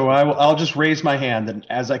finished." So I'll just raise my hand, and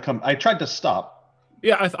as I come, I tried to stop.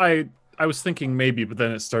 Yeah, I was thinking maybe, but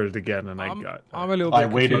then it started again, and I'm a little bit I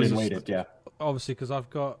waited confused. and waited, yeah. Obviously, because I've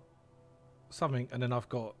got something, and then I've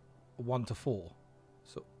got 1 to 4.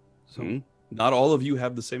 So Not all of you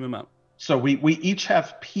have the same amount. So we each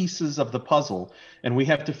have pieces of the puzzle, and we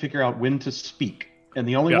have to figure out when to speak. And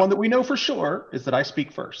the only one that we know for sure is that I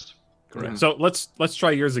speak first. Correct. So let's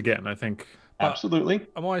try yours again, I think. Absolutely.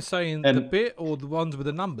 Am I saying the bit or the ones with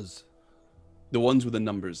the numbers? The ones with the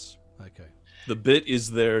numbers. Okay. The bit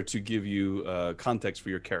is there to give you context for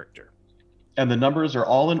your character. And the numbers are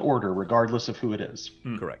all in order, regardless of who it is.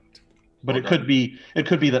 Correct. But it could be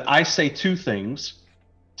that I say 2 things,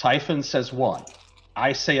 Typhon says 1.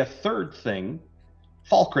 I say a third thing,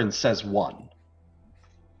 Falkrunn says 1.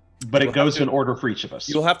 But it goes in order for each of us.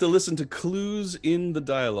 You'll have to listen to clues in the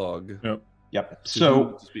dialogue. Yep.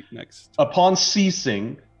 So to speak next. Upon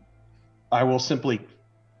ceasing, I will simply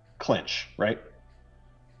clench, right?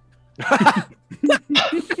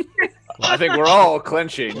 I think we're all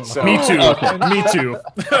clenching. So. Me too. Okay. Me too.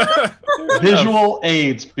 Visual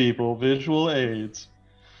aids, people. Visual aids.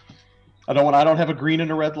 I don't have a green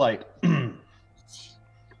and a red light.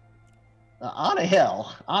 On a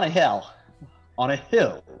hill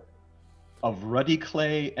of ruddy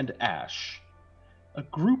clay and ash, a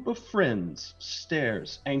group of friends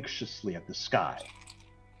stares anxiously at the sky.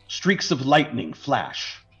 Streaks of lightning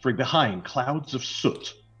flash for behind clouds of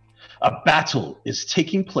soot, a battle is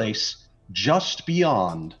taking place just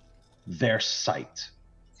beyond their sight.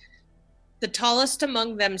 The tallest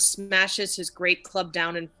among them smashes his great club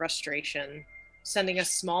down in frustration, sending a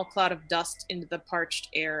small cloud of dust into the parched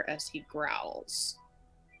air as he growls. :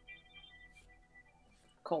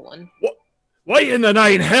 Why in the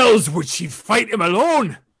nine hells would she fight him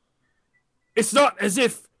alone? It's not as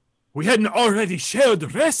if we hadn't already shared the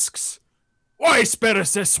risks. Why spare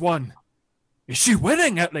us this one? Is she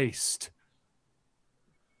winning at least?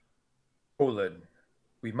 Olin,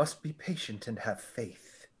 we must be patient and have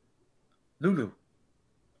faith. Lulu,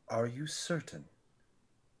 are you certain?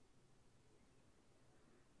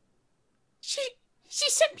 She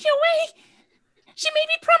sent me away. She made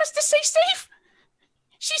me promise to stay safe.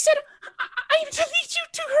 She said I'm to lead you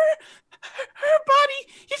to her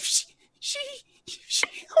body if she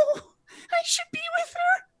oh, I should be with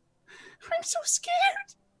her. I'm so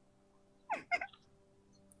scared.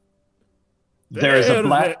 There is a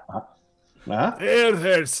black...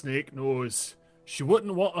 There, Snake Nose. She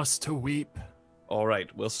wouldn't want us to weep. All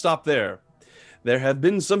right, we'll stop there. There have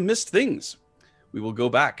been some missed things. We will go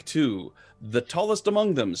back to the tallest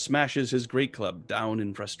among them smashes his great club down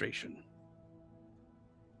in frustration.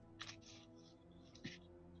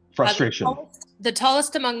 Frustration. The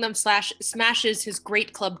tallest among them smashes his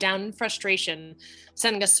great club down in frustration,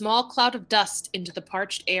 sending a small cloud of dust into the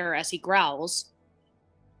parched air as he growls.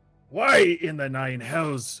 Why in the nine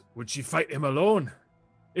hells would she fight him alone?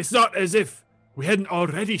 It's not as if we hadn't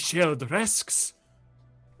already shared the risks.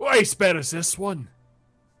 Why spare us this one?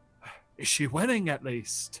 Is she winning at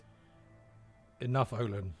least? Enough,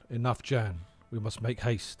 Olin. Enough, Jan. We must make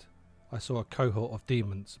haste. I saw a cohort of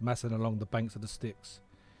demons massing along the banks of the Styx.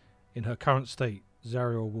 In her current state,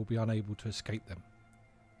 Zariel will be unable to escape them.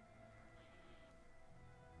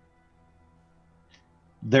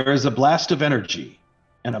 There is a blast of energy,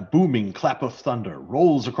 and a booming clap of thunder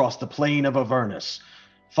rolls across the plain of Avernus,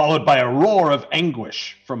 followed by a roar of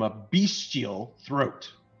anguish from a bestial throat.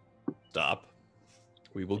 Stop.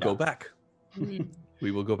 We will go back.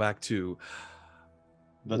 We will go back to...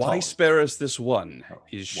 Why spare us this one?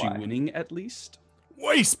 Is she winning at least?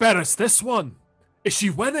 Why spare us this one? Is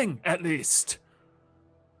she winning at least?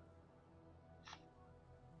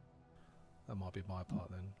 That might be my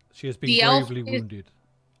part then. She has been gravely wounded,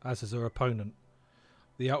 as is her opponent.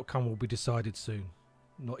 The outcome will be decided soon.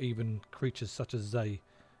 Not even creatures such as they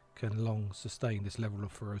can long sustain this level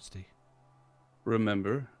of ferocity.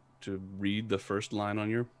 Remember to read the first line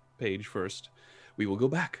on your page first. We will go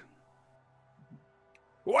back.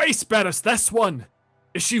 Why spare us this one?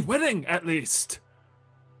 Is she winning at least?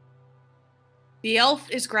 The elf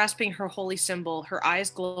is grasping her holy symbol, her eyes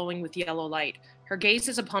glowing with yellow light. Her gaze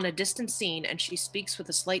is upon a distant scene, and she speaks with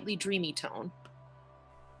a slightly dreamy tone.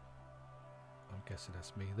 I'm guessing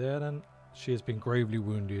that's me there then. She has been gravely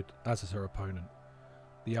wounded, as is her opponent.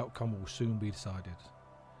 The outcome will soon be decided.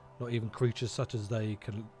 Not even creatures such as they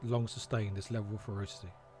can long sustain this level of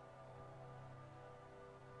ferocity.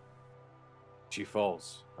 She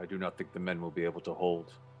falls. I do not think the men will be able to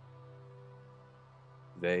hold.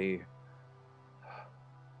 They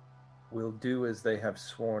will do as they have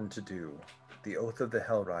sworn to do. The oath of the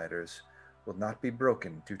Hell Riders will not be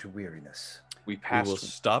broken due to weariness. We will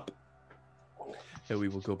stop, and we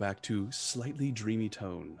will go back to slightly dreamy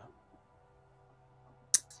tone.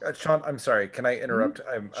 Sean, I'm sorry. Can I interrupt?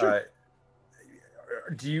 Sure.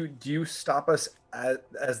 Do you stop us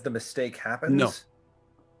as the mistake happens? No.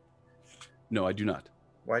 No, I do not.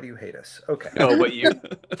 Why do you hate us? Okay. No,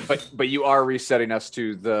 but you are resetting us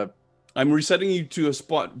to the... I'm resetting you to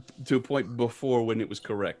a point before when it was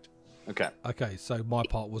correct. Okay. Okay, so my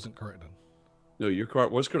part wasn't correct then. No, your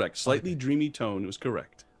part was correct. Slightly dreamy tone was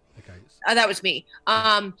correct. Okay. That was me.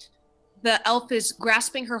 The elf is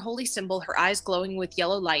grasping her holy symbol, her eyes glowing with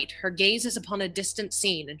yellow light. Her gaze is upon a distant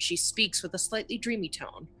scene, and she speaks with a slightly dreamy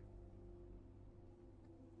tone.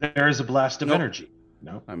 There is a blast of energy.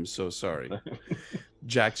 No? I'm so sorry.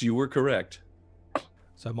 Jax, you were correct.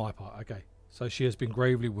 So my part, okay. So she has been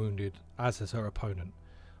gravely wounded, as has her opponent.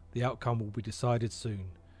 The outcome will be decided soon.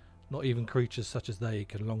 Not even creatures such as they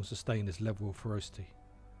can long sustain this level of ferocity.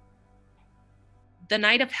 The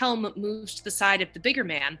Knight of Helm moves to the side of the bigger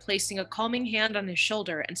man, placing a calming hand on his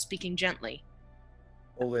shoulder and speaking gently.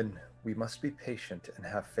 Olin, we must be patient and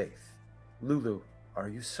have faith. Lulu, are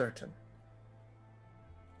you certain?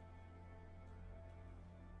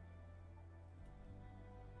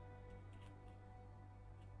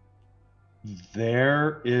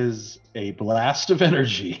 There is a blast of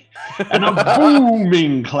energy, and a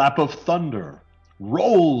booming clap of thunder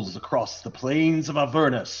rolls across the plains of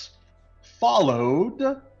Avernus,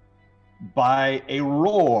 followed by a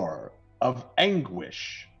roar of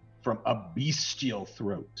anguish from a bestial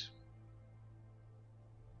throat.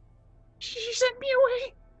 She sent me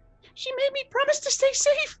away. She made me promise to stay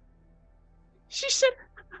safe. She said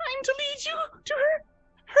I'm to lead you to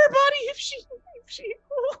her body if she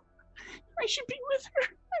oh, I should be with her.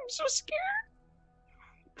 I'm so scared.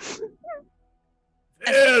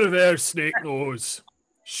 There, Snake Nose.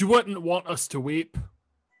 She wouldn't want us to weep.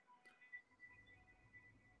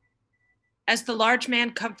 As the large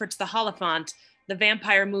man comforts the Hierophant, the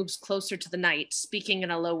vampire moves closer to the knight, speaking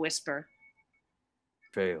in a low whisper.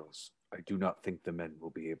 Fails. I do not think the men will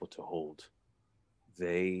be able to hold.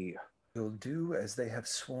 They will do as they have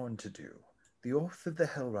sworn to do. The oath of the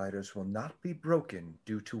Hell Riders will not be broken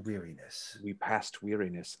due to weariness. We passed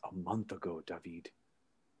weariness a month ago, David.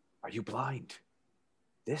 Are you blind?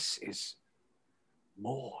 This is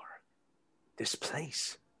more. This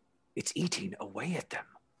place, it's eating away at them.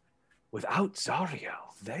 Without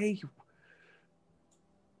Zariel, they...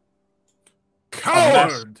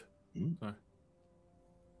 Coward!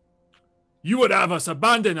 You would have us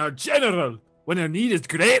abandon our general when our need is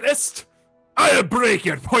greatest? I'll break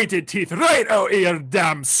your pointed teeth right out of your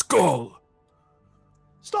damn skull!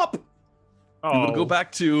 Stop! We will go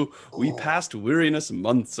back to, we passed weariness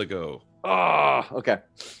months ago. Ah, okay.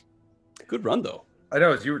 Good run, though. I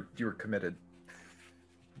know, you were committed.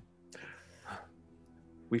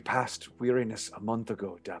 We passed weariness a month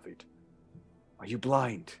ago, David. Are you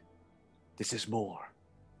blind? This is more.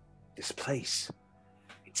 This place,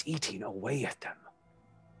 it's eating away at them.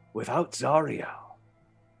 Without Zariel,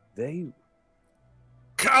 they...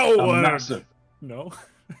 Coward! Massive. No.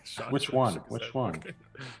 Which one? Which one? Okay.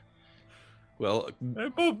 Well,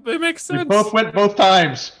 they make sense. We both went both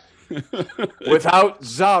times. Without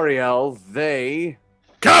Zariel, they...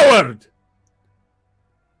 Coward!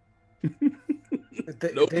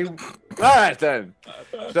 All right then.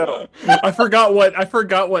 So I forgot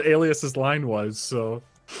what Alias's line was. So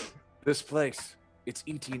this place, it's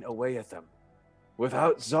eating away at them.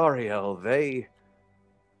 Without Zariel, they...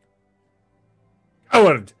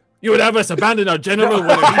 Coward! You would have us abandon our general. It's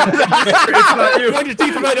not you. Going to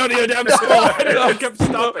teeth right out of your damn skull. I kept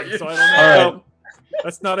stopping, so I don't know. All right.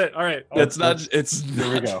 That's not it. All right. It's not. It's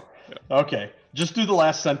Here we go. Okay, just do the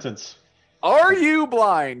last sentence. Are you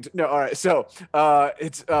blind? No. All right. So,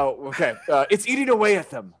 it's okay. It's eating away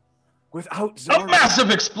at them. Without Zariel. A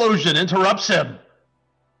massive explosion interrupts him.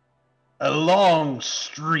 A long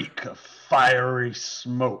streak of fiery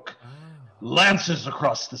smoke lances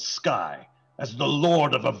across the sky. As the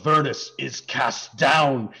Lord of Avernus is cast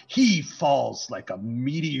down, he falls like a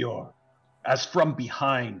meteor. As from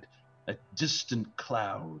behind, a distant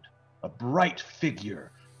cloud, a bright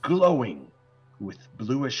figure, glowing with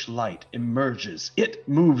bluish light, emerges. It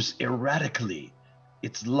moves erratically,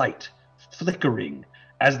 its light flickering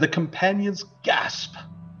as the companions gasp,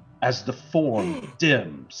 as the form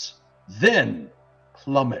dims, then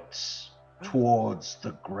plummets towards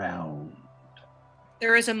the ground.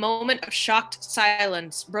 There is a moment of shocked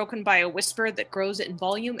silence, broken by a whisper that grows in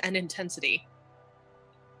volume and intensity.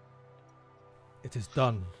 It is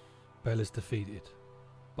done. Bel is defeated.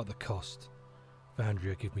 But the cost.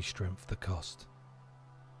 Vandria, give me strength, the cost.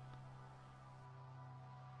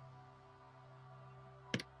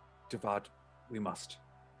 Devad, we must.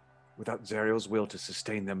 Without Zariel's will to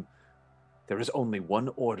sustain them, there is only one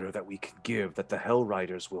order that we can give that the Hell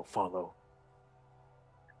Riders will follow.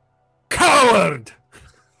 Coward!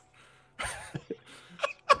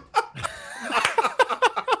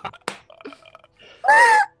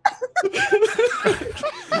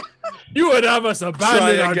 You would have us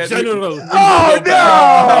abandon our general. Oh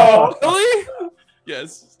no! Really?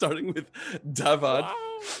 Yes, starting with Davad.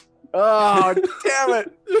 Oh damn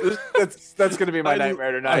it! That's gonna be my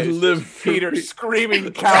nightmare tonight. I live Peter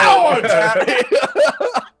screaming coward at me.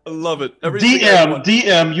 I love it.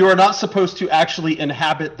 DM, you are not supposed to actually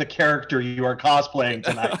inhabit the character you are cosplaying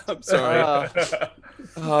tonight. I'm sorry.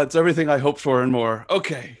 It's everything I hoped for and more.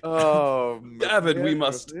 Okay. Oh, David, we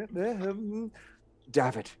must.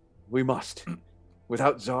 David, we must.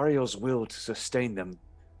 Without Zariel's will to sustain them,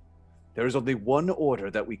 there is only one order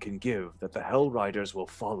that we can give that the Hell Riders will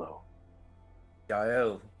follow.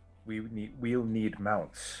 Yael, we'll need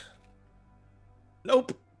mounts.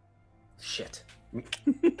 Nope. Shit.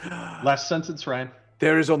 Last sentence, Ryan.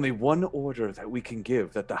 There is only one order that we can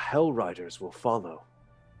give that the Hell Riders will follow.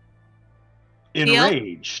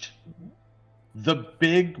 Enraged, the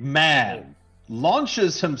big man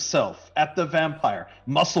launches himself at the vampire,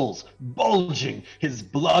 muscles bulging, his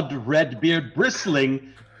blood-red beard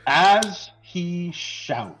bristling as he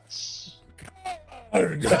shouts.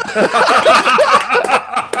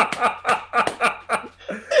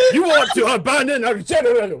 You want to abandon our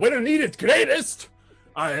general when need it greatest?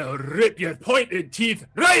 I'll rip your pointed teeth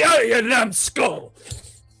right out of your damn skull!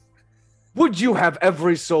 Would you have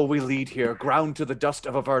every soul we lead here ground to the dust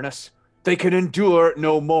of Avernus? They can endure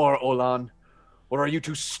no more, Olan. Or are you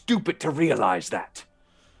too stupid to realize that?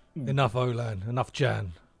 Enough, Olan. Enough,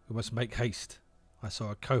 Jan. We must make haste. I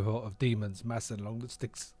saw a cohort of demons massing along the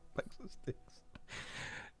sticks.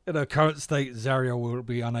 In our current state, Zariel will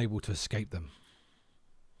be unable to escape them.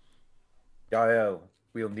 Yael,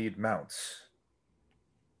 we'll need mounts.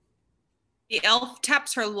 The elf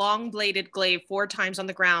taps her long-bladed glaive 4 times on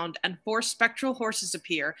the ground, and 4 spectral horses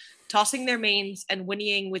appear, tossing their manes and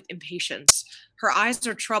whinnying with impatience. Her eyes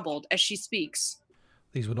are troubled as she speaks.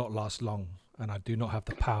 These will not last long, and I do not have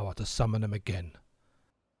the power to summon them again.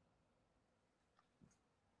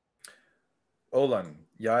 Olan,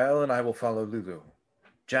 Yael and I will follow Lulu.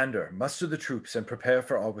 Jander, muster the troops and prepare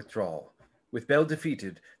for our withdrawal. With Bel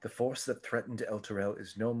defeated, the force that threatened Elturel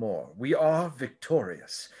is no more. We are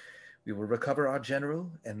victorious. We will recover our general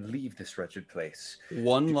and leave this wretched place.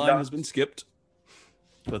 One line has been skipped.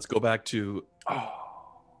 Let's go back to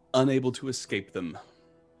unable to escape them.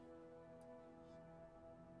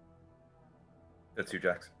 That's you,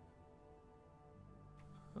 Jax.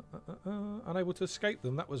 Unable to escape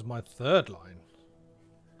them. That was my 3rd line.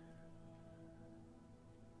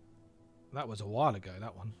 That was a while ago,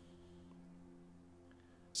 that one.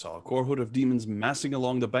 Saw a cohort of demons massing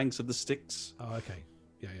along the banks of the Styx. Oh, okay.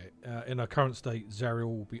 Yeah. In our current state, Zariel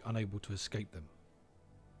will be unable to escape them.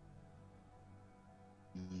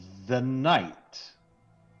 The knight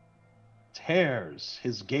tears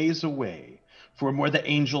his gaze away from where the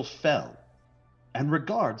angel fell and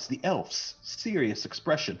regards the elf's serious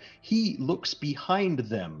expression. He looks behind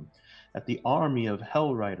them at the army of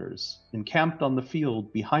Hell Riders encamped on the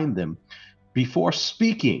field behind them before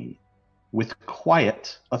speaking with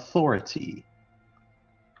quiet authority.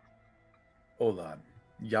 Olan,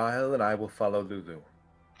 Yael and I will follow Lulu.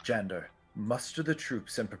 Jander, muster the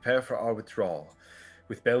troops and prepare for our withdrawal.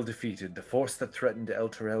 With Bel defeated, the force that threatened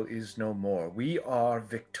Elturel is no more. We are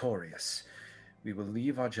victorious. We will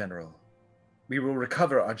leave our general. We will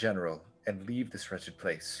recover our general and leave this wretched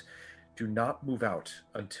place. Do not move out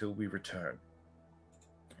until we return.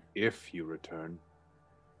 If you return.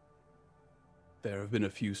 There have been a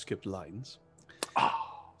few skipped lines.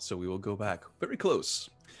 So we will go back very close.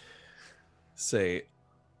 Say,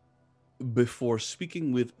 before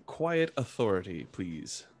speaking with quiet authority,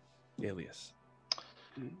 please, Alias.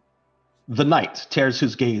 The knight tears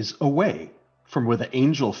his gaze away from where the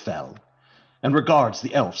angel fell and regards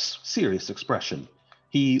the elf's serious expression.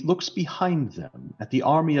 He looks behind them at the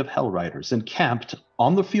army of Hell Riders encamped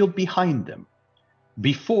on the field behind them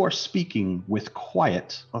before speaking with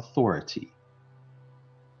quiet authority.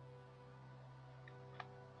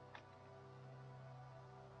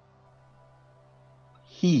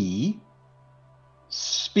 He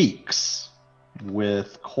speaks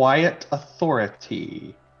with quiet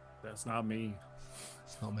authority. That's not me.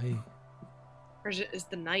 It's not me. Or is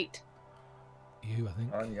the knight? You, I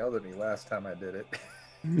think. On yelled at me last time I did it.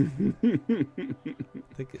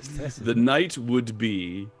 I think it's Tessa. The knight would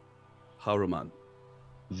be Haruman.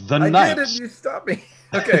 The knight. I did it, you stopped me.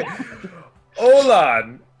 Okay.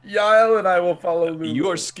 Olan, Yael and I will follow Lulu. You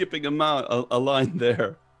are skipping a line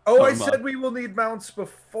there. Oh, Haruman. I said we will need mounts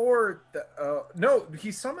before. No,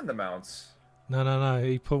 he summoned the mounts. No.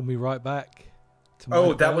 He pulled me right back.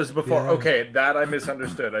 Oh, that was before. Yeah. Okay, that I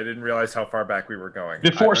misunderstood. I didn't realize how far back we were going.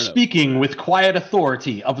 Before speaking with quiet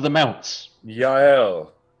authority of the mounts.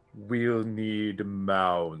 Yael, we'll need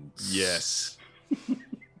mounts. Yes.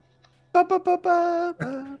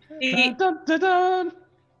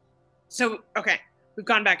 So, okay, we've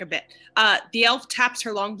gone back a bit. The elf taps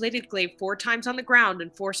her long-bladed glaive 4 times on the ground,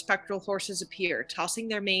 and 4 spectral horses appear, tossing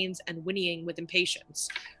their manes and whinnying with impatience.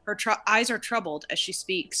 Her eyes are troubled as she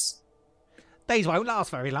speaks. These won't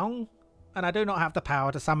last very long, and I do not have the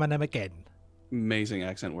power to summon them again. Amazing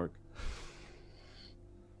accent work.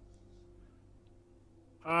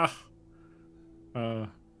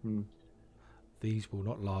 These will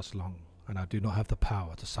not last long, and I do not have the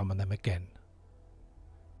power to summon them again.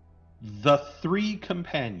 The 3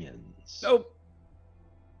 companions. Nope.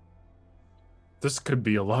 This could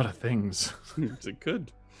be a lot of things. It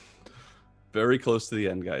could. Very close to the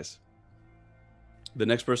end, guys. The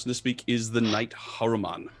next person to speak is the knight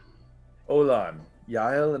Haruman. Olan,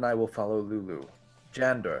 Yael and I will follow Lulu.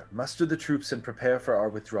 Jander, muster the troops and prepare for our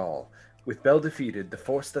withdrawal. With Bel defeated, the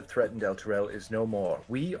force that threatened Elturel is no more.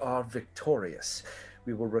 We are victorious.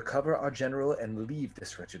 We will recover our general and leave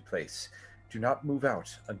this wretched place. Do not move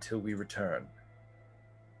out until we return.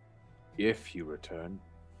 If you return.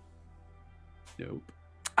 Nope.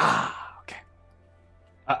 Ah, okay.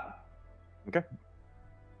 Okay.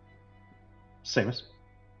 Samus.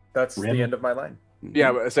 That's Rhimb. the end of my line.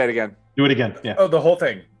 Yeah, but say it again. Do it again. Yeah. Oh, the whole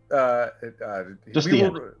thing. Just we the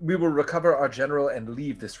will, we will recover our general and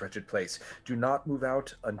leave this wretched place. Do not move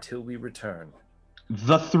out until we return.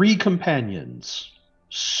 The three companions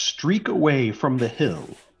streak away from the hill,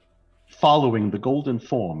 following the golden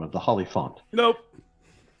form of the holly font. Nope.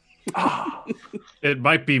 It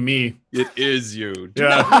might be me. It is you. Do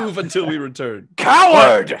Yeah. not move until we return.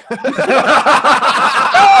 Coward!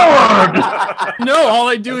 No, all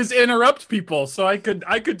I do is interrupt people, so I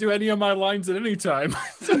could do any of my lines at any time.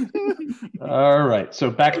 All right.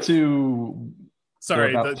 So back to.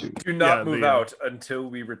 Sorry, we're about the- to- Do not Yeah, move the- out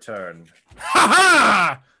until we return. Ha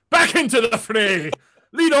ha! Back into the fray!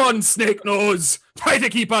 Lead on, Snake Nose! Try to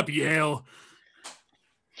keep up, Yale!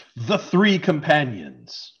 The three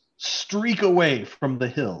companions streak away from the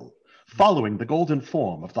hill, following the golden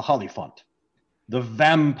form of the holly font. The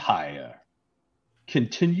vampire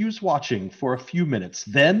continues watching for a few minutes,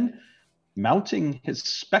 then, mounting his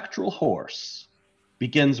spectral horse,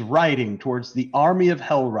 begins riding towards the army of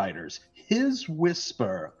Hell Riders. His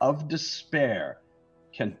whisper of despair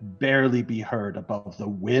can barely be heard above the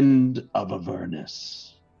wind of Avernus.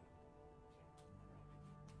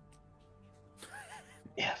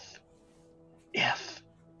 If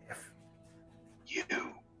you.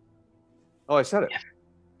 Oh, I said it.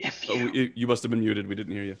 If you. Oh, you must have been muted. We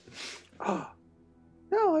didn't hear you.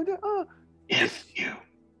 No, I don't. If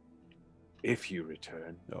you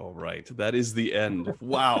return. All right. That is the end.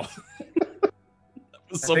 Wow. That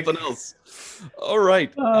was something else. All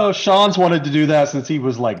right. Oh, Sean's wanted to do that since he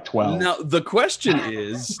was like 12. Now, the question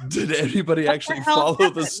is, did anybody actually hell follow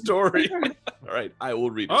the story? All right. I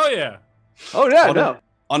will read it. Oh, yeah. Oh, yeah, On no.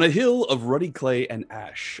 On a hill of ruddy clay and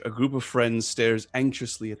ash, a group of friends stares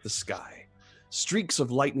anxiously at the sky. Streaks of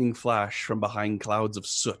lightning flash from behind clouds of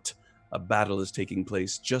soot. A battle is taking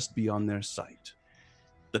place just beyond their sight.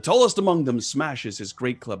 The tallest among them smashes his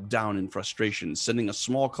great club down in frustration, sending a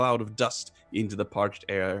small cloud of dust into the parched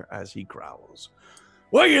air as he growls.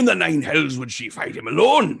 Why in the nine hells would she fight him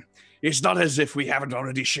alone? It's not as if we haven't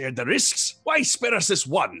already shared the risks. Why spare us this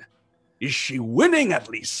one? Is she winning at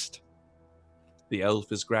least? The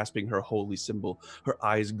elf is grasping her holy symbol, her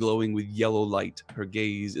eyes glowing with yellow light. Her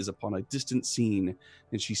gaze is upon a distant scene,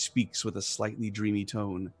 and she speaks with a slightly dreamy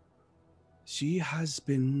tone. She has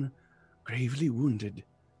been gravely wounded,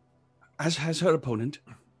 as has her opponent.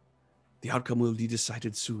 The outcome will be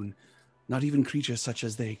decided soon. Not even creatures such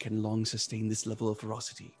as they can long sustain this level of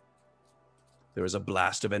ferocity. There is a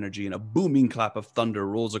blast of energy, and a booming clap of thunder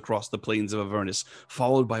rolls across the plains of Avernus,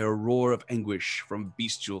 followed by a roar of anguish from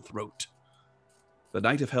bestial throat. The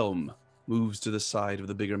Knight of Helm moves to the side of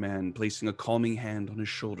the bigger man, placing a calming hand on his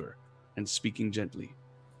shoulder and speaking gently.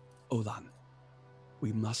 Olan,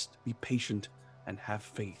 we must be patient and have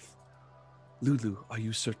faith. Lulu, are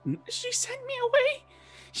you certain? She sent me away.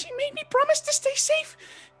 She made me promise to stay safe.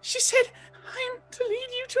 She said I'm to lead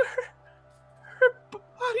you to her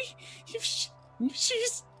body. If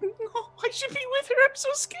she's... Oh, I should be with her. I'm so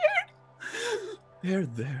scared.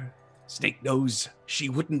 There. Snake Nose, she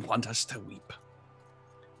wouldn't want us to weep.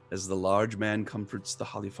 As the large man comforts the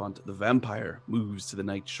Hollyphant, the vampire moves to the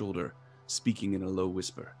knight's shoulder, speaking in a low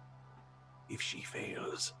whisper. If she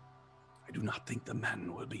fails, I do not think the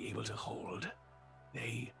men will be able to hold.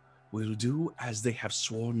 They will do as they have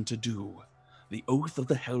sworn to do. The oath of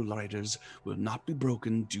the Hell Riders will not be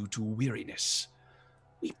broken due to weariness.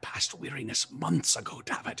 We passed weariness months ago,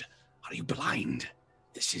 David. Are you blind?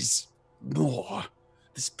 This is more.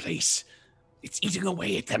 This place, it's eating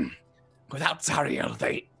away at them. Without Zariel,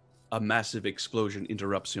 they... A massive explosion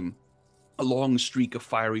interrupts him. A long streak of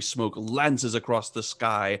fiery smoke lances across the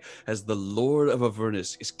sky as the Lord of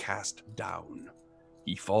Avernus is cast down.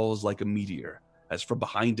 He falls like a meteor, as from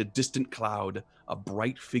behind a distant cloud, a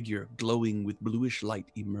bright figure glowing with bluish light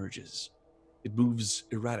emerges. It moves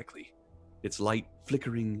erratically, its light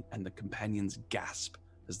flickering, and the companions gasp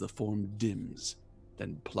as the form dims,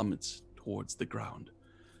 then plummets towards the ground.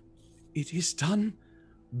 It is done.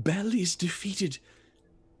 Bel is defeated.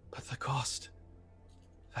 But the cost.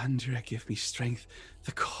 Vandria, give me strength.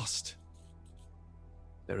 The cost.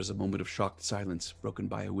 There is a moment of shocked silence, broken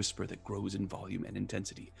by a whisper that grows in volume and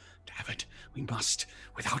intensity. David, we must.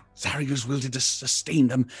 Without Zariel's will to sustain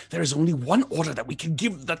them, there is only one order that we can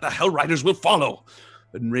give that the Hell Riders will follow.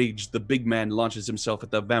 Enraged, the big man launches himself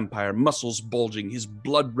at the vampire, muscles bulging, his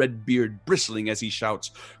blood-red beard bristling as he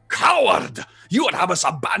shouts, Coward! You would have us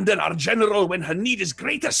abandon our general when her need is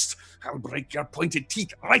greatest! I'll break your pointed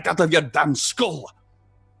teeth right out of your damn skull!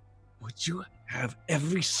 Would you have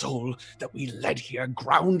every soul that we led here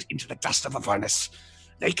ground into the dust of a furnace.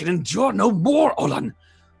 They can endure no more, Olan.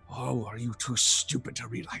 Oh, are you too stupid to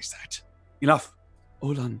realize that? Enough,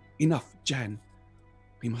 Olan, enough, Jan.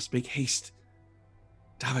 We must make haste.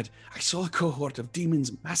 David, I saw a cohort of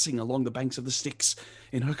demons massing along the banks of the Styx.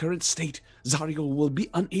 In her current state, Zariel will be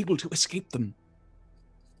unable to escape them.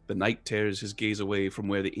 The knight tears his gaze away from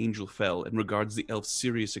where the angel fell and regards the elf's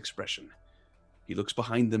serious expression. He looks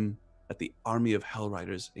behind them at the army of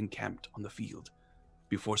Hellriders encamped on the field,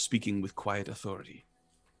 before speaking with quiet authority.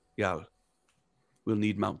 Jarl, we'll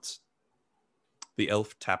need mounts. The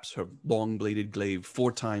elf taps her long-bladed glaive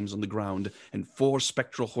 4 times on the ground, and 4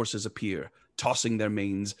 spectral horses appear, tossing their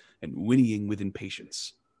manes and whinnying with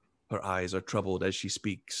impatience. Her eyes are troubled as she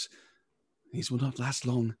speaks. These will not last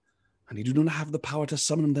long, and I do not have the power to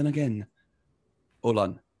summon them again.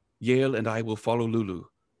 Olan, Yale and I will follow Lulu.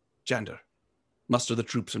 Jander, muster the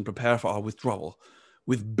troops and prepare for our withdrawal.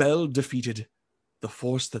 With Bel defeated, the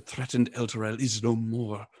force that threatened Elturel is no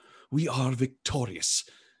more. We are victorious.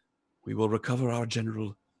 We will recover our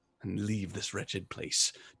general and leave this wretched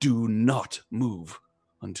place. Do not move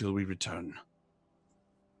until we return.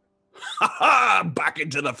 Ha ha! Back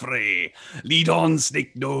into the fray. Lead on,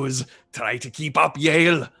 Snake Nose. Try to keep up,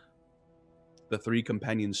 Yale. The 3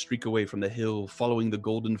 companions streak away from the hill, following the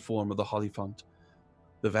golden form of the Hollyphant.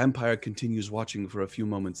 The vampire continues watching for a few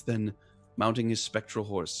moments, then, mounting his spectral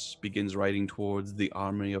horse, begins riding towards the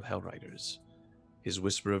army of Hellriders. His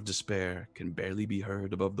whisper of despair can barely be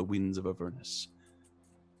heard above the winds of Avernus.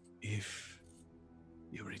 If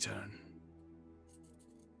you return.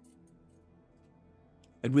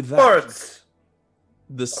 And with that,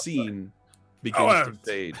 the scene begins to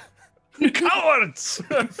fade. Cowards!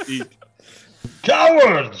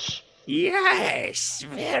 Cowards! Yes,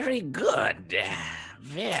 very good.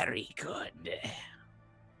 Very good.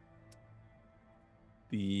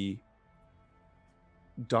 The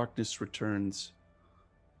darkness returns,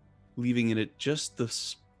 leaving in it just the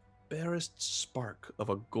barest spark of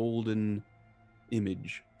a golden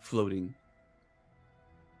image floating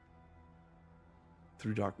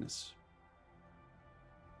through darkness.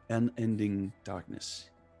 Unending darkness.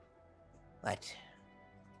 What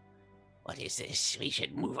is this? We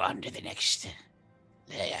should move on to the next.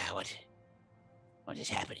 What is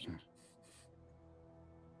happening?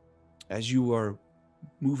 As you are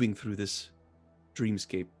moving through this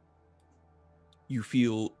dreamscape, you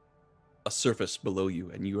feel a surface below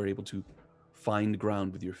you, and you are able to find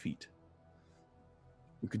ground with your feet.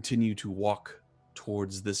 You continue to walk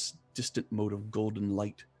towards this distant mote of golden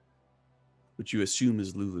light, which you assume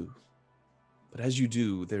is Lulu. But as you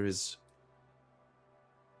do, there is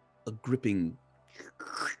a gripping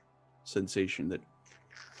sensation that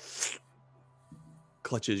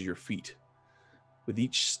clutches your feet. With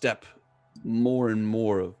each step, more and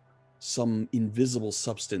more of some invisible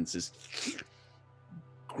substance is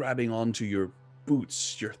grabbing onto your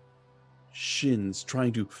boots, your shins,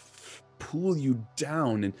 trying to pull you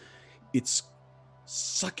down, and it's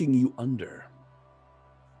sucking you under.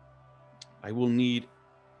 I will need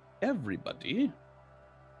everybody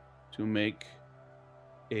to make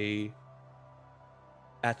a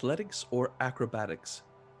athletics or acrobatics.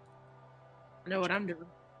 I know what I'm doing.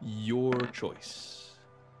 Your choice.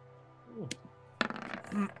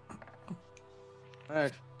 All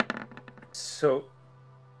right. So,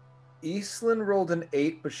 Eastland rolled an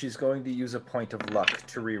 8, but she's going to use a point of luck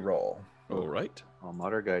to re-roll. All right. Oh,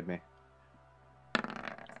 Mother guide me.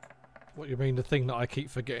 What, you mean the thing that I keep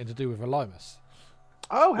forgetting to do with Elimus?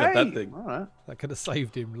 Oh, hey! Yeah, that thing. All right. That could have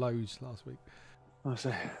saved him loads last week.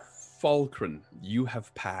 Falkrunn, you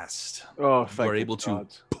have passed. Oh, you are able to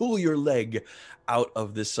pull your leg out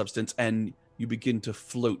of this substance, and you begin to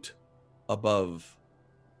float above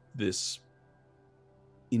this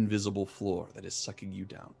invisible floor that is sucking you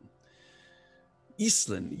down.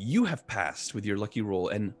 Eastland, you have passed with your lucky roll,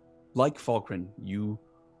 and like Falkrunn, you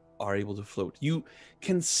are able to float. You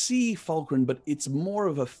can see Falkrunn, but it's more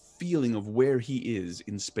of a feeling of where he is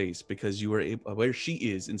in space, because you are able, where she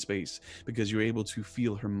is in space, because you're able to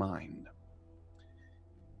feel her mind.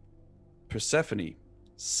 Persephone,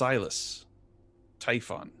 Silas,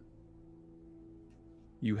 Typhon,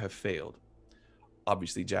 you have failed.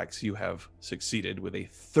 Obviously, Jax, you have succeeded with a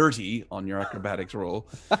 30 on your acrobatics roll.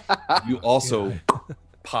 You also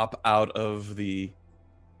pop out of the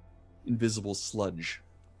invisible sludge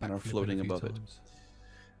and are floating above it.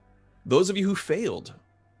 Those of you who failed,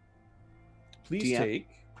 please take.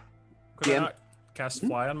 Could I not cast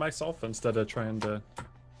fly on myself instead of trying to?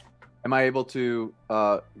 Am I able to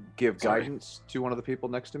give guidance to one of the people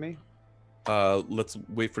next to me? Let's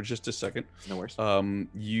wait for just a second. No worries.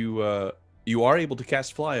 You are able to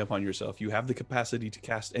cast fly upon yourself. You have the capacity to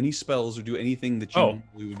cast any spells or do anything that you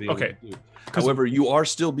would be able to do. However, you are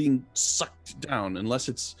still being sucked down unless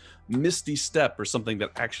it's Misty Step or something that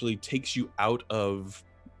actually takes you out of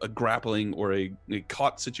a grappling or a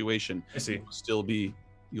caught situation. I see.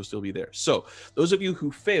 You'll still be there. So those of you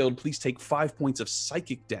who failed, please take 5 points of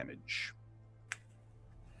psychic damage.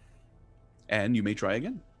 And you may try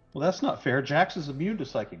again. Well, that's not fair. Jax is immune to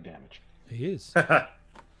psychic damage. He is.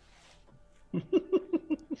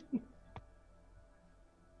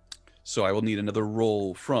 So I will need another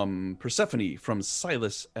roll from Persephone, from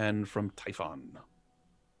Silas, and from Typhon.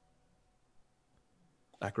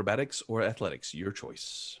 Acrobatics or athletics, your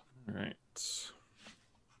choice. All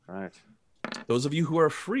right. Those of you who are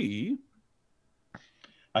free,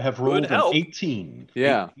 I have rolled an 18.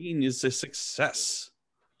 Yeah. 18 is a success.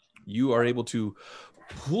 You are able to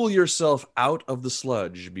pull yourself out of the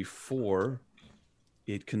sludge before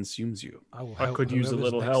it consumes you. I could use a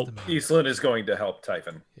little help. Eastland is going to help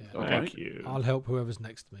Typhon. Yeah. Thank you. I'll help whoever's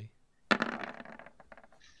next to me.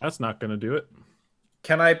 That's not going to do it.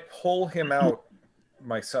 Can I pull him out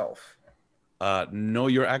myself? No,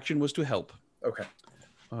 your action was to help. Okay.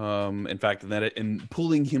 In fact, and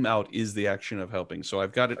pulling him out is the action of helping. So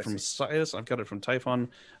I've got it from Silas. I've got it from Typhon.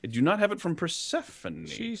 I do not have it from Persephone.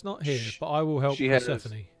 She's not here, but I will help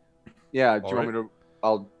Persephone. Yeah. Do you want me to?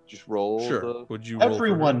 I'll just roll. Sure. Would you? Roll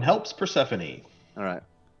Everyone helps Persephone. All right.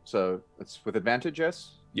 So it's with advantage,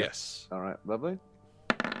 yes. Yes. All right. Lovely.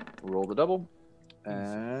 Roll the double,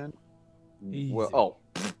 and Easy. well,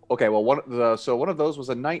 okay. Well, one of those was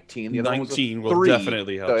a 19. The other 19 one was a will 3.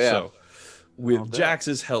 definitely help. So, yeah. So with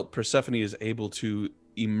Jax's help, Persephone is able to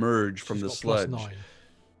emerge from the sludge. +9.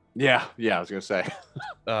 Yeah. I was gonna say.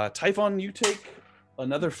 Typhon, you take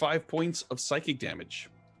another 5 points of psychic damage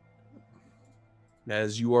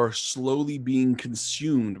as you are slowly being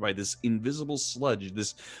consumed by this invisible sludge,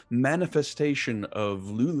 this manifestation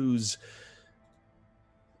of Lulu's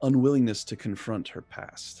unwillingness to confront her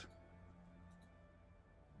past.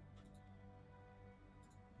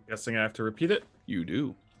 Guessing I have to repeat it? You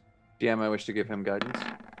do. DM, I wish to give him guidance.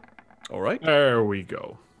 All right. There we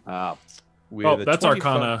go. With that's 25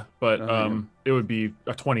 Arcana, but it would be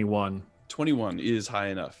a 21. 21 is high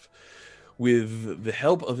enough. With the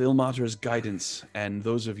help of Ilmater's guidance and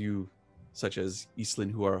those of you, such as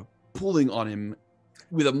Eastland, who are pulling on him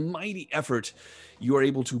with a mighty effort, you are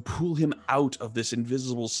able to pull him out of this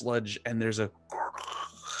invisible sludge, and there's a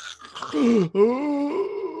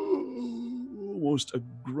almost a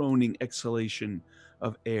groaning exhalation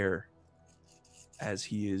of air as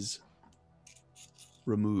he is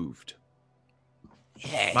removed.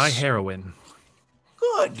 Yes. My heroine.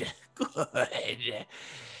 Good.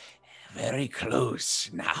 Very close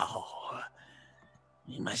now.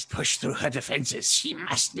 We must push through her defenses. She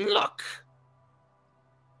must look.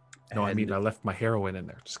 No, I mean, I left my heroine in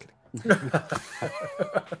there. Just kidding.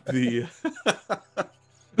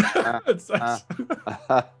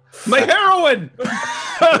 My heroine!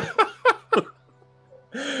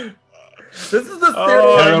 This is the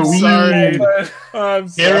I'm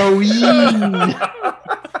sorry. Heroine.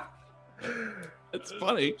 It's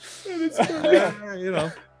funny. You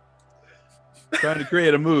know, trying to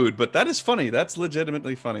create a mood, but that is funny. That's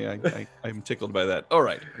legitimately funny. I'm tickled by that. All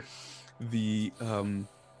right, the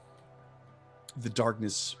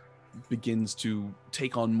darkness begins to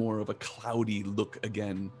take on more of a cloudy look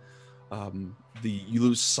again. You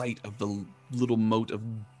lose sight of the little mote of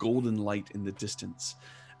golden light in the distance,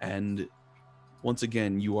 and once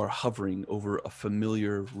again you are hovering over a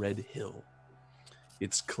familiar red hill.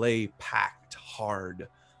 Its clay packed hard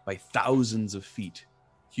by thousands of feet,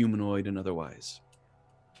 humanoid and otherwise.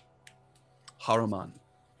 Haruman,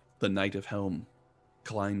 the Knight of Helm,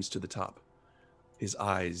 climbs to the top, his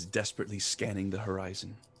eyes desperately scanning the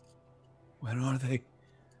horizon. Where are they?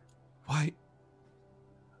 Why?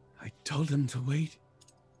 I told them to wait.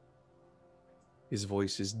 His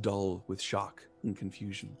voice is dull with shock and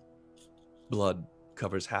confusion. Blood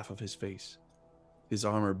covers half of his face, his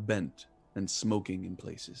armor bent and smoking in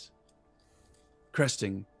places.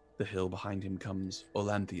 Cresting the hill behind him comes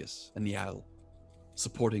Olanthius and Yal,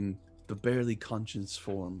 supporting the barely conscious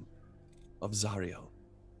form of Zariel.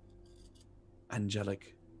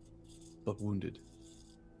 Angelic, but wounded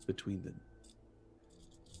between them.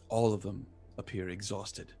 All of them appear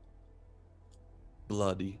exhausted,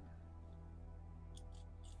 bloody,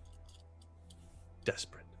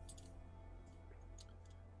 desperate.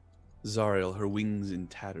 Zariel, her wings in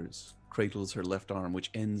tatters, cradles her left arm, which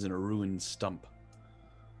ends in a ruined stump.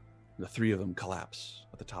 The three of them collapse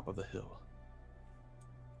at the top of the hill.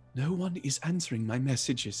 No one is answering my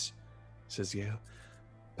messages, says Yale.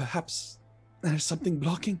 Perhaps There's something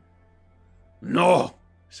blocking. No,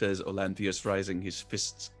 says Olanthius, rising, his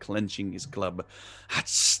fists clenching his club. That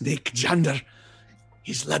snake Jander.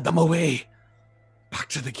 He's led them away. Back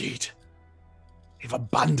to the gate. They've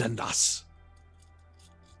abandoned us.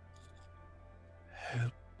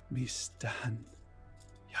 Help me stand,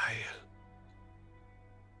 Yael,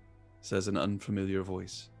 says an unfamiliar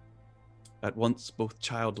voice, at once both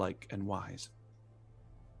childlike and wise.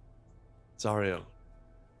 Zariel,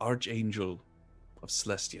 Archangel of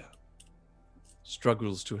Celestia,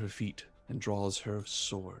 struggles to her feet and draws her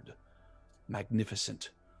sword,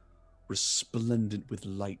 magnificent, resplendent with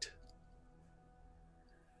light.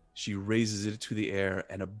 She raises it to the air,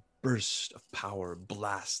 and a burst of power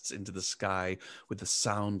blasts into the sky with a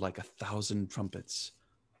sound like 1,000 trumpets.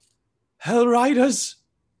 Hell Riders,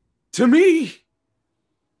 to me!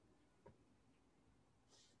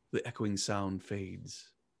 The echoing sound fades,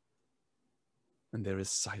 and there is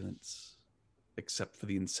silence, except for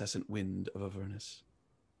the incessant wind of Avernus.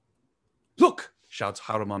 Look, shouts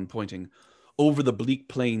Haruman, pointing. Over the bleak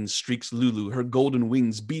plains streaks Lulu, her golden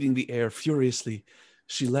wings beating the air furiously.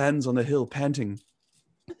 She lands on the hill, panting.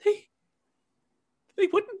 They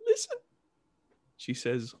wouldn't listen, she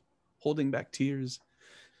says, holding back tears.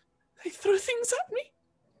 They threw things at me.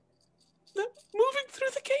 They're moving through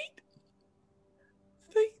the gate.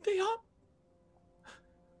 They are.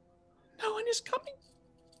 No one is coming.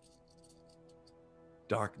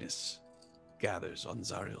 Darkness gathers on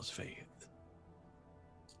Zariel's faith.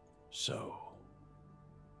 So,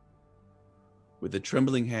 with a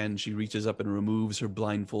trembling hand, she reaches up and removes her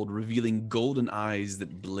blindfold, revealing golden eyes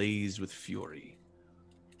that blaze with fury.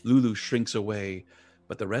 Lulu shrinks away,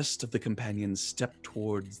 but the rest of the companions step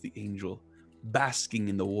towards the angel, basking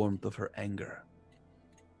in the warmth of her anger.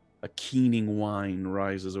 A keening whine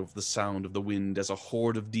rises over the sound of the wind as a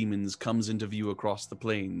horde of demons comes into view across the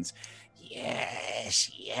plains.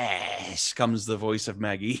 Yes, yes, comes the voice of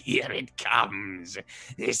Maggie. Here it comes.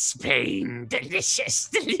 This pain, delicious,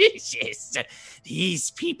 delicious.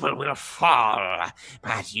 These people will fall,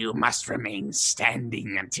 but you must remain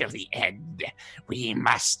standing until the end. We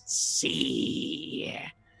must see.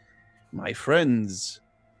 My friends,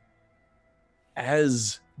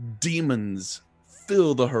 as demons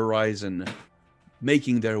fill the horizon,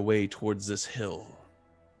 making their way towards this hill,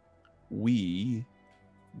 we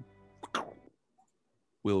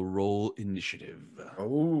will roll initiative.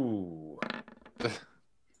 Oh.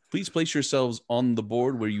 Please place yourselves on the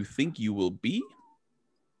board where you think you will be.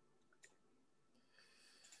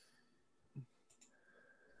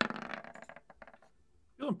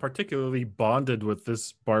 Feeling particularly bonded with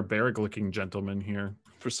this barbaric-looking gentleman here.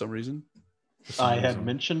 For some reason. I had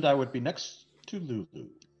mentioned I would be next to Lulu.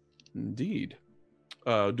 Indeed.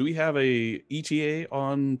 Do we have a ETA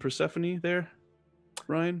on Persephone there,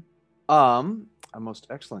 Ryan? A most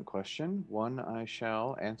excellent question. One I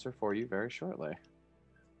shall answer for you very shortly.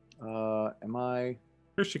 Am I?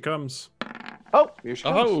 Here she comes. Oh, here she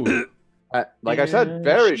comes. Like I said,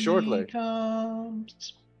 very shortly.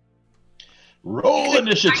 Comes. Roll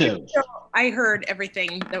initiative. I heard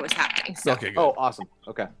everything that was happening. So. Okay, good. Oh, awesome.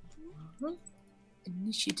 Okay.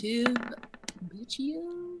 Initiative.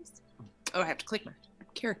 Bitches. Oh, I have to click my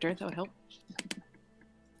character. That would help.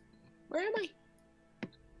 Where am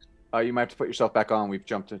I? You might have to put yourself back on. We've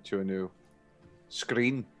jumped into a new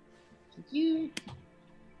screen. Thank you.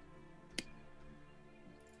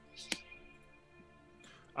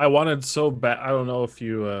 I wanted so bad. I don't know if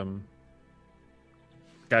you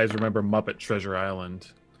guys remember Muppet Treasure Island.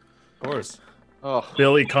 Of course. Oh,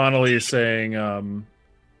 Billy Connolly is saying,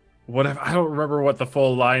 whatever. I don't remember what the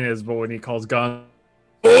full line is, but when he calls Gon,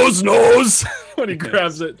 hose nose, when he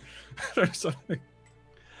grabs it or something.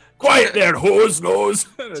 Quiet there, hose nose.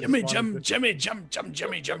 Jimmy, jump, Jimmy, jump, jump,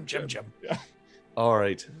 Jimmy, jump, jump, jump. Yeah. All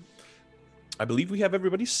right. I believe we have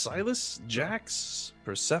everybody. Silas, Jax,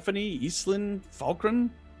 Persephone, Eastlyn,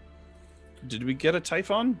 Falkrunn. Did we get a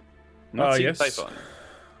Typhon? I'm not seeing yes. Typhon.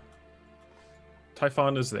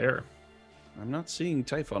 Typhon is there. I'm not seeing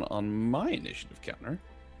Typhon on my initiative counter.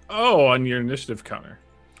 Oh, on your initiative counter.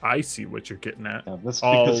 I see what you're getting at. That's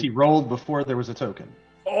because he rolled before there was a token.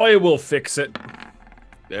 I will fix it.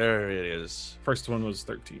 There it is. First one was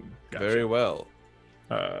 13. Gotcha. Very well.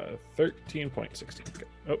 13.16. Okay.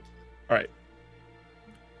 Oh, all right.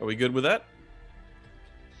 Are we good with that?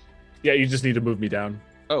 Yeah, you just need to move me down.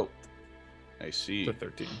 Oh, I see. To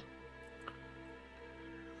 13.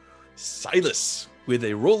 Silas, with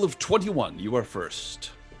a roll of 21, you are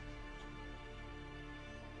first.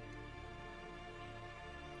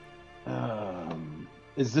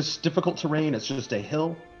 Is this difficult terrain? It's just a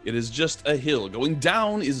hill? It is just a hill. Going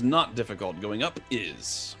down is not difficult. Going up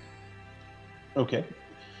is. Okay.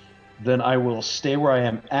 Then I will stay where I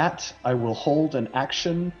am at. I will hold an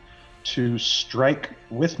action to strike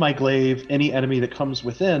with my glaive any enemy that comes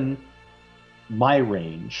within my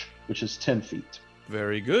range, which is 10 feet.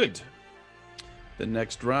 Very good. The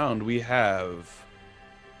next round we have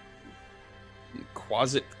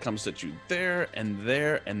Quasit comes at you there and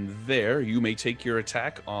there and there. You may take your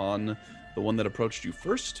attack on the one that approached you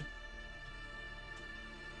first.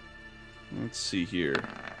 Let's see here.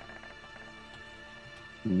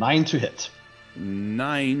 9 to hit.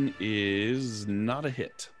 9 is not a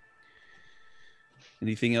hit.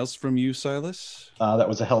 Anything else from you, Silas? That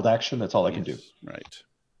was a held action. That's all I can do. Right.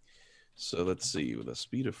 So let's see. With a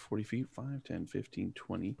speed of 40 feet, 5, 10, 15,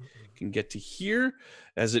 20, can get to here.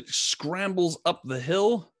 As it scrambles up the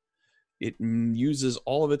hill, it uses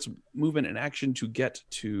all of its movement and action to get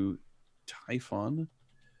to Typhon.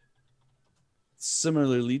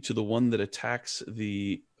 Similarly to the one that attacks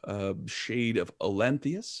the shade of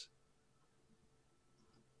Olanthius.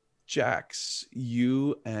 Jax,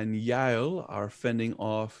 you and Yael are fending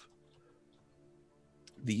off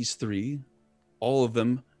these three. All of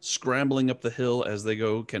them scrambling up the hill as they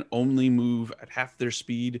go, can only move at half their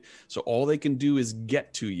speed. So all they can do is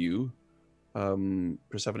get to you.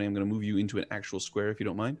 Persephone, I'm going to move you into an actual square if you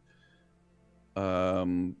don't mind.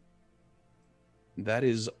 That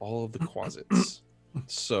is all of the Quasits.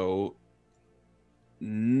 So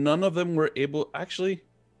none of them were able, actually,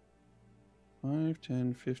 5,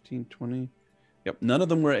 10, 15, 20. Yep, none of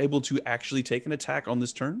them were able to actually take an attack on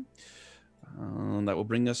this turn. That will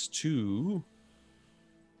bring us to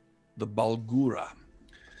the Balgura.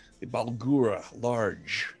 The Balgura,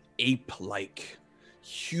 large, ape-like,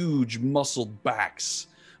 huge muscled backs,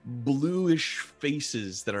 bluish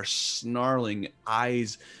faces that are snarling,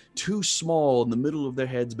 eyes too small in the middle of their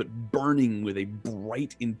heads but burning with a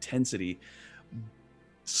bright intensity,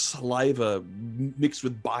 saliva mixed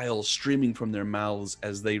with bile streaming from their mouths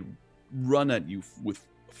as they run at you with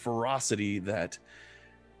ferocity that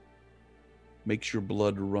makes your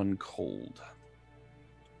blood run cold.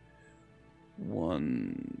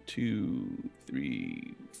 1, 2,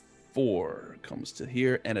 3, 4 comes to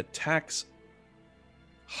here and attacks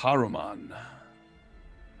Haruman.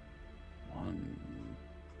 1,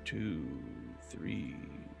 2, 3.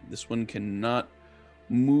 This one cannot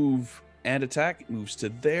move and attack. It moves to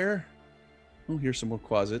there. Oh, here's some more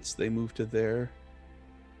Quasits. They move to there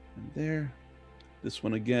and there. This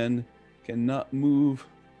one again cannot move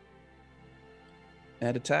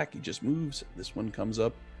and attack. He just moves. This one comes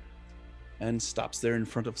up and stops there in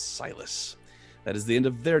front of Silas. That is the end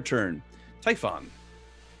of their turn. Typhon.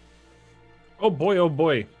 Oh boy, oh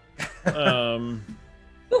boy.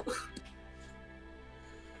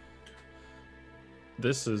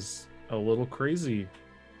 This is a little crazy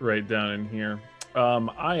right down in here.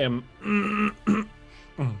 I am...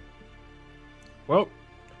 Well,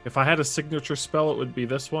 if I had a signature spell, it would be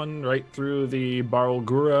this one, right through the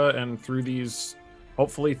Barlgura and through these...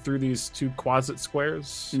 Hopefully through these two Quasit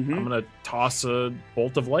squares. I'm going to toss a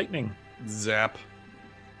bolt of lightning. Zap.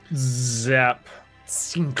 Zap.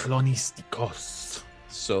 Synclonisticos.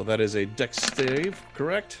 So that is a dex save,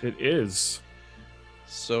 correct? It is.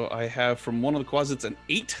 So I have from one of the Quasits an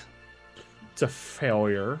 8. It's a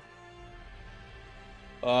failure.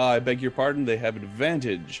 I beg your pardon, they have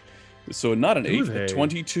advantage. So not an 8, a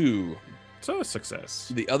 22. So a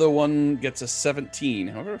success. The other one gets a 17.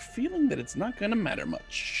 However, a feeling that it's not going to matter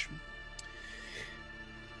much.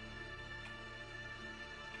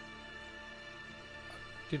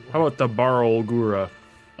 How about the Barlgura?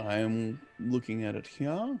 I'm looking at it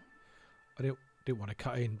here. I didn't want to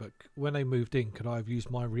cut in, but when they moved in, could I have used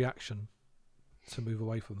my reaction to move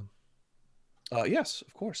away from them? Yes,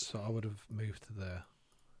 of course. So I would have moved to there.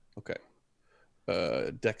 Okay.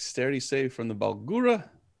 Dexterity save from the Balgura.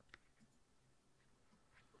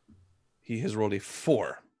 He has rolled a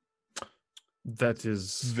 4. That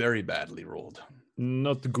is very badly rolled.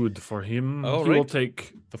 Not good for him. All he right. will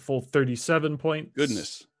take the full 37 points.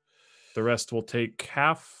 Goodness. The rest will take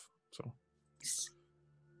half. So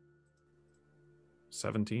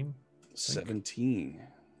 17. 17.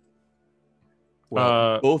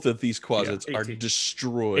 Well, both of these Quasits yeah, are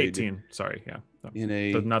destroyed. 18. Sorry, yeah.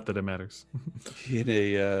 No, not that it matters. In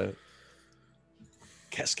a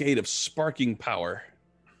cascade of sparking power.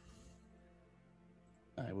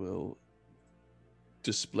 I will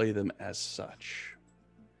display them as such.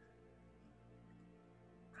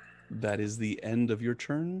 That is the end of your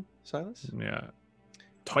turn, Silas? Yeah.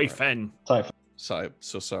 Typhon. Typhon.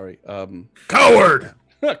 So sorry. Coward!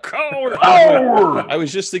 Coward! Coward! I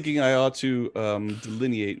was just thinking I ought to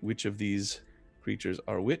delineate which of these creatures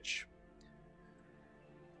are which.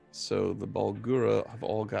 So the Balgura have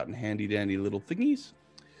all gotten handy dandy little thingies.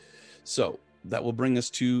 So that will bring us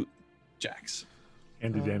to Jax.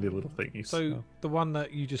 Handy dandy little thingies. So the one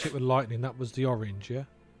that you just hit with lightning, that was the orange, yeah?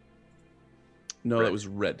 No, that was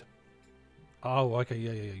red. Oh, okay,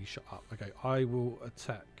 yeah, you shut up. Okay, I will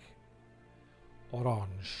attack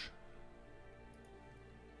orange.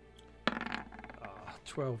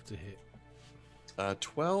 12 to hit.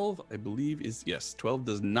 12, I believe, is... Yes, 12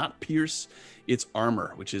 does not pierce its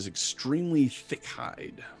armor, which is extremely thick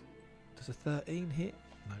hide. Does a 13 hit?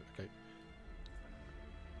 No, okay.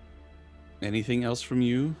 Anything else from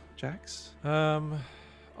you, Jax?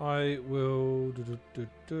 I will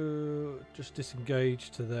just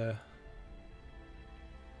disengage to there.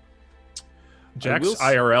 Jax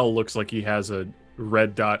IRL looks like he has a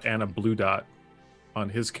red dot and a blue dot on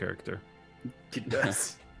his character. He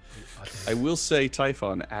does. I will say,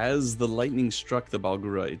 Typhon, as the lightning struck the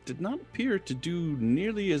Balgura, it did not appear to do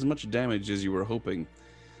nearly as much damage as you were hoping.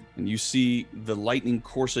 And you see the lightning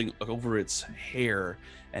coursing over its hair,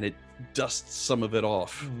 and it dusts some of it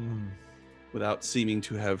off without seeming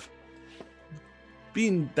to have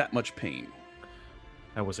been that much pain.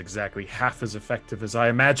 That was exactly half as effective as I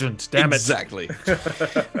imagined. Damn it. Exactly.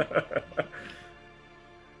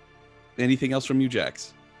 Anything else from you,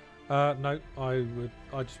 Jax? No,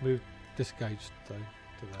 I just moved disengaged to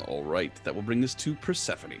that. All right, that will bring us to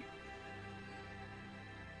Persephone.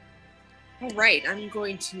 All right, I'm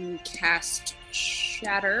going to cast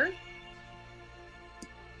Shatter.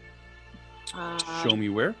 Show me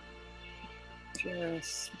where.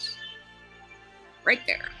 Just right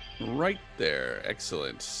there. Right there.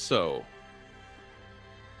 Excellent. So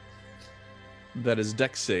that is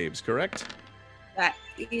dex saves, correct? That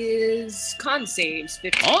is con saves.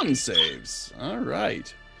 15. Con saves. All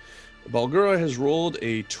right. Balgura has rolled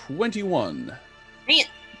a 21. Man.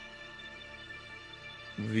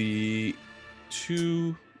 The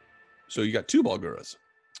two... So you got two Balguras.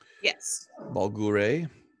 Yes. Balgure.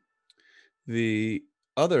 The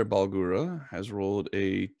other Balgura has rolled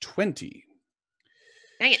a 20.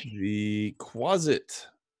 Dang it. The Quasit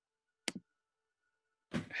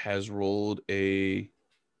has rolled a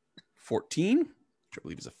 14, which I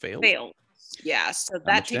believe is a fail. Fail. Yeah, so How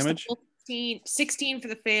that much takes damage? the 16 for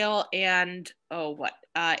the fail and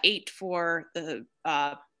 8 for the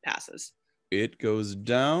passes. It goes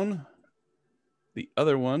down. The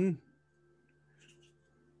other one,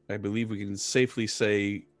 I believe we can safely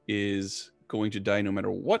say, is going to die no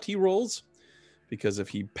matter what he rolls, because if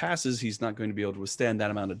he passes, he's not going to be able to withstand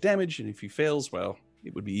that amount of damage, and if he fails, well,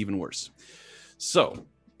 it would be even worse. So,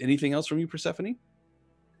 anything else from you, Persephone?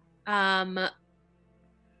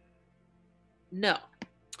 No.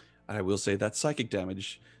 I will say that psychic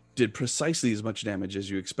damage did precisely as much damage as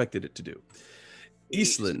you expected it to do.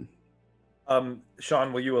 Eastlyn.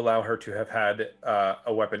 Sean, will you allow her to have had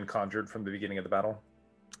a weapon conjured from the beginning of the battle?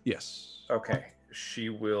 Yes. Okay. She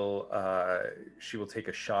will take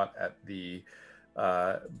a shot at the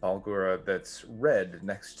Balgura that's red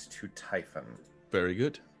next to Typhon. Very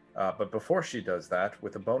good. But before she does that,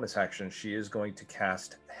 with a bonus action, she is going to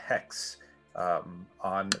cast Hex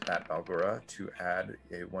on that Balgura to add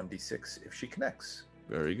a 1d6 if she connects.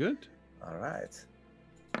 Very good. All right.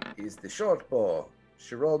 He's the short bow.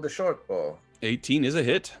 She rolled the short bow. 18 is a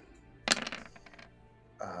hit.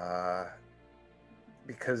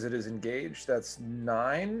 Because it is engaged, that's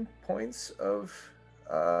 9 points of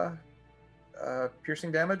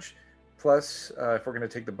piercing damage. Plus, if we're going to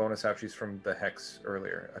take the bonus out, she's from the Hex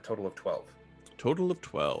earlier, a total of 12. Total of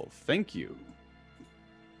 12. Thank you.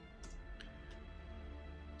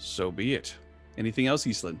 So be it. Anything else,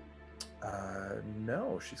 Eastlyn?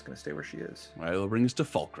 No, she's going to stay where she is. All right, that'll bring us to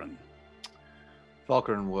Falkrunn.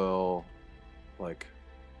 Falkrunn will,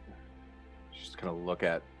 just kind of look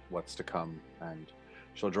at what's to come, and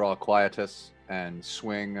she'll draw a Quietus and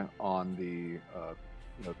swing on the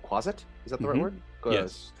Quasit. Is that the right word? Go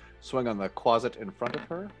Yes. Swing on the Quasit in front of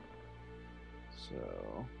her.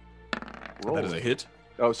 So, roll. That is a hit.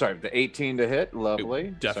 Oh, sorry, the 18 to hit.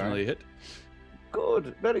 Lovely. Definitely a hit.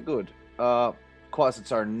 Good, very good.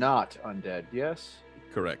 Quasits are not undead, yes?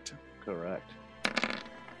 Correct. Correct.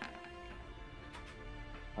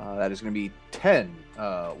 That is going to be 10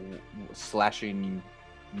 slashing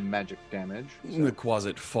magic damage. So. The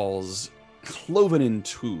Quasit falls cloven in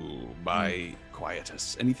two by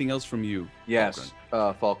Quietus. Anything else from you? Yes.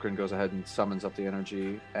 Falkrunn goes ahead and summons up the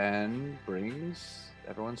energy and brings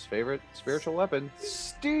everyone's favorite spiritual weapon,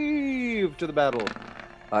 Steve, to the battle.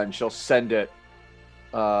 And she'll send it.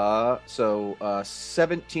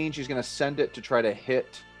 17, she's going to send it to try to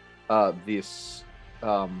hit this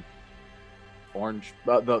orange,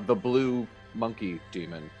 the blue monkey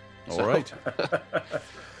demon All right.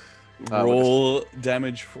 Roll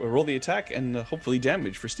damage. Roll the attack and hopefully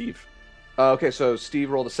damage for Steve. Okay, so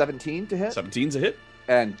Steve rolled a 17 to hit. 17's a hit.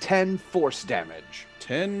 And 10 force damage.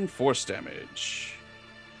 10 force damage.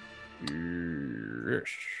 Yes.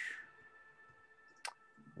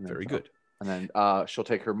 Very good. And then she'll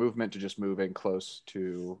take her movement to just move in close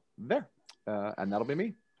to there. And that'll be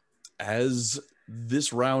me. As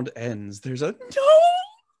this round ends, there's a no,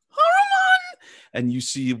 Haruman! And you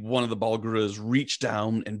see one of the Balguras reach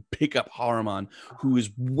down and pick up Haruman, who is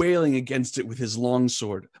wailing against it with his long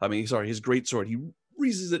sword. His great sword. He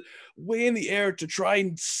raises it way in the air to try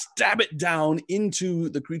and stab it down into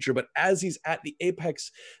the creature. But as he's at the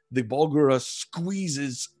apex, the Balgura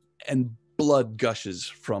squeezes and blood gushes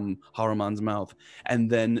from Haruman's mouth. And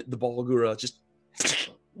then the Balgura just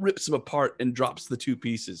rips him apart and drops the two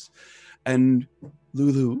pieces. And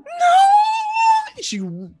Lulu, no! She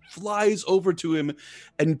flies over to him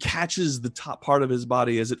and catches the top part of his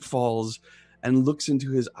body as it falls and looks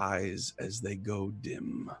into his eyes as they go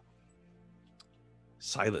dim.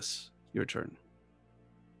 Silas, your turn.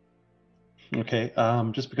 Okay,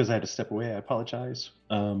 just because I had to step away, I apologize.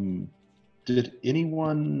 Did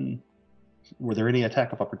anyone... Were there any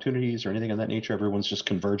attack of opportunities or anything of that nature? Everyone's just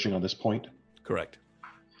converging on this point? Correct.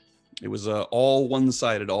 It was all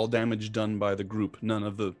one-sided, all damage done by the group. None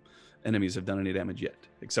of the enemies have done any damage yet,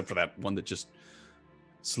 except for that one that just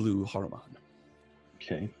slew Haruman.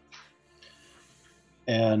 Okay.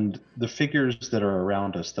 And the figures that are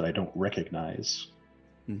around us that I don't recognize.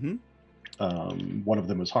 Mm-hmm. One of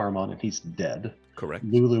them is Haruman, and he's dead. Correct.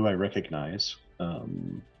 Lulu, I recognize.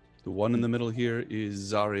 The one in the middle here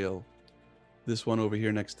is Zariel. This one over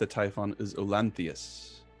here next to Typhon is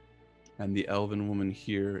Olanthius. And the elven woman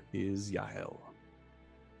here is Yael.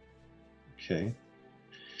 Okay.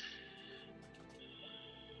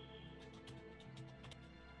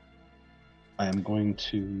 I am going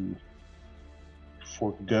to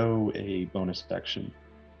forego a bonus action,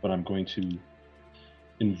 but I'm going to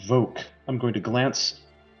I'm going to glance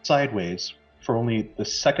sideways. For only the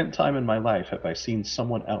second time in my life have I seen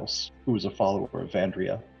someone else who is a follower of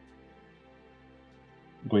Vandria.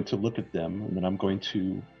 I'm going to look at them, and then I'm going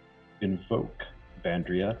to invoke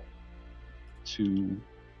Vandria to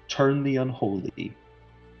turn the unholy,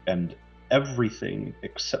 and everything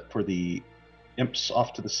except for the imps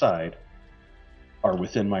off to the side are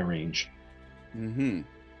within my range. Mm-hmm.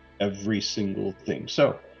 Every single thing.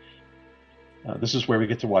 So, this is where we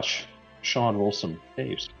get to watch Sean roll some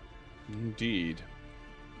saves. Indeed.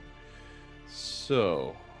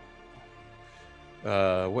 So,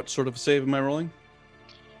 what sort of save am I rolling?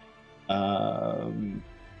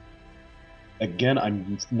 Again,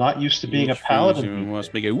 I'm not used to being a paladin. You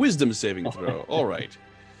must make a wisdom saving throw. All right.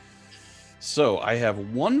 So I have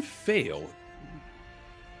one fail.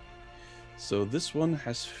 So this one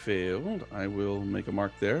has failed. I will make a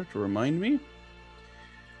mark there to remind me.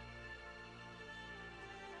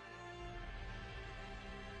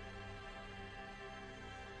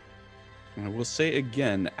 And I will say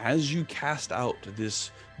again, as you cast out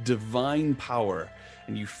this divine power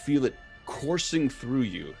and you feel it coursing through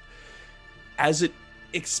you, as it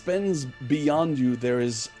expends beyond you, there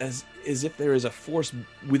is as if there is a force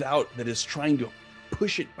without that is trying to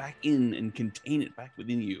push it back in and contain it back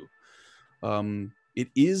within you. It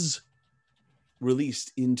is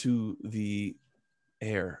released into the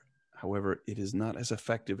air. However, it is not as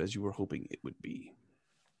effective as you were hoping it would be.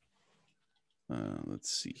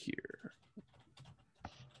 Let's see here.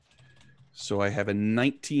 So I have a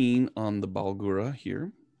 19 on the Balgura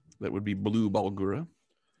here. That would be blue Balgura.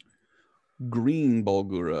 Green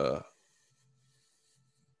Balgura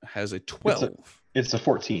has a 12. It's a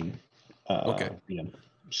 14. Okay. Yeah.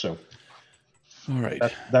 So. All right.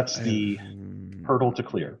 That's the hurdle to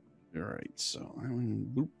clear. All right. So.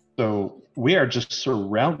 So we are just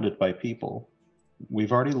surrounded by people.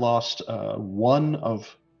 We've already lost one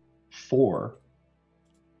of 4.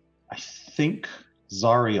 I think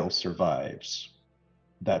Zariel survives.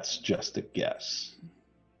 That's just a guess.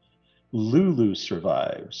 Lulu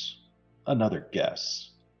survives. Another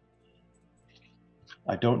guess.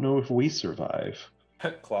 I don't know if we survive.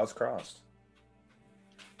 Claws crossed.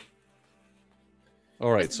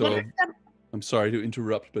 All right, so I'm sorry to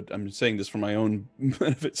interrupt, but I'm saying this for my own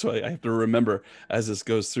benefit, so I have to remember as this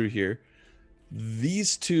goes through here.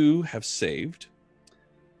 These two have saved.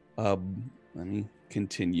 Let me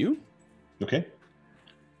continue. Okay.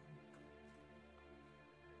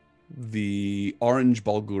 The orange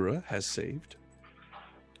Balgura has saved.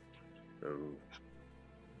 Oh.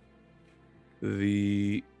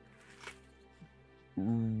 The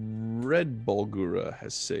red Balgura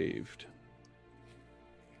has saved.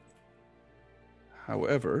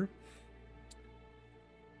 However,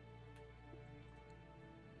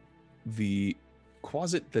 the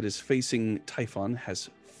quasit that is facing Typhon has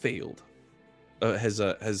failed. Has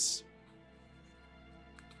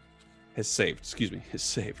saved. Excuse me, has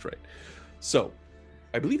saved, right. So,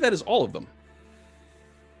 I believe that is all of them.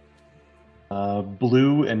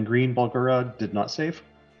 Blue and green Balgura did not save.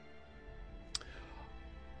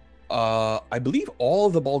 I believe all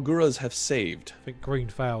of the Balguras have saved. I think green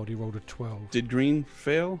failed. He rolled a 12. Did green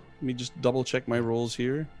fail? Let me just double check my rolls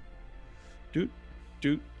here. Doot.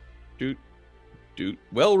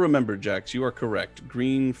 Well remembered, Jax. You are correct.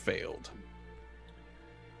 Green failed.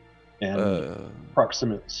 And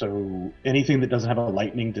proximate. So anything that doesn't have a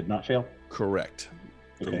lightning did not fail. Correct.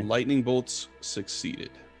 Okay. The lightning bolts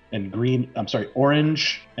succeeded. And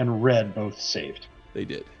orange and red both saved. They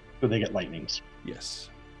did. So they get lightnings. Yes.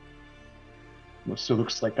 So it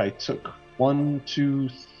looks like I took 1, 2,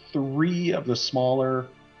 3 of the smaller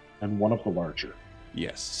and 1 of the larger.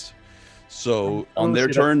 Yes. So on their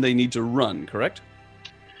turn, they need to run, correct?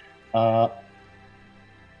 Spend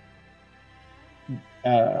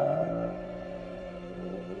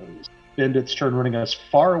its turn running as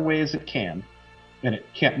far away as it can, and it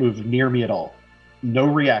can't move near me at all. No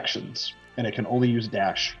reactions, and it can only use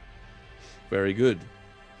dash. Very good.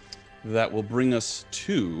 That will bring us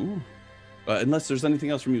to... unless there's anything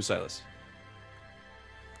else from you, Silas.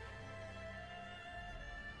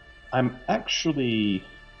 I'm actually...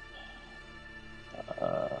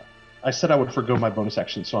 I said I would forgo my bonus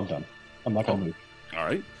action, so I'm done. I'm not going to move. All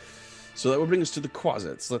right. So that will bring us to the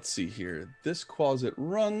quasits. Let's see here. This quasit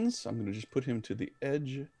runs. I'm going to just put him to the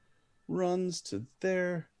edge. Runs to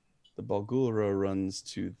there. The Balgura runs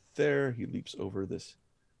to there. He leaps over this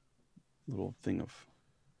little thing of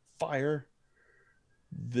fire.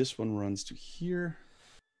 This one runs to here.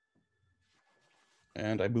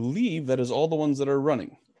 And I believe that is all the ones that are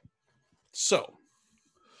running. So,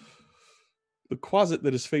 the quasit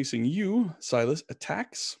that is facing you, Silas,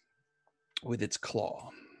 attacks with its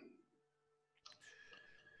claw.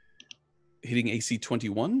 Hitting AC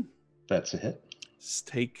 21. That's a hit.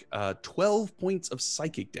 Take 12 points of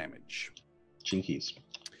psychic damage. Jinkies.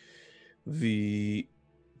 The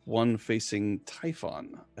one facing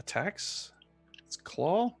Typhon attacks. Its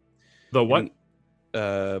claw. The what?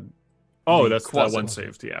 That's that one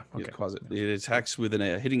saved. Yeah. Okay. Quasit. It attacks with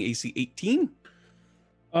a hitting AC 18.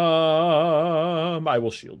 I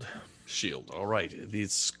will shield. Shield. All right.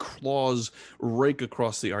 These claws rake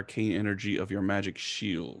across the arcane energy of your magic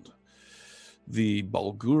shield. The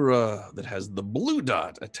Balgura that has the blue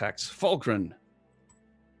dot attacks Falkrunn.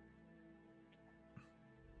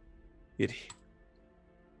 It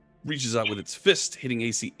reaches out with its fist, hitting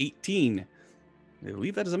AC 18. I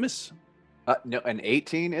believe that is a miss. No, an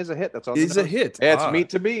 18 is a hit. That's all. Is a hit. Yeah, it's meat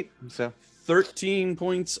to beat. So 13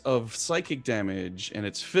 points of psychic damage, and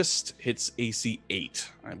its fist hits AC 8.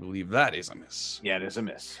 I believe that is a miss. Yeah, it is a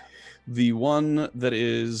miss. The one that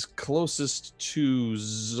is closest to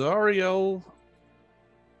Zariel.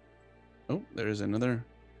 Oh, there is another.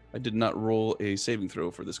 I did not roll a saving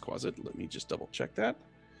throw for this quasit. Let me just double check that.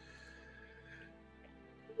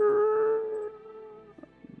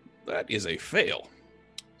 That is a fail.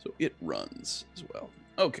 So it runs as well.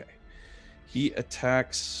 Okay. He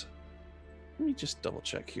attacks. Let me just double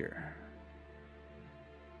check here.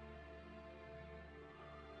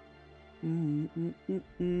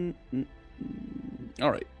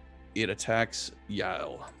 All right. It attacks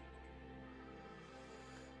Yael.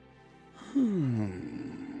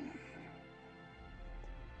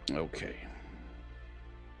 Okay.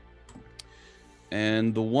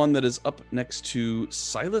 And the one that is up next to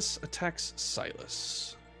Silas attacks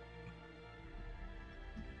Silas.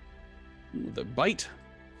 The bite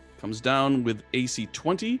comes down with AC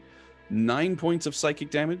 20, 9 points of psychic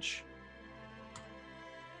damage.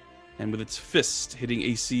 And with its fist hitting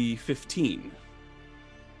AC 15,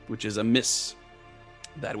 which is a miss.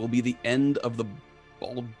 That will be the end of the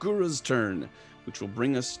Balgura's turn, which will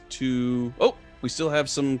bring us to... Oh, we still have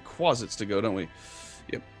some quasits to go, don't we?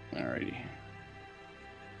 Yep. Alrighty.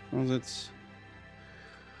 Quasits.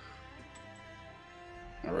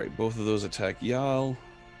 Alright, both of those attack Yael.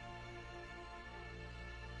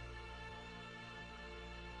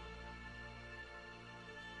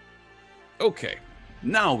 Okay.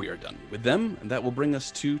 Now we are done with them, and that will bring us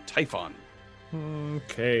to Typhon.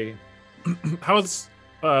 Okay. How's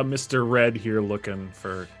Mr. Red here looking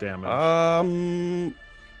for damage?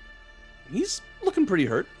 He's looking pretty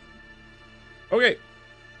hurt. Okay.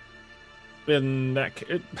 In that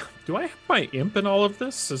case, do I have my imp in all of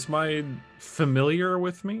this? Is my familiar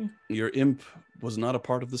with me? Your imp was not a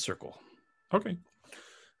part of the circle. Okay.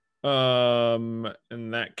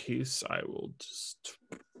 In that case, I will just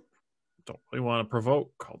don't really want to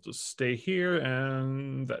provoke. I'll just stay here,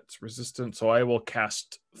 and that's resistant. So I will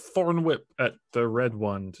cast Thorn Whip at the red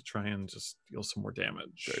one to try and just deal some more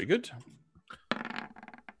damage. Very good.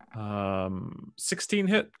 16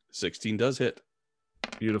 hit. 16 does hit.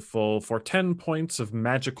 Beautiful. For 10 points of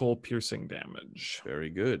magical piercing damage. Very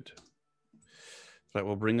good. That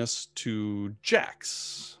will bring us to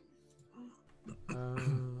Jax.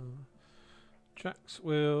 Jax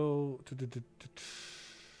will.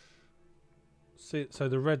 See, so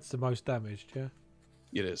the red's the most damaged, yeah?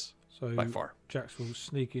 It is. So by far. Jax will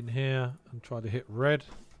sneak in here and try to hit red.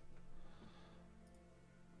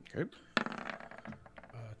 Okay.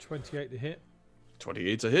 28 to hit.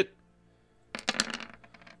 28's a hit.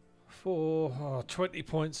 For 20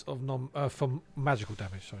 points of from magical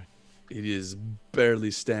damage, sorry. It is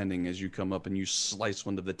barely standing as you come up and you slice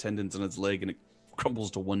one of the tendons on its leg and it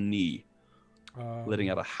crumbles to one knee, letting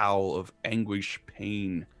out a howl of anguish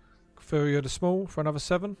pain. Furia the Small for another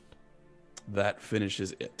 7. That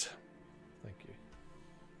finishes it. Thank you.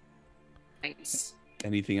 Thanks.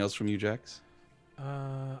 Anything else from you, Jax?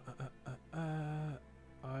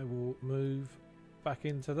 I will move back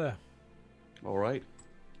into there. All right.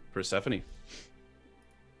 Persephone.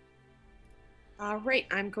 All right,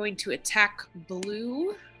 I'm going to attack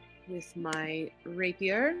blue with my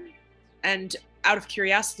rapier. And out of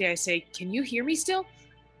curiosity, I say, can you hear me still?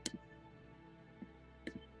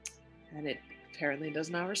 And it apparently does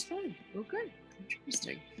not respond. Okay,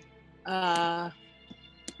 interesting.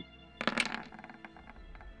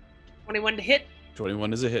 21 to hit.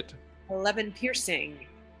 21 is a hit. 11 piercing.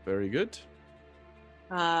 Very good.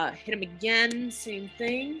 Hit him again, same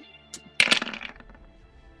thing.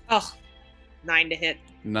 Oh, 9 to hit.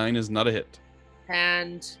 9 is not a hit.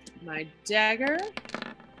 And my dagger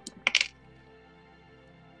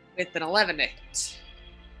with an 11 to hit.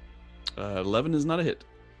 11 is not a hit.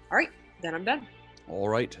 All right, then I'm done. All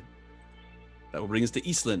right. That will bring us to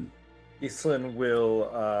Eastlyn. Eastlyn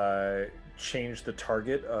will change the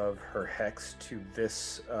target of her hex to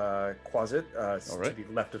this quasit to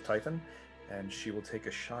the left of Typhon, and she will take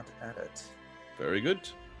a shot at it. Very good.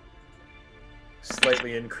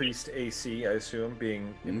 Slightly increased AC, I assume,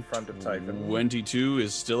 being in front of Typhon. 22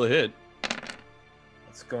 is still a hit.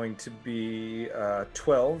 It's going to be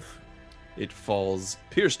 12. It falls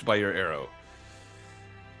pierced by your arrow.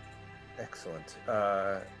 Excellent.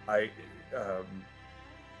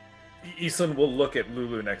 Eastlyn will look at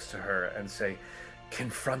Lulu next to her and say,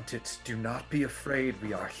 "Confront it. Do not be afraid.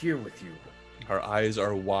 We are here with you." Her eyes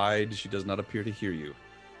are wide. She does not appear to hear you.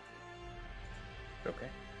 Okay.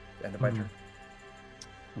 End of my turn.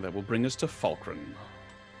 That will bring us to Falkrunn.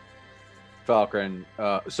 Falkrunn.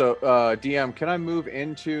 DM, can I move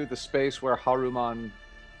into the space where Haruman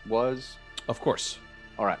was? Of course.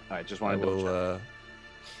 All right. Just wanted to check.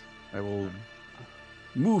 I will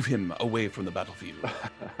move him away from the battlefield.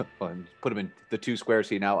 And put him in the 2 squares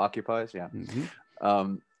he now occupies. Yeah.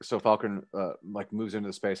 Mm-hmm. So Falkrunn moves into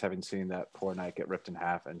the space, having seen that poor knight get ripped in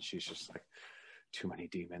half, and she's just like, too many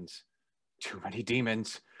demons,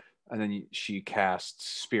 and then she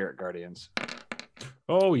casts Spirit Guardians.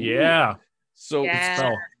 Oh yeah. So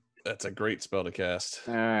Yeah. that's a great spell to cast.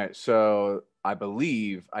 All right. So I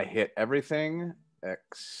believe I hit everything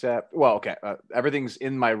except everything's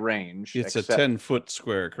in my range. It's a 10-foot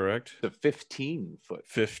square, correct? The 15 foot.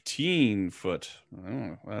 15 foot.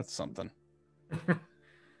 Oh, that's something.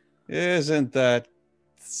 Isn't that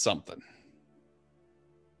something?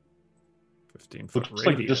 15-foot Looks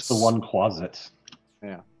like just the one closet.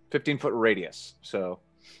 Yeah. 15-foot radius. So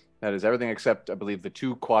that is everything except, I believe, the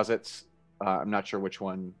 2 closets. I'm not sure which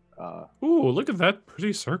one. Ooh, look at that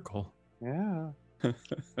pretty circle. Yeah.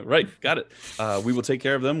 Right, got it. We will take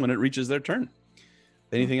care of them when it reaches their turn.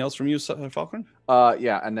 Anything else from you, Falkrunn?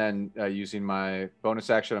 Yeah, and then using my bonus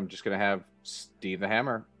action, I'm just going to have Steve the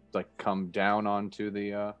Hammer come down onto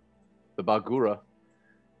the Bagura.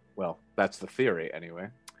 Well, that's the theory, anyway.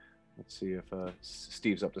 Let's see if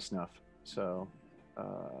Steve's up to snuff. So,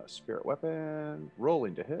 Spirit Weapon,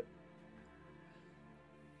 rolling to hit.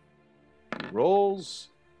 He rolls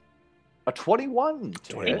a 21.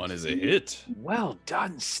 21 is a hit. Well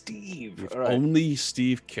done, Steve. If only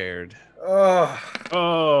Steve cared.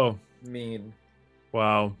 Oh, mean.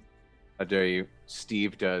 Wow. How dare you?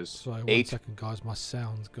 Steve does Sorry, 8. 1 second, guys. My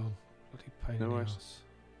sound's gone. Bloody pain in the ass.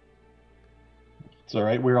 It's all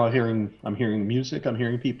right. We're all hearing. I'm hearing music. I'm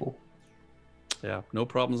hearing people. Yeah, no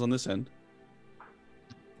problems on this end.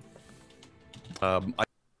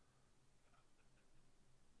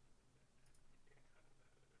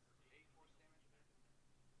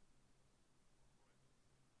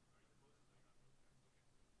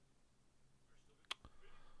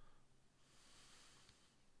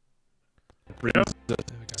 brings us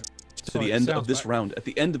to the end of this round. At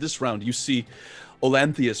the end of this round, you see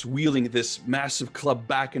Olanthius wielding this massive club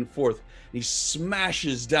back and forth. And he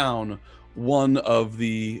smashes down one of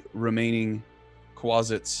the remaining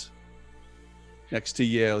quasits next to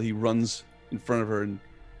Yale. He runs in front of her and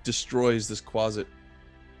destroys this quasit.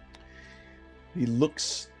 He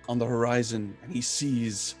looks on the horizon and he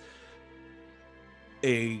sees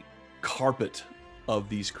a carpet of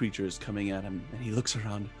these creatures coming at him, and he looks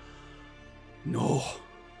around. No,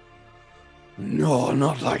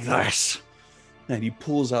 not like this. And he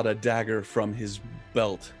pulls out a dagger from his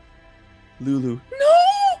belt. Lulu,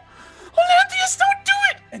 no! Olanthius, don't do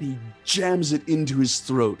it! And he jams it into his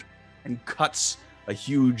throat and cuts a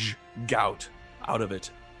huge gout out of it.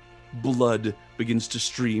 Blood begins to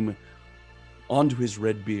stream onto his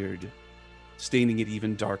red beard, staining it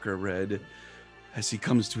even darker red. As he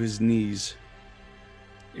comes to his knees,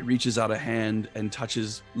 he reaches out a hand and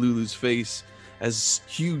touches Lulu's face as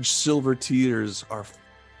huge silver tears are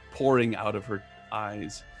pouring out of her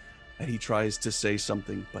eyes. And he tries to say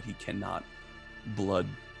something, but he cannot. Blood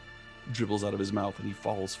dribbles out of his mouth and he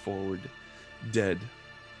falls forward, dead.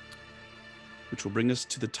 Which will bring us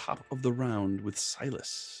to the top of the round with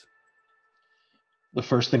Silas. The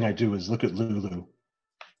first thing I do is look at Lulu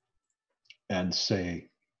and say,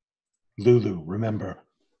 Lulu, remember,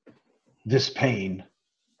 this pain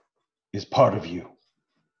is part of you.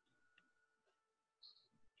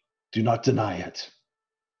 Do not deny it.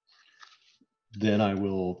 Then I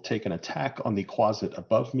will take an attack on the quasit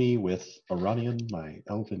above me with Aronian, my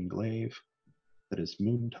elven glaive that is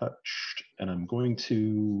moon touched, and I'm going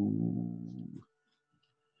to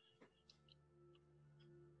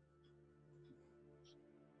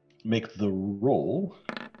make the roll,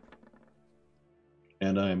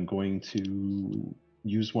 and I'm going to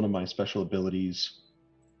use one of my special abilities.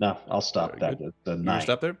 No, I'll stop that. At the 9. You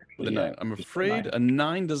stop there with a 9. I'm afraid a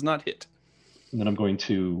 9 does not hit. And then I'm going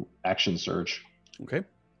to action surge. Okay.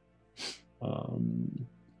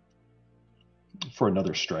 For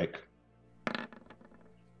another strike.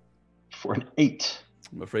 For an 8.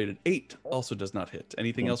 I'm afraid an 8 also does not hit.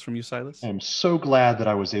 Anything else from you, Silas? I'm so glad that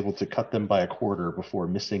I was able to cut them by a quarter before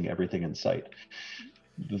missing everything in sight.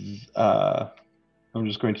 I'm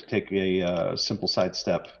just going to take a simple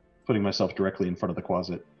sidestep, putting myself directly in front of the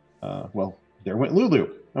quasit. Well, there went Lulu.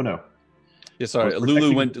 Oh no. Yeah, sorry.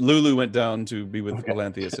 Lulu went down to be with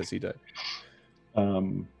Olanthius as he died.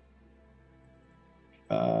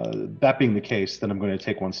 That being the case, then I'm going to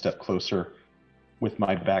take one step closer with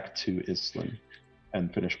my back to Islin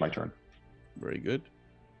and finish my turn. Very good.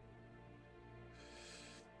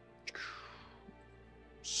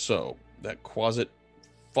 So that quasit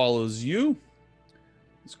follows you.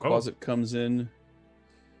 This quasit comes in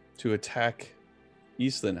to attack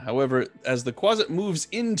Islin. However, as the quasit moves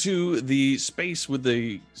into the space with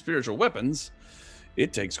the spiritual weapons,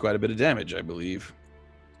 it takes quite a bit of damage, I believe.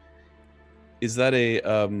 Is that a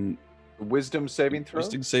wisdom saving throw?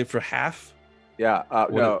 Wisdom save for half? Yeah.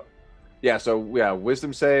 No. Yeah. So yeah,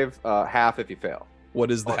 wisdom save half if you fail.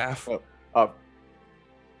 What is the half? It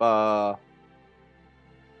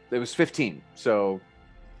was 15. So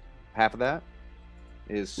half of that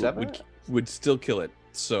is 7. Would still kill it.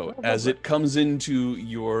 So as it comes into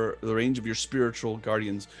the range of your spiritual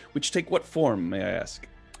guardians, which take what form, may I ask?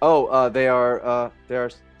 Oh, they are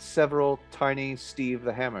several tiny Steve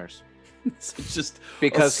the Hammers. It's just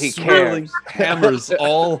because he cares. Hammers,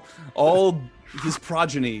 all his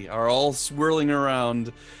progeny are all swirling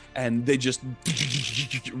around, and they just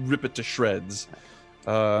rip it to shreds.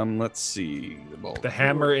 Let's see. The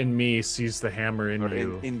hammer in me sees the hammer in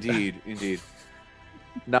you. Indeed.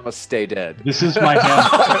 Namaste, dead. This is my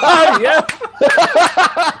hand. Yeah.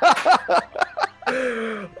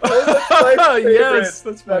 Yes,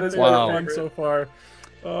 that's my favorite one so far.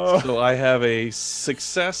 So I have a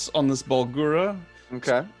success on this Balgura.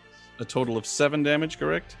 Okay. A total of 7 damage,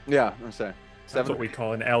 correct? Yeah, I'm sorry. 7. That's what we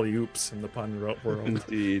call an alley-oops in the pun world.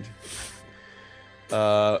 Indeed.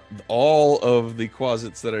 All of the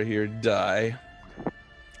quasits that are here die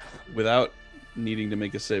without needing to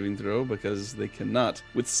make a saving throw because they cannot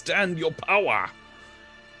withstand your power.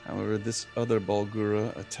 However, this other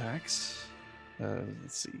Balgura attacks.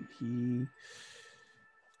 Let's see. He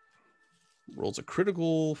rolls a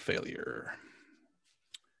critical failure.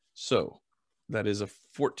 So that is a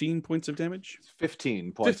 14 points of damage.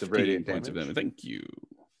 15 points of radiant damage. Thank you.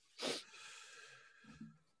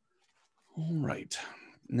 All right.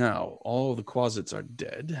 Now, all the quasits are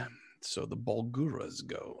dead, so the Balguras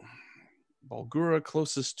go. Balgura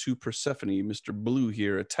closest to Persephone, Mr. Blue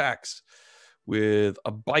here, attacks with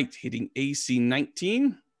a bite hitting AC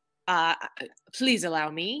 19. Please allow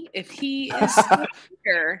me. If he is still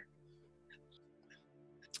here.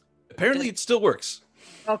 Apparently, it still works.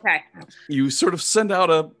 Okay. You sort of send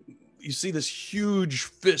out you see this huge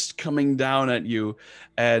fist coming down at you,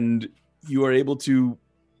 and you are able to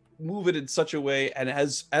move it in such a way, and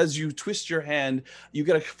as you twist your hand, you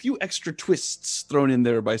get a few extra twists thrown in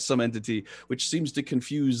there by some entity, which seems to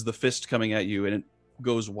confuse the fist coming at you, and it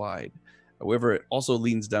goes wide. However, it also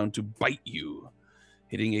leans down to bite you,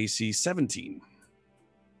 hitting AC 17.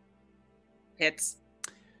 Hits.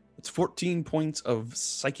 It's 14 points of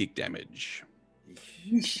psychic damage.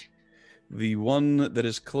 The one that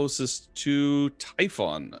is closest to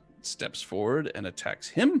Typhon steps forward and attacks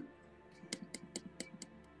him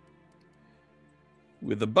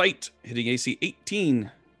with a bite, hitting AC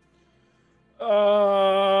 18.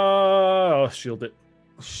 Oh, shield it.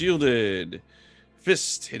 Shielded.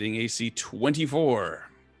 Fist hitting AC 24.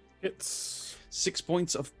 Hits. 6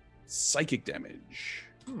 points of psychic damage.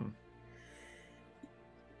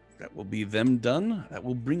 That will be them done. That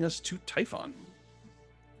will bring us to Typhon.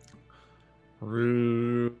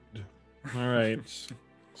 Rude. All right.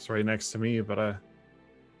 It's right next to me, but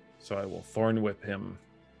so I will Thorn Whip him.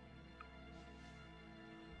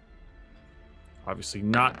 Obviously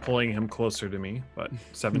not pulling him closer to me, but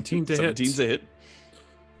 17 to hit. 17's a hit.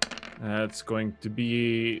 That's going to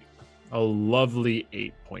be a lovely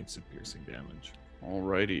 8 points of piercing damage.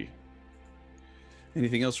 Alrighty.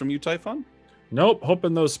 Anything else from you, Typhon? Nope.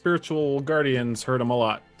 Hoping those spiritual guardians hurt him a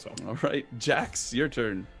lot. So. All right, Jax, your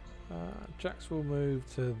turn. Jax will move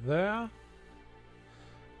to there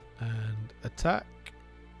and attack.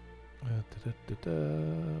 Where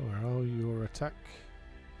are your attack?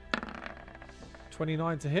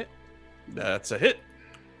 29 to hit. That's a hit.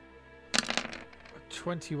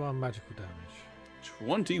 21 magical damage.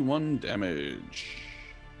 21 damage.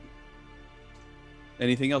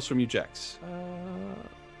 Anything else from you, Jax?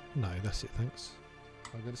 No, that's it, thanks.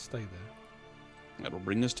 I'm going to stay there. That'll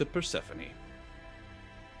bring us to Persephone.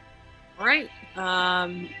 All right.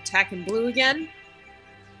 Attacking blue again.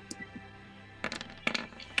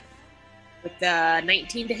 With the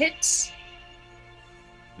 19 to hit.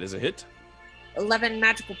 It is a hit. 11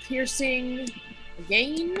 magical piercing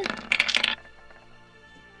again.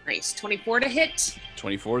 Nice. 24 to hit.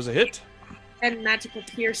 24 is a hit. 10 magical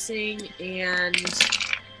piercing and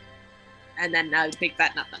then big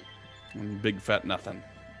fat nothing. And big fat nothing.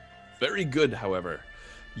 Very good, however.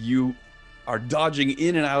 You are dodging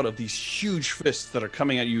in and out of these huge fists that are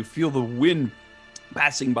coming at you. You feel the wind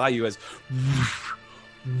passing by you as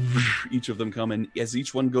each of them come in. As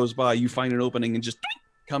each one goes by, you find an opening and just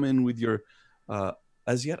come in with your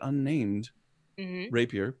as yet unnamed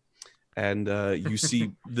rapier. And you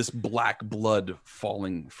see this black blood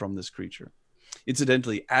falling from this creature.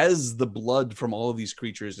 Incidentally, as the blood from all of these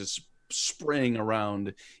creatures is spraying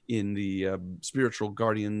around in the spiritual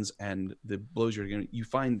guardians and the blows you're getting, you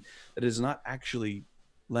find that it is not actually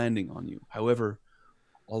landing on you. However,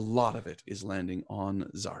 a lot of it is landing on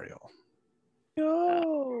Zariel.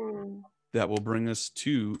 No. That will bring us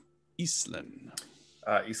to Islin.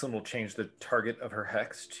 Islin will change the target of her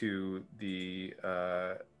hex to the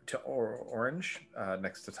orange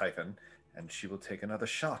next to Typhon, and she will take another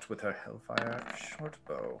shot with her Hellfire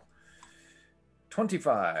shortbow.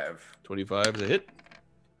 25. 25 is a hit.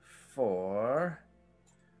 For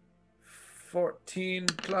 14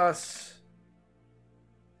 plus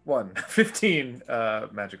 1. 15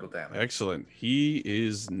 magical damage. Excellent. He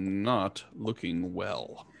is not looking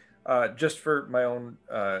well. Just for my own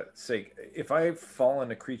sake, if I fall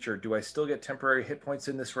on a creature, do I still get temporary hit points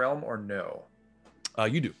in this realm or no?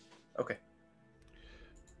 You do. Okay.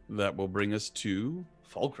 That will bring us to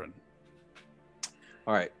Falkrunn.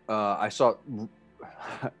 All right. I saw.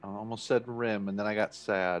 I almost said Rhimb, and then I got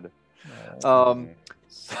sad. So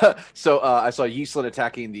I saw Yislin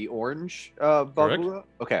attacking the orange bug.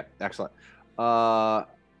 Okay, excellent. I'm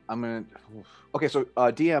gonna. Okay, so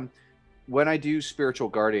DM, when I do spiritual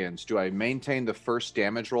guardians, do I maintain the first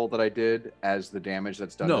damage roll that I did as the damage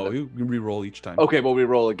that's done? No, you re-roll each time. Okay, well we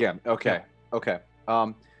roll again. Okay, yeah. Okay.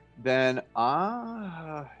 Then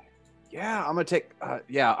yeah, I'm gonna take.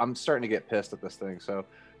 Yeah, I'm starting to get pissed at this thing, so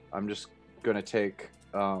I'm just gonna take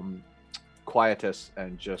Quietus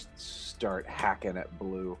and just start hacking at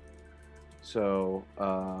blue. So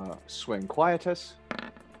swing Quietus,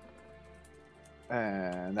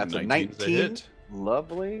 and that's a 19.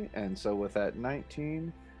 Lovely. And so with that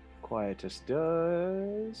 19, Quietus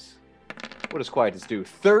does. What does Quietus do?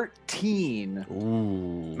 13.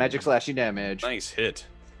 Ooh. Magic slashing damage. Nice hit.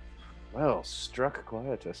 Well struck,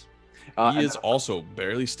 Quietus. He is also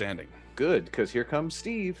barely standing. Good, because here comes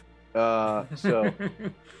Steve. So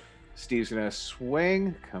Steve's gonna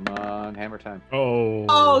swing. Come on, hammer time.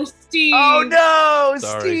 Oh, Steve. Oh no,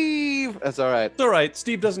 Sorry. Steve. That's all right. It's all right.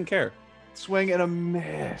 Steve doesn't care. Swing and a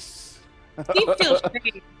miss. Steve feels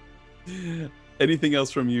shame. Anything else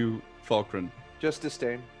from you, Falkrunn? Just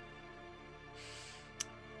disdain.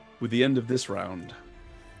 With the end of this round,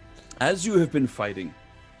 as you have been fighting,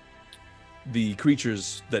 the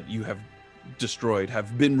creatures that you have destroyed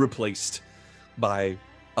have been replaced by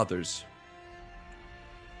others.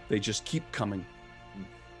 They just keep coming.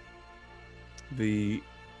 The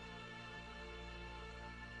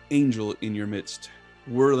angel in your midst,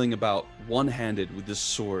 whirling about one-handed with this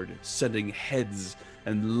sword, sending heads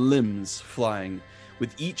and limbs flying.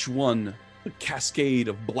 With each one, a cascade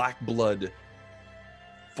of black blood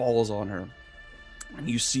falls on her. And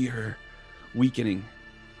you see her weakening.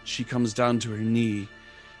 She comes down to her knee,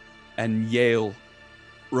 and Yale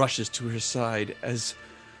rushes to her side as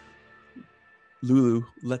Lulu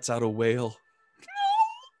lets out a wail.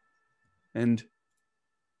 No! And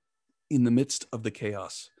in the midst of the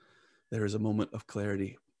chaos, there is a moment of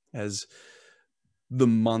clarity as the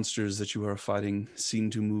monsters that you are fighting seem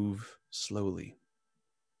to move slowly.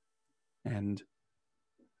 And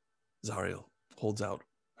Zariel holds out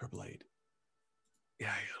her blade.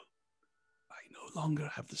 Yael, I no longer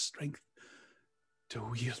have the strength to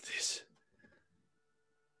wield this.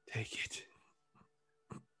 Take it.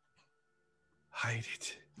 Hide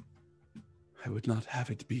it. I would not have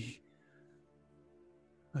it be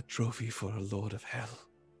a trophy for a lord of hell.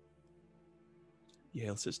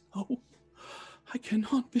 Yale says, no, I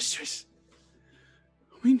cannot, mistress.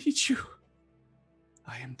 We need you.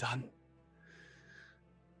 I am done.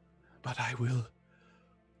 But I will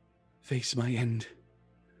face my end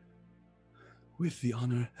with the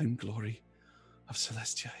honor and glory of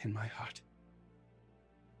Celestia in my heart.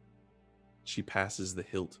 She passes the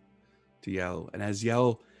hilt to Yal, and as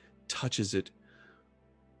Yal touches it,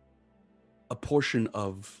 a portion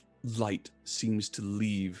of light seems to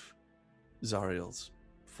leave Zariel's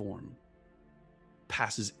form,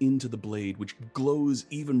 passes into the blade, which glows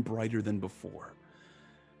even brighter than before.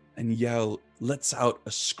 And Yal lets out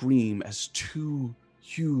a scream as two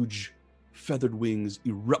huge feathered wings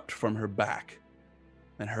erupt from her back,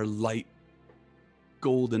 and her light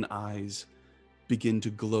golden eyes begin to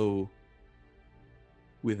glow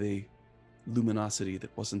with a luminosity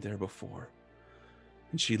that wasn't there before.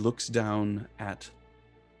 And she looks down at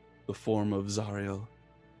the form of Zariel,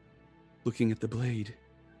 looking at the blade.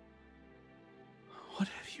 What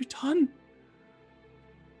have you done?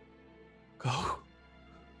 Go.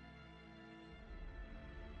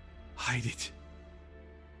 Hide it.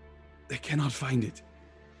 They cannot find it.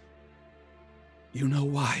 You know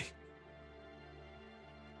why.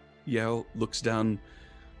 Yao looks down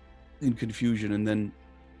in confusion, and then,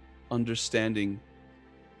 understanding,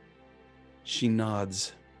 she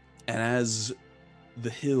nods. And as the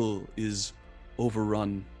hill is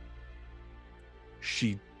overrun,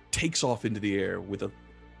 she takes off into the air with a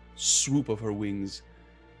swoop of her wings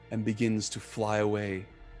and begins to fly away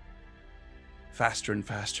faster and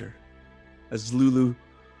faster as Lulu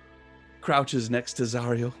crouches next to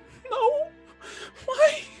Zariel. No!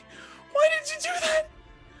 Why? Why did you do that?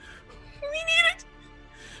 We need it!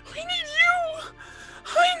 We need you!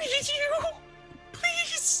 I need you!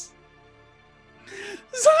 Please!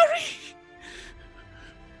 Zari!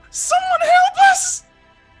 Someone help us!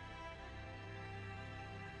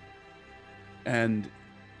 And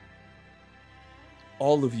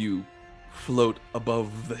all of you float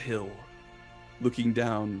above the hill, looking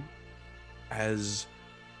down as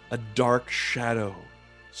a dark shadow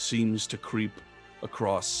seems to creep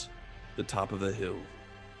across the top of the hill.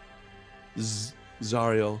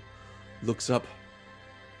 Zariel looks up,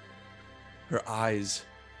 her eyes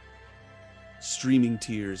streaming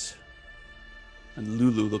tears, and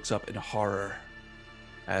Lulu looks up in horror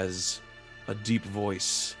as a deep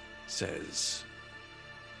voice says,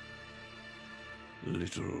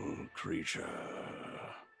 Little creature,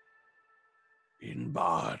 in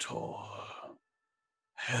battle,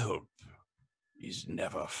 help is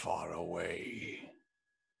never far away.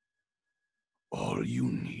 All you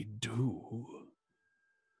need do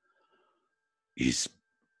is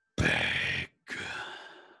beg.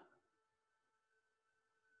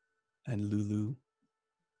 and Lulu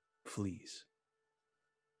flees,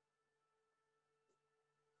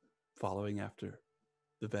 following after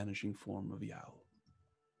the vanishing form of Yao.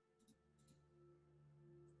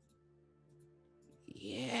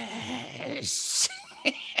 Yes.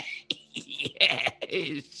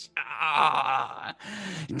 Yes. Ah,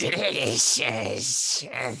 delicious.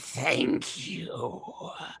 Thank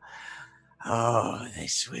you. Oh,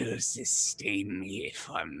 this will sustain me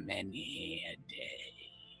for many a day.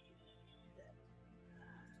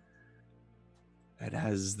 And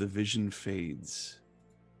as the vision fades,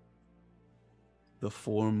 the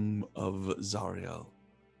form of Zariel,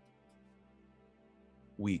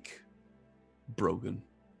 weak, broken,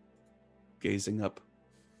 gazing up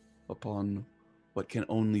upon what can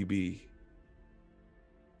only be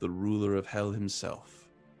the ruler of hell himself,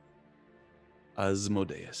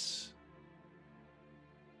 Asmodeus.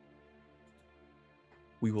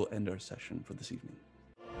 We will end our session for this evening.